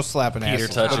 definitely no slapping Peter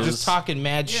asses. But touches. just talking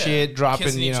mad yeah, shit, dropping,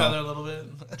 kissing you each know, other a little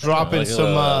bit. dropping Like,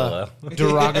 some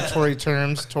derogatory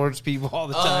terms towards people all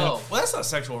the time. Oh, well, that's not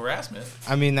sexual harassment.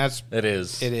 I mean, that's It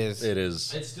is. It is. It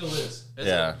is. It still is.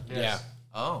 Yeah. yeah.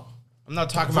 Oh. I'm not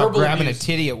talking about Verbal grabbing abuse. a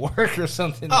titty at work or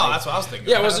something. Oh, like- that's what I was thinking.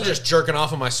 Yeah, I wasn't just jerking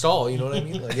off in my stall. You know what I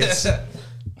mean? Like it's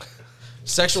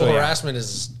sexual So, yeah. harassment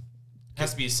is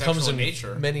has to be sexual comes in in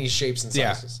nature. many shapes and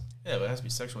Yeah. sizes. Yeah, but it has to be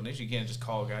sexual nature. You can't just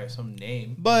call a guy some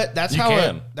name. But that's You how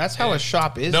can. that's how a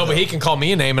shop is. No, but though. he can call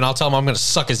me a name, and I'll tell him I'm going to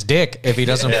suck his dick if he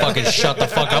doesn't fucking shut the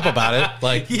fuck up about it.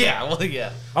 Like, Yeah, well,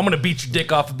 yeah. I'm gonna beat your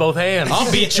dick off with both hands. I'll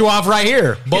beat you off right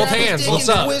here, both Grab his hands. dick What's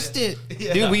and up? Twist it.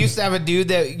 Dude, we used to have a dude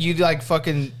that you'd like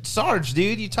fucking Sarge,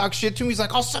 dude. You talk shit to him, he's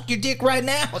like, I'll suck your dick right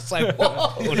now. It's like,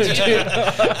 whoa, dude.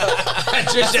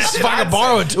 just fucking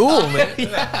borrow a tool, man.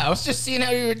 Yeah, I was just seeing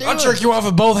how you were doing. I'll jerk you off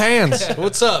with both hands.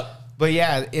 What's up? But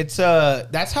yeah, it's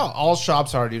that's how all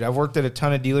shops are, dude. I've worked at a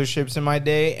ton of dealerships in my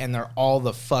day, and they're all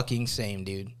the fucking same,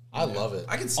 dude. I love it.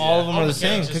 I can see All that. of them are the the same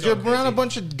parents because just you're go around a crazy.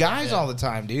 bunch of guys all the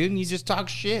time, dude, and you just talk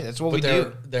shit. That's what we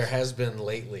do. There has been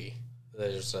lately.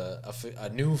 There's a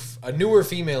newer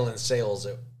female in sales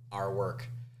at our work,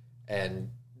 and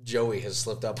Joey has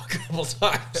slipped up a couple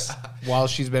times. While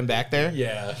she's been back there.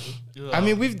 Yeah. I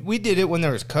mean, we did it when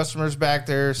there was customers back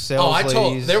there, sales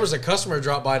ladies. There was a customer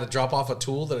drop by to drop off a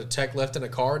tool that a tech left in a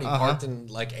car, and he parked in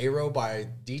like Aero by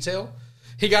detail.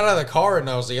 He got out of the car, and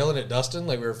I was yelling at Dustin,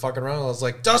 like we were fucking around. I was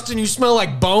like, Dustin, you smell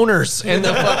like boners. And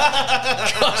the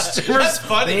customers That's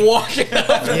funny. walking up,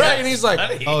 right? And he's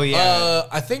like, Oh yeah.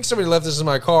 I think somebody left this in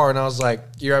my car. And I was like,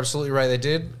 you're absolutely right, they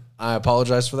did. I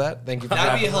apologize for that. Thank you for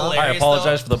That'd be that. hilarious. I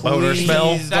apologize for the boner Please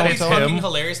smell. don't That'd be tell fucking him.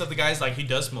 hilarious if the guy's like, he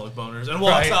does smell like boners and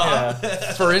walks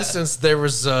off. For instance, there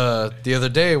was the other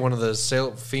day, one of the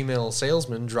female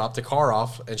salesmen dropped the car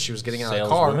off, and she was getting out of the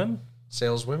car.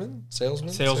 Saleswomen?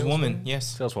 Saleswoman, yes.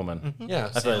 Saleswoman. Yeah.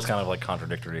 I feel like it's kind of like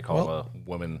contradictory to call a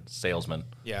woman salesman.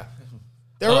 Yeah.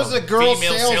 There was a girl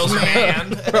Female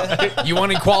salesman. salesman. You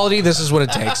want equality? This is what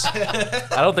it takes.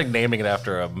 I don't think naming it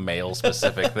after a male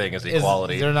specific thing is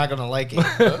equality. They're not gonna like it.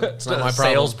 It's not my a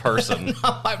problem. salesperson,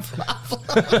 My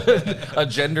problem. a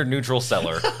gender neutral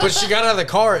seller. But she got out of the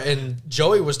car, and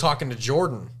Joey was talking to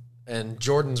Jordan, and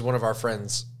Jordan's one of our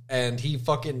friends. And he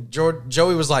fucking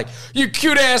Joey was like, "You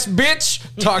cute ass bitch,"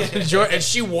 talking to Jordan, and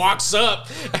she walks up,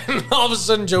 and all of a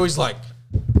sudden Joey's like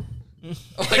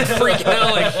freaking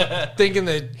out, like thinking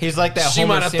that He's like that. she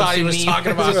Homer might have thought he was Simpson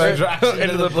talking meme. about her. Drops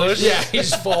into the bush. Yeah, he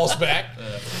just falls back.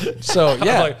 So I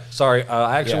yeah, was like, sorry,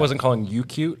 I actually Yeah. wasn't calling you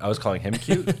cute. I was calling him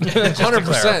cute.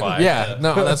 100%. Yeah,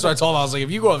 no, that's what I told him. I was like,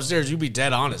 if you go upstairs, you be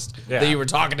dead honest Yeah. that you were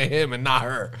talking to him and not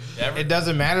her. It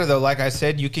doesn't matter though. Like I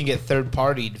said, you can get third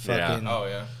partied. Fucking. Oh,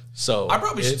 yeah. So I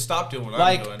probably should stop doing what I'm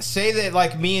Like doing. say that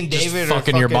like me and just David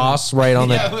fucking are your boss right on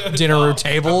the Yeah. dinner No,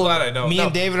 table. I'm glad I don't. Me No.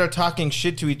 and David are talking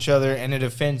shit to each other, and it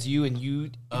offends you, and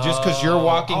you just because you're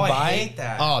walking I by. hate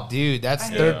that. Oh, dude, that's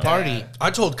hate third that. party.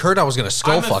 I told Kurt I was gonna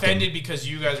skull I'm fuck him. offended because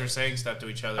you guys are saying stuff to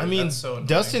each other. I mean, That's so annoying.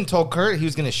 Dustin told Kurt he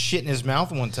was gonna shit in his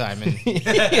mouth one time, and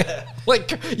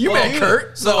Like you met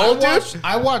Kurt, the I old dude.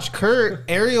 I watched Kurt.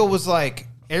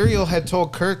 Ariel had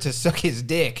told Kurt to suck his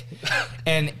dick,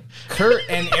 and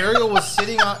Ariel was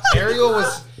sitting on. Ariel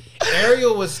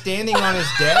was standing on his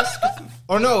desk.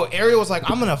 Or no, Ariel was like,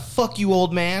 "I'm gonna fuck you,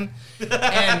 old man."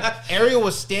 And Ariel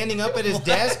was standing up at his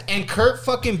desk, and Kurt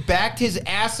fucking backed his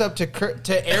ass up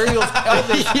to Ariel's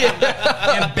pelvis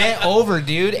and bent over,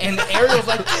 dude. And Ariel's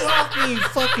like, "Get off me, you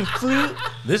fucking fruit!"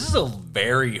 This is a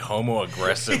very homo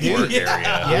aggressive work area.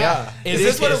 Yeah, Is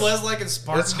this what it was like in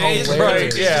Spartan It's days?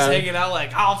 hilarious. Where you're Yeah. just hanging out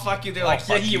like, I'll fuck you. They're like,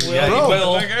 yeah, you will. Yeah, you you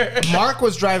will. will. Mark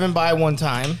was driving by one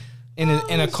time in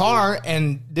a car,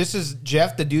 and this is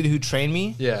Jeff, the dude who trained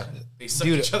me. Yeah, They suck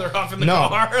Dude, each other off in the No,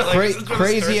 car. Like, this is what it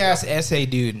crazy starts- ass SA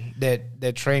dude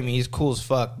that trained me. He's cool as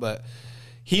fuck, but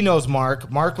he knows Mark.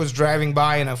 Mark was driving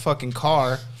by in a fucking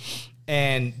car,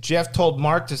 and Jeff told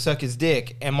Mark to suck his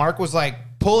dick, and Mark was like,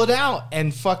 "Pull it out,"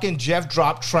 and fucking Jeff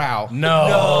dropped trowel.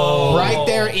 No. Right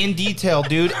there in detail,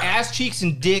 dude. Ass cheeks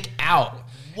and dick out.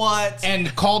 What?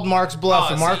 And called Mark's bluff,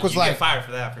 and Mark was you like, get fired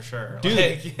for that for sure. Dude.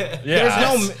 Like, yeah.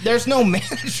 Yeah. there's no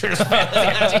managers.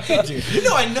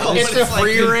 No, I know. It's but a it's like,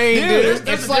 free dude, reign, dude. There's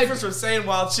It's a like- difference from saying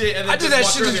wild shit and then I did just that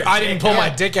walking shit. around your I didn't dick. pull my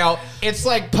Yeah. dick out. It's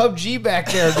like PUBG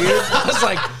back there, dude. I was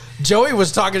like, Joey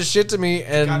was talking shit to me,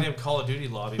 and Goddamn Call of Duty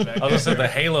lobby back I was there. gonna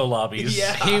say the Halo lobbies.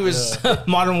 Yeah. he was.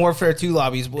 Modern Warfare 2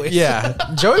 lobbies, boys. Yeah,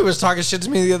 Joey was talking shit to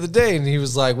me the other day, and he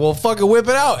was like, "Well, fucking whip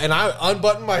it out." And I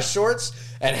unbuttoned my shorts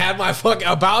and had my fucking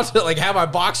about to like have my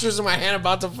boxers in my hand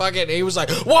about to fuck it. And he was like,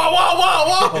 "Whoa, whoa,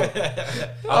 whoa,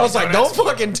 whoa!" I was like, "Don't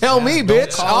fucking tell me,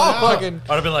 bitch." call it I'll out. fucking.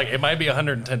 I'd have been like, it might be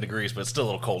 110 degrees, but it's still a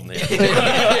little cold in here.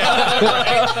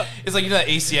 It's like, you know that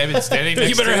AC I've been standing next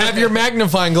You better to? have your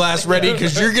magnifying glass ready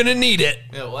because you're gonna need it.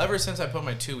 Yeah, well, ever since I put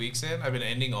my 2 weeks in, I've been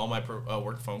ending all my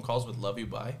work phone calls with "love you,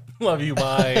 bye." Love you,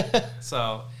 bye.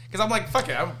 So, because I'm like, fuck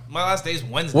it, my last day's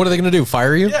Wednesday. What are they gonna do?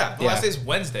 Fire you? Yeah, my last day's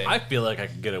Wednesday. I feel like I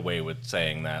could get away with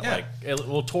saying that. Yeah.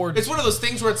 Like, towards It's one of those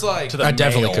things where it's like, to the I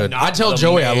definitely male, could. not I tell the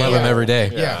Joey I love him male. every day.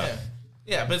 Yeah.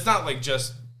 yeah, but it's not like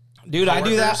just Dude, I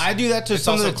do that. I do that to It's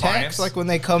some of the also texts. clients. Like when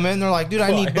they come in, they're like, "Dude,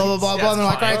 I need blah blah blah Yeah, blah." And they're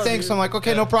it's like, "All right, clients, thanks." dude. I'm like,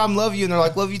 "Okay, Yeah. no problem, love you." And they're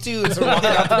like, "Love you too." And so we're walking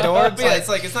out the door. But yeah, it's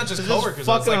like it's not just just coworkers. It's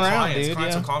fucking like around, clients. dude,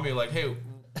 Clients yeah. will call me like, "Hey,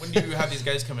 when do you have these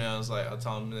guys coming out?" I was like, I'll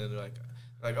tell them, and they're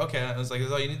like, "Okay." I was like,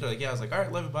 "Is all you need?" They're like, "Yeah." I was like, "All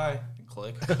right, love you, bye." And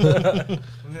click.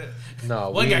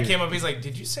 No, One guy came up. He's like,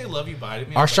 "Did you say love you, bye to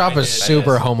me?" I our was shop like, is "I did."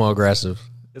 super homo aggressive.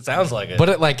 It sounds like it.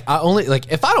 But I only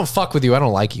like if I don't fuck with you, I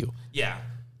don't like you. Yeah.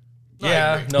 No, I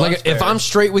yeah, agree. no, Like that's if fair. I'm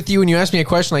straight with you and you ask me a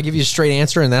question, I give you a straight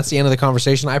answer, and that's the end of the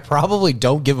conversation. I probably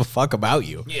don't give a fuck about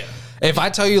you. Yeah. If I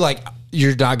tell you like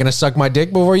you're not gonna suck my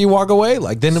dick before you walk away,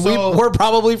 like then So, we're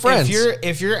probably friends.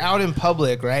 If you're out in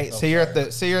public, right? Say you're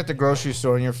at the grocery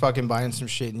store and you're fucking buying some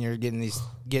shit and you're getting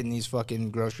these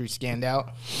fucking groceries scanned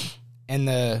out, and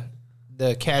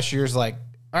the cashier's like,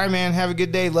 "All right, man, have a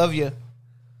good day, love you."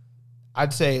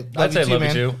 I'd say love you too,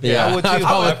 man. Yeah. I would too. I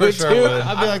probably would sure too. would.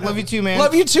 I'd be like, "Love you too, man."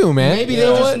 Love you too, man.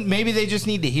 Maybe they just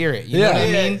need to hear it. You know Yeah. what I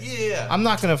Yeah, mean? yeah. I'm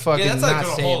not gonna fucking Yeah, that's like not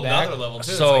on a say whole it back. other level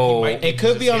too. So- It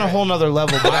could be on a whole nother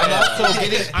level, but I'm also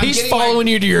getting. He's following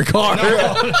you to your car.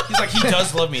 He's like, he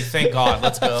does love me. Thank God.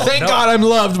 Let's go. Thank God I'm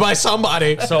loved by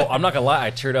somebody. So I'm not gonna lie,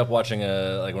 I teared up watching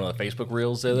like one of the Facebook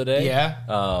reels the other day. Yeah.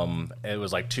 It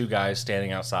was like two guys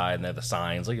standing outside and they had the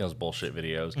signs, like those bullshit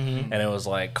videos, Mm-hmm. and it was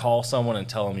like call someone and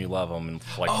tell them you love them, and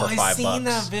like Oh, for I $5. seen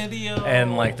that video.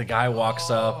 And like the guy walks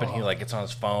up and he like gets on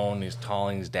his phone, and he's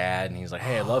calling his dad, and he's like,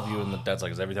 "Hey, I love you," and the dad's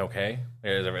like, "Is everything okay?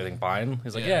 Is everything fine?"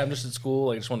 He's like, "Yeah, I'm just at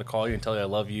school. I just wanted to call you and tell you I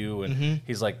love you." And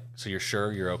he's like, "So you're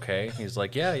sure you're okay?" He's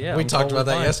like, "Yeah, yeah." We I'm talked totally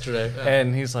about that fine." yesterday.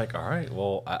 And he's like, "All right,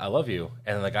 well, I love you."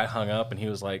 And then the guy hung up, and he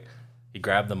was like, he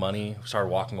grabbed the money, started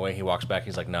walking away. He walks back.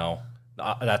 He's like, "No,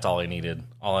 that's all I needed.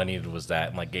 All I needed was that,"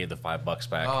 and like gave the $5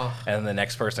 back. Oh. And then the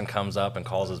next person comes up and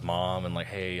calls his mom and like,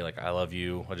 "Hey, like I love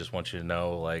you. I just want you to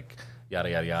know, like yada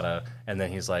yada yada." And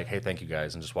then he's like, "Hey, thank you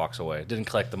guys," and just walks away. Didn't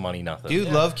collect the money, nothing. Dude,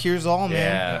 love cures all, man.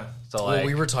 Yeah. So like, Well,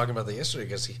 we were talking about that yesterday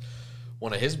because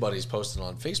one of his buddies posted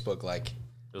on Facebook, like,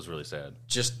 it was really sad.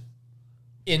 just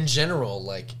in general,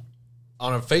 like,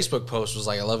 on a Facebook post was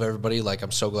like, "I love everybody. Like,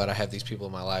 I'm so glad I have these people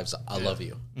in my lives. I love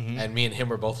you." And me and him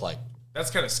were both like, That's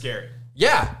kind of scary.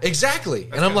 "Yeah, exactly."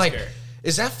 And I'm kinda like, scary.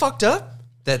 "Is that fucked up?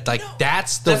 That like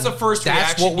that's the first that's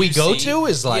reaction what we you go see. to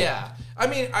is like." Yeah. I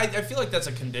mean, I feel like that's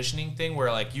a conditioning thing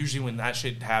where, like, usually when that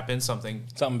shit happens, something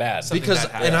Bad. Because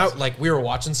bad and I happens. like we were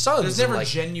watching Sons. there's and, never like,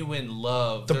 genuine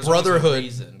love. the There's always a brotherhood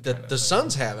reason, kind that of the thing.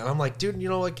 Sons have, and I'm like, dude, you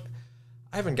know, like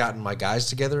I haven't gotten my guys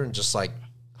together and just like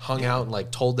hung out and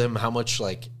like told them how much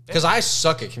like because I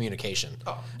suck at communication.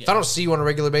 Oh, yeah. If I don't see you on a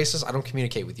regular basis, I don't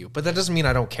communicate with you. But that doesn't mean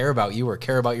I don't care about you or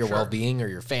care about your well being or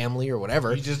your family or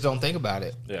whatever. You just don't think about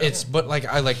it. Yeah. It's but like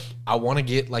I want to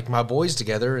get like my boys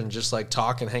together and just like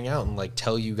talk and hang out and like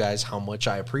tell you guys how much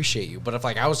I appreciate you. But if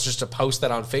like I was just to post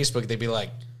that on Facebook, they'd be like,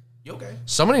 You okay?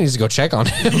 somebody needs to go check on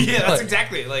him. Yeah, that's Like,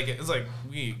 exactly. Like, it's like,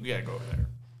 we gotta go over there.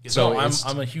 So it's-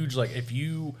 I'm a huge like if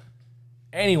you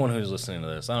anyone who's listening to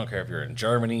this, I don't care if you're in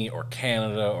Germany or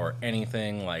Canada or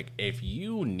anything, like if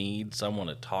you need someone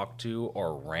to talk to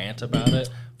or rant about it,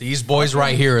 these boys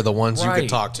right here are the ones you right, can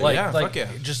talk to. Like, Yeah, like fuck yeah.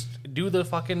 just do the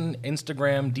fucking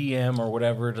Instagram DM or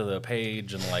whatever to the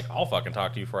page, and like I'll fucking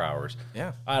talk to you for hours.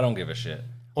 Yeah. I don't give a shit.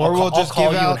 Or we'll just I'll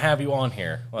call give you out- and have you on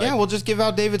here. Like, Yeah, we'll just give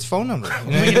out David's phone number.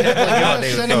 You know,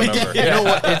 David's send him phone a- number. You know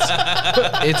what?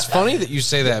 It's funny that you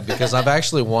say that because I've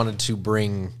actually wanted to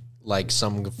bring like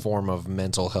some form of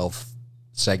mental health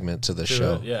segment to the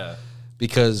show. Yeah.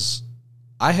 Because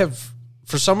I have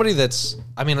for somebody that's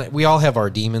I mean we all have our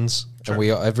demons and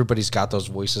everybody's got those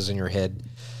voices in your head,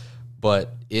 but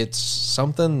it's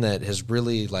something that has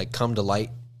really like come to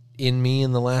light in me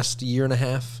in the last year and a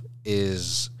half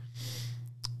is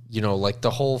you know like the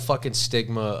whole fucking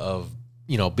stigma of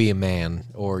you know be a man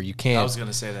or you can't I was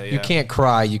gonna say that, yeah. you can't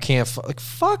cry you can't like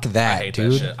fuck that I hate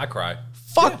dude that shit. I cry.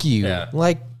 fuck you. Yeah.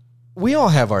 Like, we all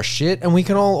have our shit, and we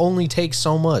can all only take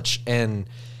so much. And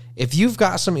if you've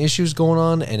got some issues going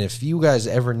on, and if you guys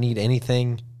ever need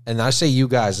anything, and I say you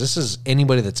guys, this is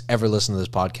anybody that's ever listened to this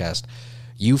podcast,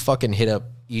 you fucking hit up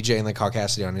EJ and the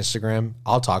Caucasity on Instagram.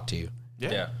 I'll talk to you.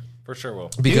 Yeah. For sure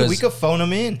will. Because Dude, we could phone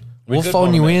him in. we'll could phone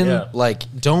phone you them in. in, yeah. Like,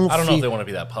 don't I don't know feel- if they want to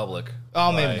be that public.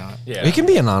 Oh, maybe not. Yeah. It can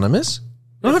be anonymous. You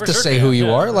don't Yeah, have to for sure say can. who you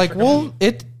Yeah, are. for Like, sure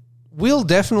can. we'll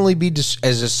definitely be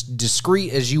as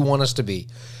discreet as you want us to be.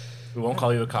 We won't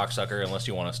call you a cocksucker unless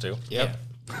you want us to. Yep.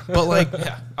 But like,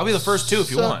 I'll be the first two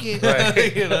if you Suck want. it.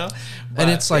 Right. You know? and But,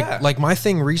 it's like yeah. like my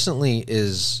thing recently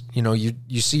is you know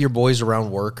you see your boys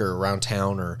around work or around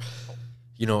town or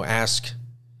you know ask,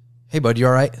 hey bud, you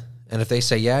all right? And if they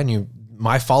say yeah, and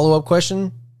my follow-up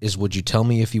question is, would you tell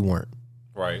me if you weren't?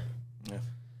 Right.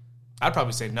 I'd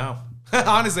probably say no.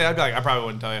 Honestly, I'd be like, I probably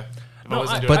wouldn't tell you. I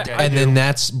wasn't but doing okay. then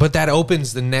that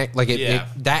opens the neck like Yeah.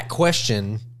 that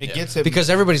question It gets it because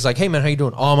everybody's like, hey man, how you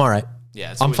doing? Oh, I'm all right.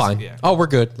 Yeah, it's I'm always- fine. yeah. Oh, we're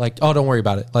good. Like, oh, don't worry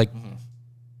about it. Like,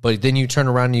 but then you turn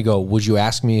around and you go, would you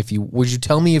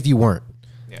tell me if you weren't?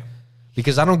 Yeah.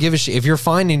 Because I don't give a shit. If you're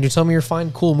fine and you tell me you're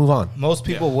fine, cool, move on. Most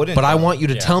people wouldn't. But I want you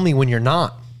to tell me when you're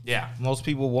not. Yeah. Most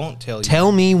people won't tell you.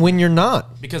 Tell me when you're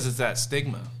not. Because it's that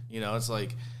stigma. You know, it's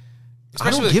like, I don't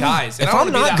especially with give guys. If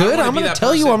I'm not good, I'm going to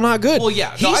tell you I'm not good. Well,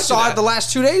 yeah. He no, I do saw that. it the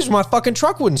last 2 days when my fucking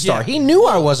truck wouldn't start. Yeah. He knew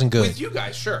I wasn't good. With you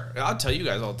guys, sure. I'll tell you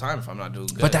guys all the time if I'm not doing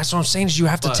good. But that's what I'm saying is you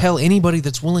have to But- tell anybody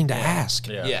that's willing to ask.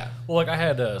 Yeah. Yeah. Well, like I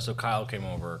had, so Kyle came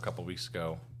over a couple weeks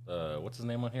ago. What's his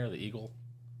name on here? The Eagle?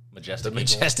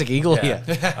 Majestic Eagle,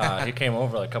 yeah. He came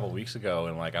over like a couple weeks ago,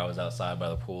 and like I was outside by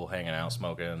the pool hanging out,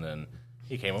 smoking, and then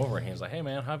he came over and he was like, "Hey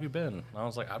man, how have you been?" And I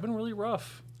was like, "I've been really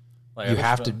rough." Like, You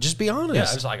have to just be honest. Yeah,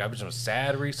 I was like, I've been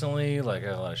sad recently. Like, I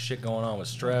had a lot of shit going on with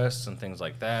stress and things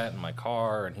like that in my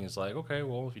car. And he's like, okay,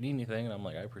 well, if you need anything, and I'm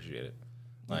like, I appreciate it.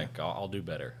 Like, I'll do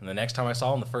better. And the next time I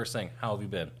saw him, the first thing, how have you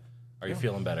been? Are you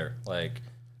feeling better? Like,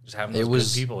 just having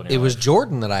those good people in your life. It was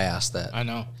Jordan that I asked that. I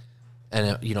know.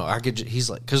 And you know, he's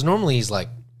like, because normally he's like,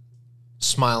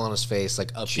 smile on his face,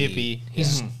 like upbeat. Chippy.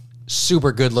 He's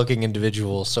super good looking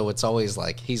individual, so it's always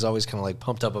like he's always kind of like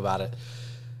pumped up about it.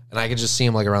 And I could just see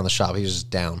him like around the shop. He was just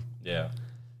down. Yeah.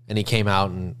 And he came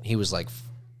out and he was like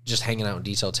just hanging out in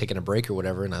detail, taking a break or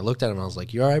whatever. And I looked at him and I was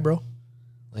like, "You all right, bro?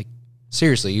 Like,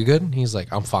 seriously, you good?" And he's like,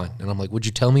 "I'm fine." And I'm like, "Would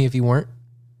you tell me if you weren't?"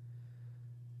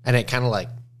 And it kind of like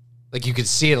you could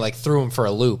see it like threw him for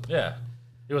a loop. Yeah.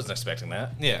 He wasn't expecting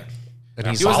that. Yeah. And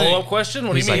he's Follow-up question?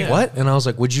 What do He's you mean? like, "What?" And I was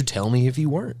like, "Would you tell me if you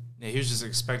weren't?" Yeah, he was just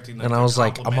expecting that. And I was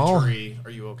like, I'm all- complimentary, are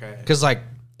you okay? Because like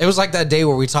it was like that day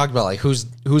where we talked about like who's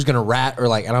gonna rat or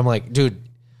like, and I'm like, dude,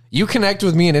 you connect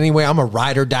with me in any way, I'm a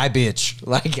ride or die bitch.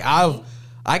 Like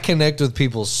I connect with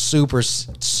people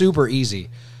super easy,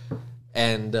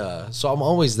 and so I'm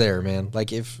always there, man.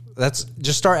 Like if that's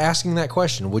just start asking that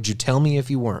question, would you tell me if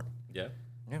you weren't? Yeah.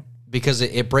 Because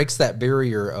it breaks that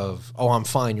barrier of, oh, I'm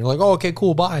fine. You're like, oh, okay,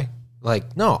 cool, bye.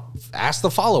 Like, no, ask the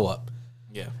follow up.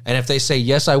 Yeah. And if they say,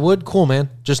 yes, I would, cool, man.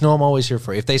 Just know I'm always here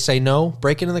for you. If they say no,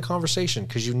 break into the conversation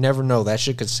because you never know. That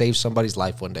shit could save somebody's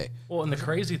life one day. Well, and the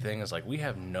crazy thing is, like, we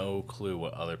have no clue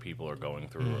what other people are going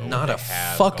through. Or Not what a they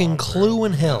have fucking gone clue through.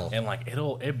 in hell. And, like,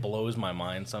 it blows my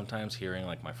mind sometimes hearing,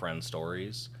 like, my friends'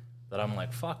 stories that I'm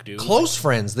like, fuck, dude. Close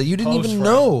friends that you didn't Close even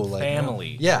friends, know. Like,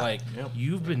 family. Yeah. Like,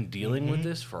 you've been dealing with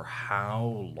this for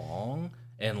how long?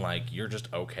 And, like, you're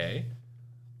just okay?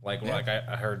 Like,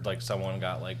 I heard, like, someone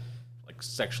got, like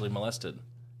sexually molested.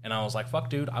 And I was like, fuck,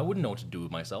 dude, I wouldn't know what to do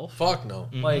with myself. Fuck no.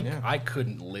 Like, I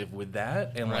couldn't live with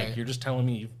that. And, like, you're just telling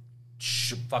me you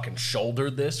fucking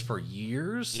shouldered this for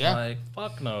years? Yeah. Like,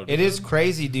 fuck no, dude. It is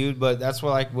crazy, dude, but that's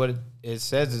what it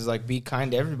says is like be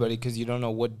kind to everybody because you don't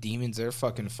know what demons they're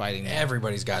fucking fighting.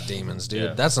 Everybody's got demons, dude.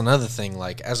 Yeah. That's another thing.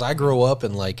 Like, as I grow up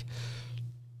and, like,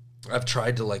 I've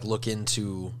tried to, like, look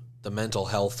into the mental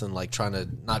health and, like, trying to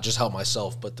not just help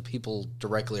myself, but the people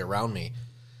directly around me.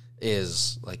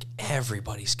 Is like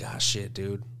everybody's got shit,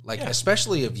 dude. Like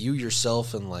especially of you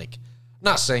yourself, and like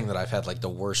not saying that I've had like the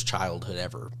worst childhood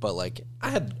ever, but like I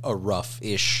had a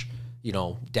rough-ish, you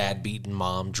know, dad beating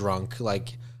mom drunk.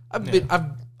 Like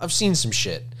I've seen some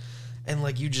shit, and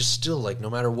like you just still like no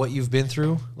matter what you've been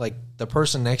through, like the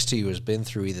person next to you has been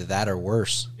through either that or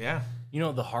worse. Yeah. You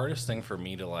know, the hardest thing for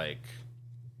me to, like,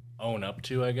 own up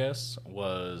to, I guess,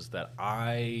 was that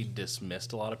I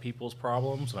dismissed a lot of people's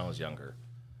problems when I was younger.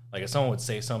 Like, if someone would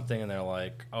say something and they're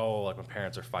like, oh, like, my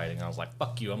parents are fighting, I was like,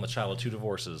 fuck you, I'm the child of 2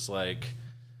 divorces. Like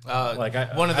your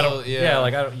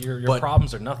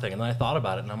problems are nothing. And then I thought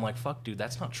about it, and I'm like, fuck, dude,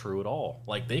 that's not true at all.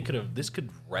 Like, this could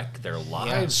wreck their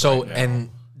lives. So, right now. and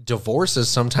divorce is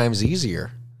sometimes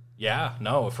easier. Yeah,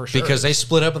 no, for sure. Because they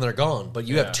split up and they're gone. But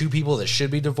you Yeah. have two people that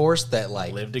should be divorced that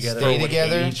like live together, stay would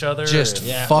together, hate each other, just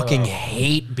and- fucking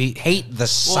hate the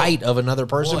sight of another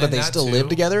person, well, but and they that still too. live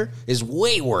together is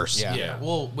way worse. Yeah. Yeah.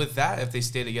 Well, with that, if they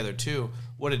stay together too,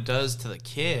 what it does to the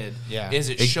kid is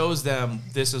it It- shows them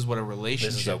this is what a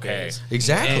relationship okay. is.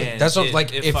 Exactly. And That's what it,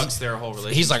 like it if fucks their whole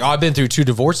relationship. he's like, oh, I've been through 2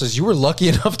 divorces. You were lucky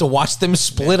enough to watch them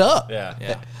split up. Yeah.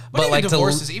 yeah. But But like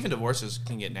even divorces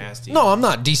can get nasty. No, I'm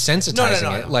not desensitizing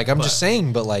No, it. Like I'm just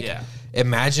saying, but like Yeah.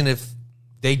 imagine if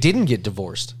they didn't get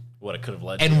divorced What it could have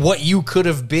led and to. what you could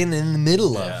have been in the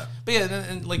middle Yeah. of. But yeah,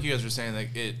 and like you guys were saying,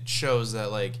 like it shows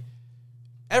that like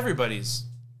everybody's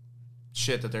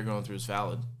shit that they're going through is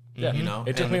valid. Yeah. You know,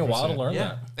 It took me a while to learn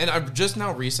that. And I've just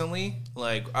now recently,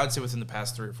 like I'd say within the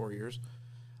past 3 or 4 years,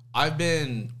 I've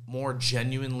been more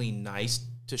genuinely nice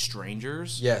to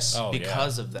strangers. Yes. Oh,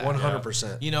 because of that.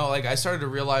 100%. You know, like I started to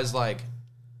realize like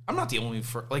I'm not the only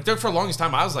for the longest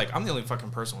time I was like, I'm the only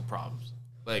fucking person with problems.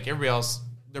 Like everybody else,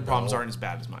 their problems aren't as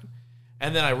bad as mine.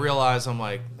 And then I realized I'm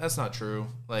like, that's not true.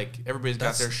 Like everybody's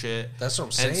got their shit. That's what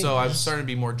I'm saying. And so I'm starting to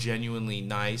be more genuinely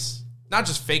nice, not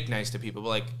just fake nice to people, but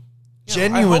like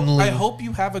genuinely. I hope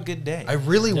you have a good day. I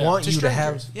really want you to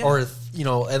have, yeah. or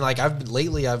and like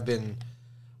I've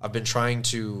been trying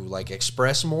to like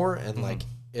express more, and like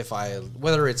if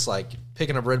whether it's like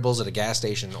picking up Red Bulls at a gas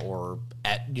station or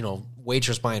at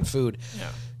waitress buying food,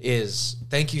 is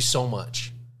thank you so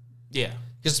much. Yeah.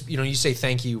 Because, you say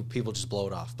thank you, people just blow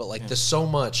it off. But, like, there's so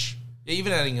much. Yeah,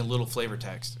 even adding a little flavor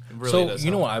text. It really does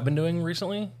know what I've been doing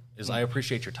recently? Is I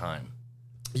appreciate your time.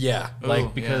 Yeah.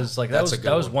 Because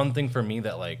that was one thing for me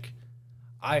that, like,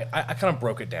 I kind of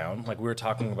broke it down. Like, we were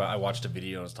talking about, I watched a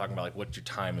video and it was talking about, like, what your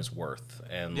time is worth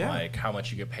and, like, how much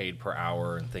you get paid per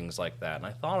hour and things like that. And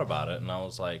I thought about it and I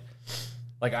was like,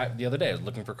 the other day I was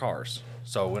looking for cars.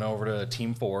 So I went over to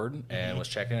Team Ford and was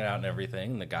checking it out and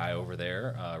everything. And the guy over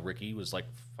there, Ricky, was like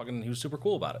he was super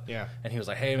cool about it. Yeah. And he was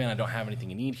like, hey, man, I don't have anything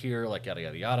you need here, like yada,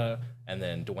 yada, yada. And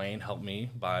then Dwayne helped me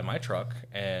buy my truck.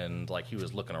 And like he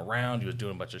was looking around. He was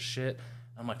doing a bunch of shit.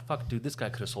 I'm like, fuck, dude, this guy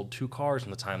could have sold 2 cars in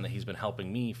the time that he's been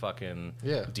helping me fucking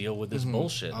deal with this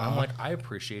bullshit. And I'm like, I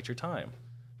appreciate your time.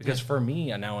 Because for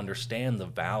me, I now understand the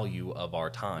value of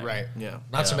our time. Right. Yeah.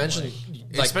 Not to mention,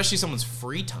 like, especially someone's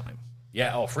free time.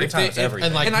 Yeah. Free time is everything.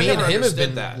 And like and me and him have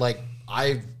been that. like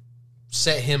I've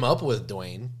set him up with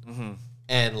Dwayne,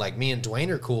 and like me and Dwayne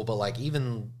are cool. But like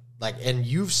even like, and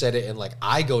you've said it, and like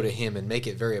I go to him and make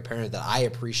it very apparent that I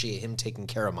appreciate him taking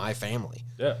care of my family.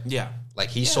 Yeah. Yeah. Like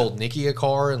he sold Nikki a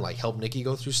car and like helped Nikki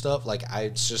go through stuff. Like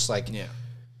it's just like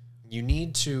you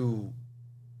need to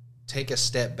take a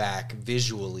step back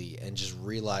visually and just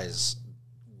realize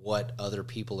what other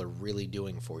people are really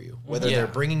doing for you. Whether they're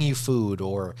bringing you food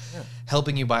or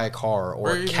helping you buy a car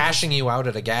or cashing you out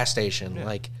at a gas station.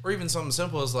 Like, or even something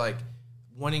simple as like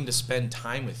wanting to spend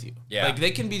time with you. Yeah. Like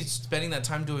they can be spending that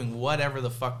time doing whatever the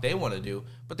fuck they want to do,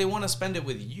 but they want to spend it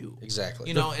with you.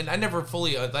 Exactly. And I never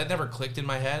clicked in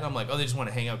my head. I'm like, oh, they just want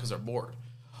to hang out because they're bored.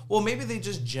 Well, maybe they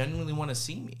just genuinely want to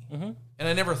see me. And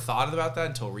I never thought about that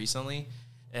until recently.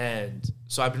 And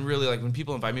so I've been really, like, when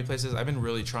people invite me places, I've been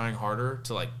really trying harder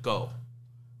to, like, go.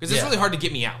 Because it's really hard to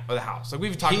get me out of the house. Like,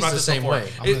 we've talked about this before.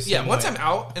 Once I'm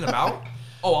out and about,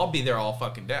 I'll be there all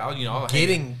fucking day. I'll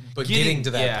getting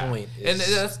to that point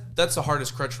is... And that's the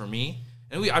hardest crutch for me.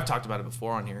 And I've talked about it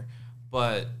before on here.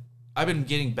 But I've been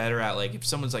getting better at, like, if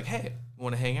someone's like, hey, I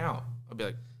want to hang out, I'll be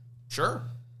like, sure.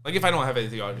 Like, if I don't have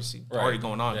anything obviously already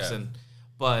going on.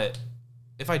 But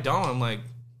if I don't, I'm like,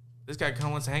 this guy kind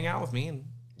of wants to hang out with me and...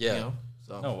 Yeah.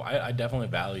 So. No, I definitely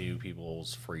value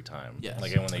people's free time. Yes.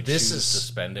 Like when they choose to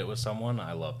spend it with someone,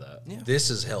 I love that. Yeah. This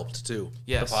has helped too.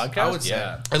 Yes. The podcast? I would say.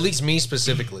 At least me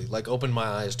specifically, like opened my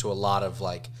eyes to a lot of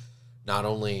like, not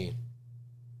only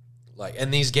like,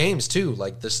 and these games too,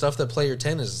 like the stuff that Player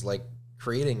 10 is like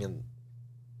creating, and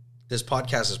this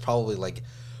podcast is probably like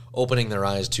opening their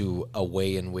eyes to a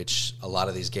way in which a lot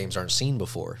of these games aren't seen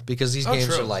before. Because these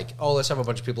games are like, oh, let's have a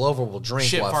bunch of people over, we'll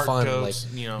drink, we'll have fun. Jokes,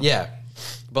 like, yeah.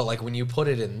 But like when you put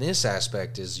it in this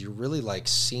aspect, is you're really like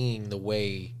seeing the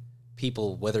way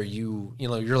people, whether you're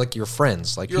like your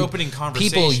friends, like you're opening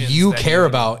conversations, people you care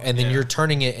about, and then you're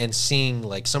turning it and seeing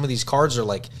like some of these cards are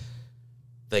like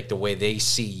the way they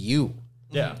see you.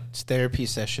 Yeah, it's therapy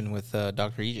session with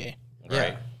Dr. EJ.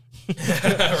 Right.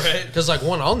 Right. Because like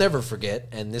one I'll never forget,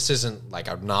 and this isn't like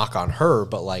a knock on her,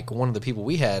 but like one of the people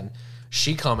we had,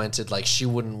 she commented like she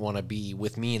wouldn't want to be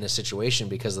with me in a situation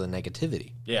because of the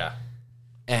negativity. Yeah.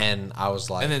 And I was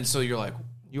like... And then so you're like,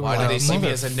 why do they see me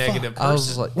as a negative person? I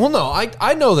was like, well, no,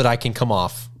 I know that I can come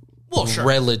off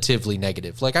relatively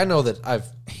negative. Like, I know that I've...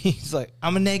 He's like,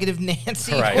 I'm a negative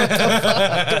Nancy.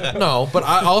 Right. No, but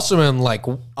I also am like,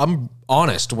 I'm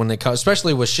honest when it comes,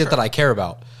 especially with shit that I care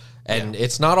about. And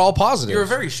it's not all positive. You're a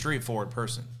very straightforward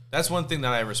person. That's one thing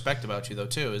that I respect about you, though,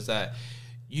 too, is that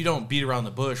you don't beat around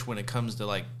the bush when it comes to,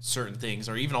 like, certain things,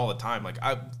 or even all the time. Like,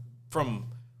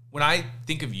 when I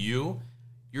think of you...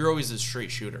 You're always a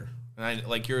straight shooter, and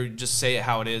you're just say it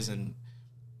how it is, and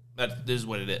that is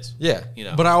what it is. Yeah,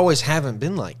 But I always haven't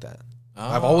been like that. Oh.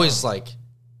 I've always like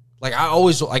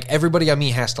everybody I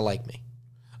meet has to like me.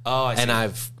 Oh, I see. And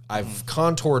I've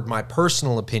contoured my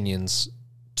personal opinions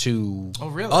to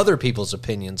other people's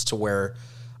opinions to where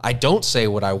I don't say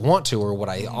what I want to or what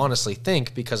I honestly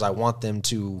think because I want them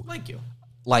to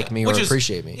like me or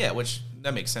appreciate me. Yeah, which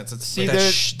that makes sense.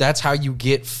 That's how you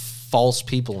get false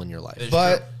people in your life.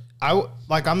 But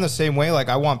I'm the same way. Like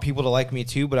I want people to like me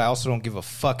too, but I also don't give a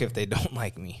fuck if they don't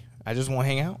like me. I just won't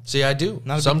hang out. See, I do.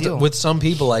 Not a big deal. With some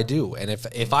people, I do. And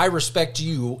if I respect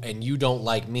you and you don't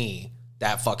like me,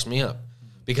 that fucks me up.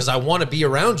 Because I want to be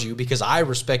around you because I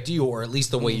respect you, or at least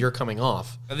the way you're coming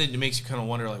off. And then it makes you kind of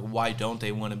wonder, like, why don't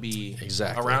they want to be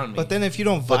Exactly. around me? But then if you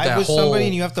don't But vibe that with whole- somebody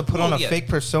and you have to put on a yeah. fake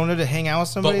persona to hang out with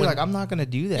somebody, when- like, I'm not going to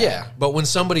do that. Yeah, but when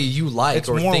somebody you like It's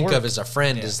or more think work. of as a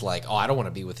friend is like, oh, I don't want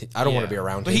to be with him. I don't want to be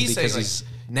around But him he's because saying, he's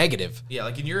negative. Yeah,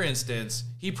 like in your instance,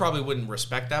 he probably wouldn't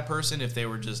respect that person if they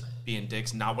were just being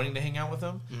dicks, not wanting to hang out with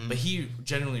them. Mm-hmm. But he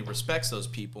genuinely respects those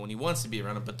people and he wants to be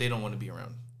around them, but they don't want to be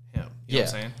around him. You know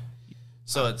what I'm saying?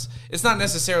 So it's not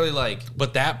necessarily like,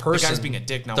 But that person, guy's being a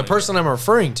dick, not the wanting to- person I'm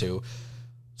referring to,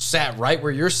 sat right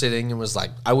where you're sitting and was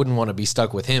like, I wouldn't want to be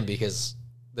stuck with him because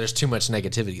there's too much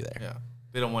negativity there. yeah,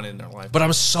 they don't want it in their life. But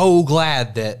I'm so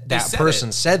glad that that said person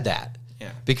it. said that.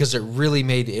 Yeah. Because it really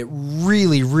made it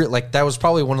really like that was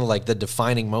probably one of like the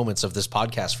defining moments of this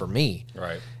podcast for me.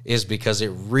 Right. Is because it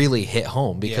really hit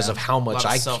home because Yeah. of how much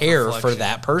of I care for self-reflection.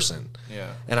 that person.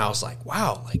 Yeah. And I was like,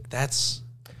 wow, like that's,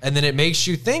 and then it makes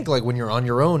you think like when you're on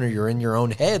your own or you're in your own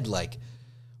head, like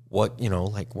what, you know,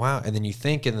 like, wow. And then you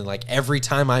think, and then like every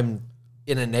time I'm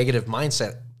in a negative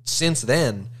mindset since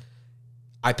then,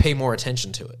 I pay more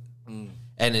attention to it.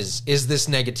 And is this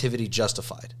negativity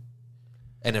justified?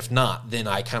 And if not, then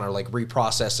I kind of like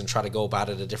reprocess and try to go about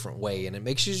it a different way. And it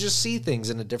makes you just see things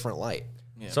in a different light.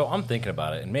 So I'm thinking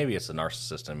about it, and maybe it's a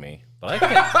narcissist in me, but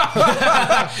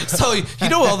I can't. So you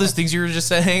know all those things you were just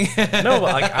saying? No, but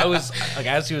like I was like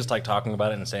as he was like talking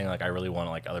about it and saying like I really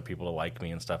want like other people to like me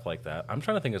and stuff like that. I'm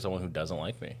trying to think of someone who doesn't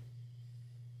like me,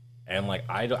 and like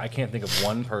I can't think of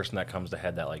one person that comes to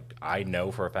head that like I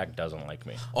know for a fact doesn't like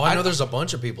me. Oh, I know there's a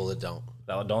bunch of people that don't.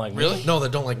 That don't like me. Really? No,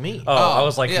 that don't like me. Oh, I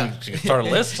was like, yeah. you start a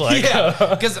list like. Yeah,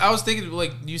 because I was thinking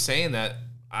like you saying that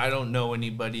I don't know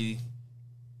anybody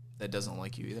that doesn't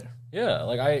like you either. Yeah,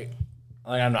 like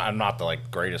I'm not the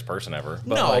like greatest person ever.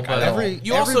 But No, like, but I don't-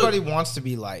 You also- everybody wants to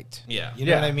be liked. Yeah. You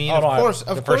know Yeah. what I mean? Oh, no, of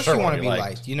for course sure you want wanna to be be liked.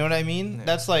 liked. You know what I mean?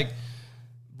 That's like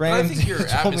But I Brandon think your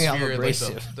told me I'm atmosphere, like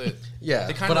abrasive. Yeah,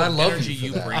 the kind but of I love energy you for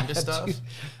you that. bring to stuff,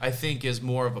 I think is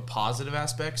more of a positive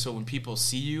aspect. So when people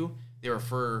see you,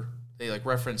 they like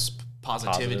reference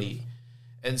positivity, Positive.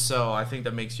 and so I think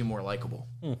that makes you more likable.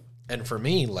 And for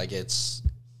me, like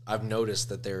I've noticed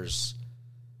that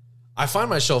I find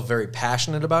myself very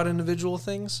passionate about individual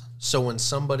things. So when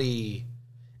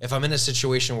if I'm in a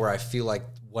situation where I feel like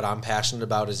what I'm passionate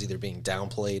about is either being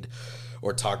downplayed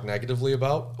or talked negatively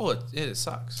about, Well, it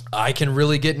sucks. I can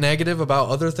really get negative about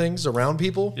other things around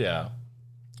people. Yeah.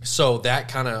 So that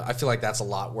kind of, I feel like that's a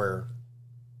lot where,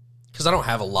 because I don't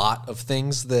have a lot of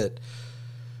things that,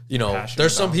 you know, Passionate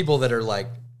there's some about. people that are like,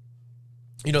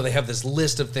 you know, they have this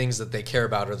list of things that they care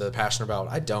about or they're passionate about.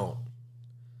 I don't.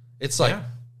 It's like,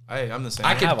 Yeah, I'm the same.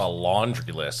 I have a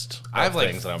laundry list. Of I have,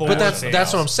 like, things that I'm four but passionate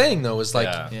that's about. what I'm saying though, is like,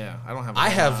 Yeah. Yeah, I don't have. I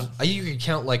have, you can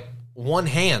count like one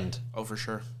hand Oh, for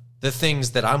sure. the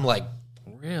things that I'm like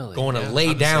Really going to Yeah, lay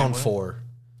I'm the down same way. for,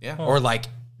 Yeah. or like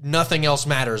nothing else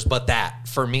matters but that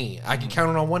for me. I can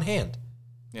count it on one hand.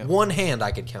 Yeah. One hand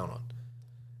I could count on.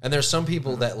 And there's some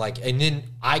people that like, and then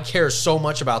I care so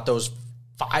much about those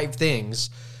 5 things,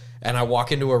 and I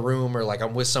walk into a room or like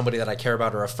I'm with somebody that I care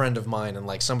about or a friend of mine, and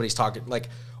like somebody's talking like,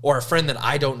 or a friend that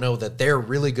I don't know that they're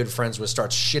really good friends with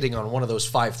starts shitting on one of those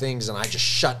 5 things, and I just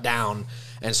shut down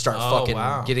and start fucking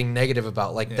wow. getting negative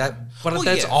about like that. But Well,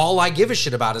 that's yeah. all I give a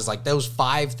shit about is like those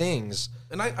 5 things.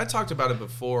 And I talked about it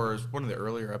before, it was one of the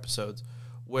earlier episodes,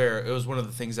 where it was one of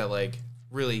the things that like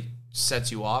really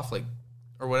sets you off, like,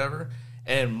 or whatever.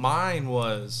 And mine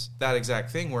was that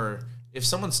exact thing where if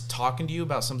someone's talking to you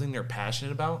about something they're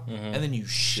passionate about, and then you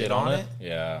shit on it,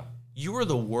 Yeah. you are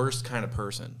the worst kind of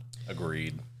person.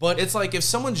 Agreed. But it's like if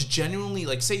someone's genuinely,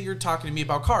 like, say you're talking to me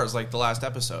about cars, like the last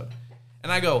episode,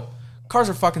 and I go, cars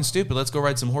are fucking stupid, let's go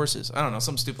ride some horses. I don't know,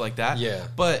 something stupid like that. Yeah.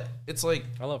 But it's like,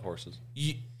 I love horses.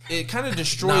 it kind of Not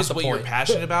destroys the what you're point.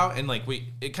 passionate about, and like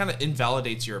it kind of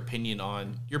invalidates your opinion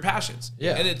on your passions.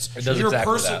 Yeah. And it's It does your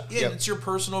exactly personal, that. yeah, Yep. it's your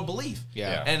personal belief.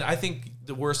 Yeah. And I think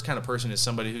the worst kind of person is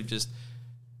somebody who just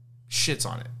shits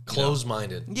on it. you know?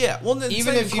 Close-minded. Yeah. Well, then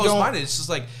Even even if if you close-minded, it's just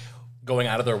like Going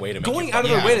out of their way to make going you out of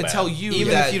fucking their way to bad. tell you,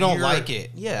 Even that if you don't you're- like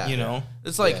it, Yeah. you know?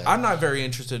 It's like Yeah. I'm not very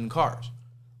interested in cars,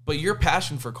 but your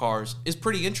passion for cars is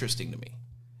pretty interesting to me,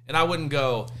 and I wouldn't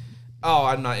go, "Oh,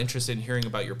 I'm not interested in hearing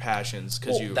about your passions,"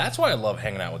 because Well, that's why I love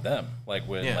hanging out with them. Like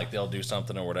when Yeah. like they'll do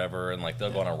something or whatever, and like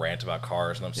they'll go on a rant about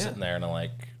cars, and I'm sitting there and I'm like,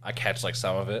 I catch like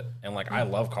some of it, and like I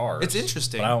love cars. It's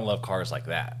interesting. but I don't love cars like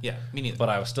that. Yeah, me neither. But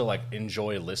I still like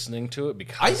enjoy listening to it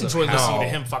because I enjoy of how, listening to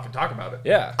him fucking talk about it.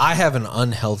 Yeah, I have an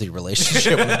unhealthy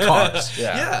relationship with cars.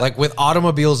 yeah. Like with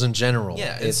automobiles in general.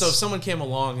 Yeah, and so if someone came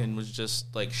along and was just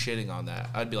like shitting on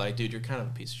that, I'd be like, dude, you're kind of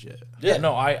a piece of shit. Yeah,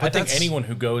 no, I think that's- anyone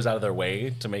who goes out of their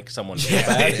way to make someone feel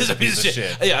bad is a piece of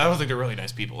shit. Yeah, I don't think they're really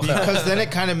nice people. Because then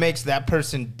it kind of makes that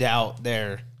person doubt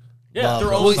their Yeah, love.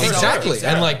 they're of always something. Exactly.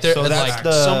 Exactly. And like, So and that's like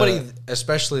the- somebody,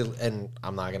 especially, and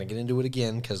I'm not going to get into it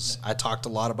again because I talked a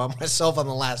lot about myself on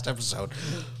the last episode,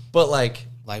 but like,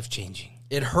 Life-changing.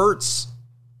 it hurts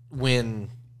when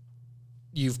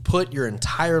you've put your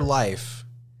entire life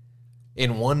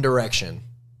in one direction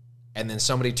and then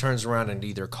somebody turns around and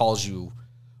either calls you,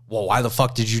 well, why the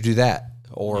fuck did you do that?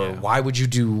 Or why would you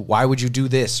do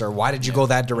this? Or why did you go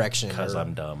that direction? because Or-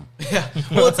 I'm dumb.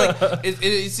 Well, it's like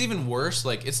it's even worse.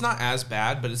 Like it's not as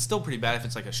bad, but it's still pretty bad if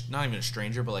it's like not even a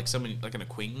stranger, but like somebody like an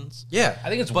acquaintance. Yeah. I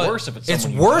think it's But worse if it's It's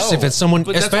someone worse you if know. it's someone,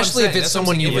 But that's what I'm especially if saying. it's That's what I'm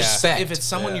someone you saying. respect. If it's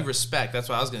someone Yeah. you respect, that's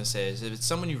what I was gonna say. Is if it's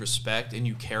someone you respect and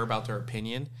you care about their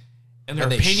opinion, and their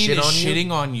And they opinion shit is on you?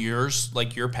 shitting on yours,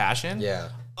 like your passion. Yeah.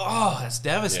 Oh, that's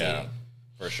devastating.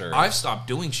 Yeah, for sure. I've stopped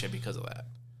doing shit because of that.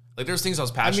 Like there's things I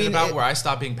was passionate mean, about where I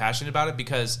stopped being passionate about it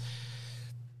because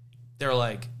they're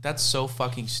like, that's so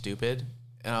fucking stupid.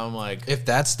 And I'm like, If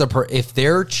that's if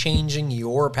they're changing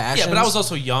your passion, yeah, but I was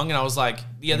also young and I was like,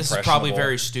 yeah, this is probably Impressionable.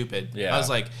 very stupid. Yeah. I was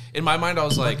like, in my mind, I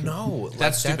was like, no, like,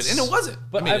 that's stupid. that's- And it wasn't.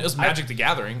 But I mean, I've- it was Magic the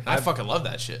Gathering. And I fucking love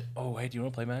that shit. Oh, hey, do you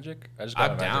want to play Magic? I just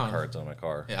I'm got my down. Magic cards on my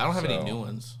car. Yeah, I don't have any So, new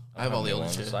ones. I have all the new old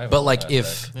ones. shit. I have But all like that if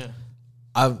stuff. Yeah.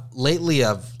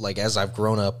 I've like as I've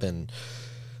grown up and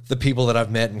the people that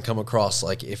I've met and come across,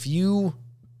 like if you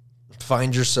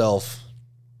find yourself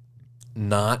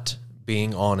not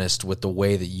being honest with the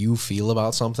way that you feel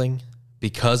about something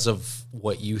because of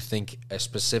what you think a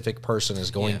specific person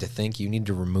is going Yeah. to think, you need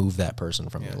to remove that person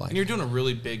from your life. And you're doing a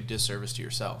really big disservice to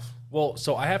yourself. Well,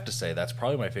 so I have to say that's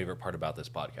probably my favorite part about this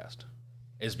podcast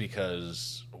is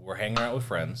because we're hanging out with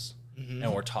friends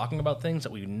and we're talking about things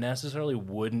that we necessarily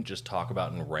wouldn't just talk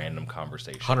about in random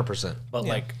conversation. 100%. But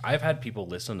like I've had people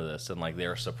listen to this and like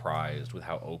they're surprised with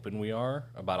how open we are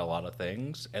about a lot of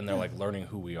things and they're like learning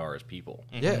who we are as people.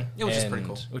 Yeah. Yeah, which is pretty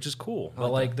cool. Which is cool.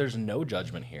 But like there's no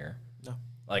judgment here. No.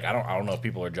 Like I don't know if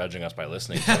people are judging us by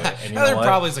listening to it. And you know There what?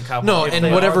 probably is a couple. No, If and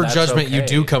they whatever are, that's judgment you okay.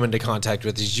 do come into contact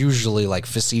with is usually like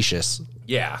facetious.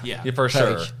 Yeah, Yeah. for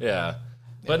sure. Like- Yeah.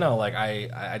 But no, like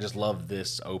I just love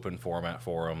this open format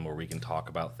forum where we can talk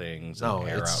about things and No,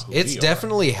 air out who it's we are.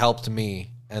 definitely helped me,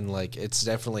 and like it's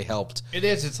definitely helped It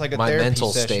is. It's like a my therapy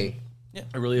mental session. state. It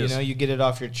really You is. know, you get it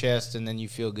off your chest, and then you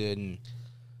feel good. And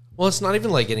Well, it's not even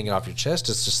like getting it off your chest.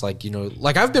 It's just like, you know,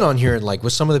 like I've been on here and like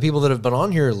with some of the people that have been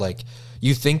on here, like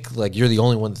you think like you're the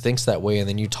only one that thinks that way. And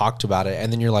then you talked about it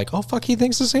and then you're like, oh, fuck, he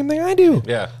thinks the same thing I do.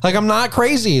 Yeah. Like I'm not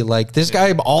crazy. Like this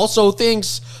guy also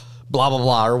thinks blah, blah,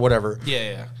 blah, or whatever.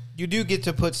 Yeah. you do get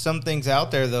to put some things out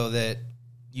there, though, that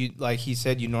you, like he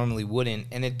said, you normally wouldn't.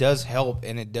 And it does help,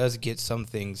 and it does get some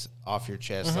things off your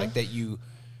chest, like that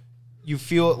you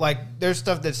feel like there's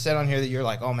stuff that's said on here that you're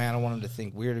like, oh man, I don't want him to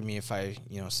think weird of me if I,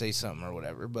 say something or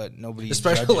whatever. But nobody,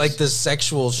 Especially judges. like the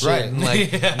sexual shit. Right. And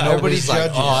like Nobody nobody's like,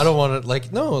 judges. oh, I don't want to,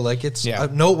 like, no, like it's, Yeah.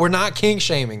 no, we're not kink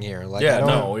shaming here. Like, Yeah, I don't,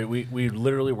 no, we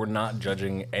literally were not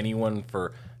judging anyone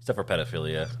for except for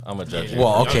pedophilia. I'm a judge.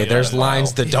 Well, okay, there's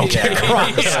lines that don't get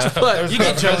crossed. But You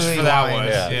get judged for that lines. one.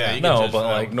 Yeah, you get no, judged but for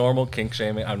that like one. normal kink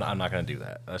shaming, I'm not going to do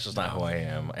that. That's just not who I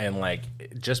am. And like,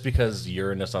 just because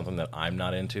you're into something that I'm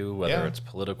not into, whether Yeah. it's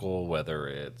political, whether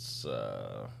it's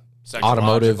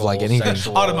Automotive, like anything.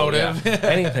 sexual, Automotive. yeah,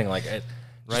 anything like it.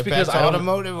 Just Right because back to I don't-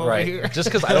 automotive over right, here. just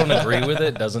because I don't agree with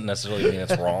it doesn't necessarily mean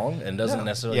it's wrong, and doesn't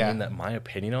necessarily Yeah. mean that my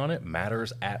opinion on it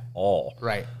matters at all.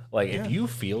 Right. Like if you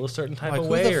feel a certain type Like, of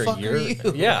who way, the or fuck are you're, you?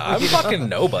 yeah, I'm fucking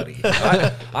nobody.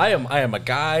 I am a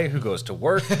guy who goes to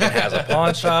work and has a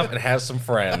pawn shop and has some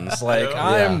friends. Like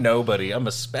I am nobody. I'm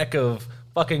a speck of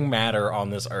fucking matter on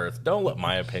this earth. Don't let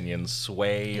my opinions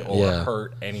sway or Yeah.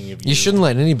 hurt any of you. you shouldn't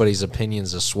let anybody's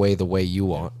opinions sway the way you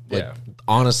want. Like, Yeah.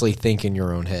 honestly think in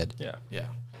your own head. Yeah. Yeah.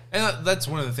 And that's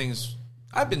one of the things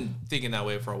I've been thinking that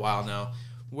way for a while now,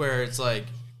 where it's like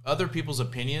other people's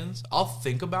opinions, I'll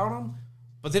think about them,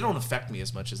 but they don't affect me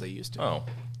as much as they used to. Oh.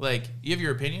 Like, you have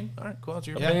your opinion? All right, cool. That's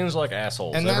your Opinions are like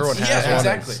assholes. And that's- Everyone has Yeah, one.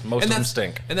 exactly. Most And of them that's-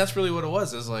 stink. And that's really what it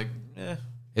was. It's like,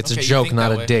 It's okay, a you joke, think not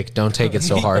that a way. dick. Don't take it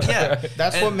so hard. Yeah.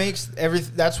 That's what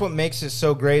makes it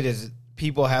so great is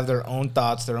people have their own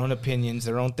thoughts, their own opinions,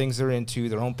 their own things they're into,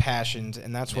 their own passions,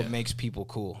 and that's what makes people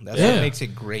cool. That's what makes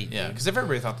it great. Yeah, because if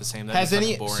everybody thought the same, that'd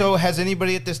be boring. So has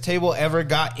anybody at this table ever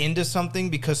got into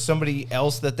something because somebody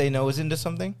else that they know is into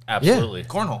something? Absolutely.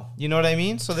 Cornhole. You know what I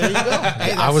mean? So there you go.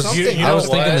 Hey, I was something. I was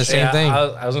thinking the same thing.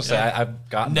 I was gonna say I've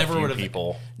gotten a few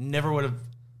people. Never would have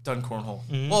done cornhole.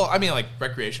 Well, I mean, like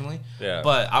recreationally. Yeah.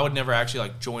 But I would never actually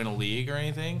like join a league or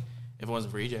anything if it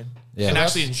wasn't for EJ. Yeah. And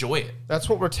actually enjoy it. That's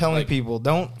what we're telling people.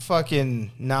 Don't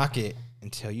fucking knock it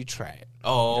until you try it.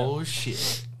 Oh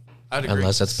shit. I'd agree.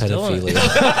 Unless that's pedophilia.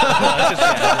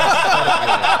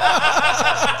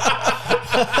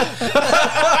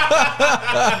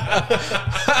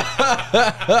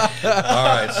 All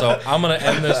right, so I'm gonna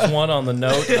end this one on the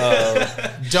note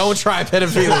of Don't try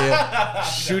pedophilia.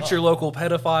 shoot your local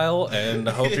pedophile, and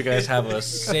I hope you guys have a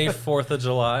safe 4th of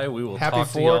July. We will Happy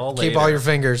talk to 4th. y'all later. Keep all your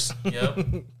fingers. Yep.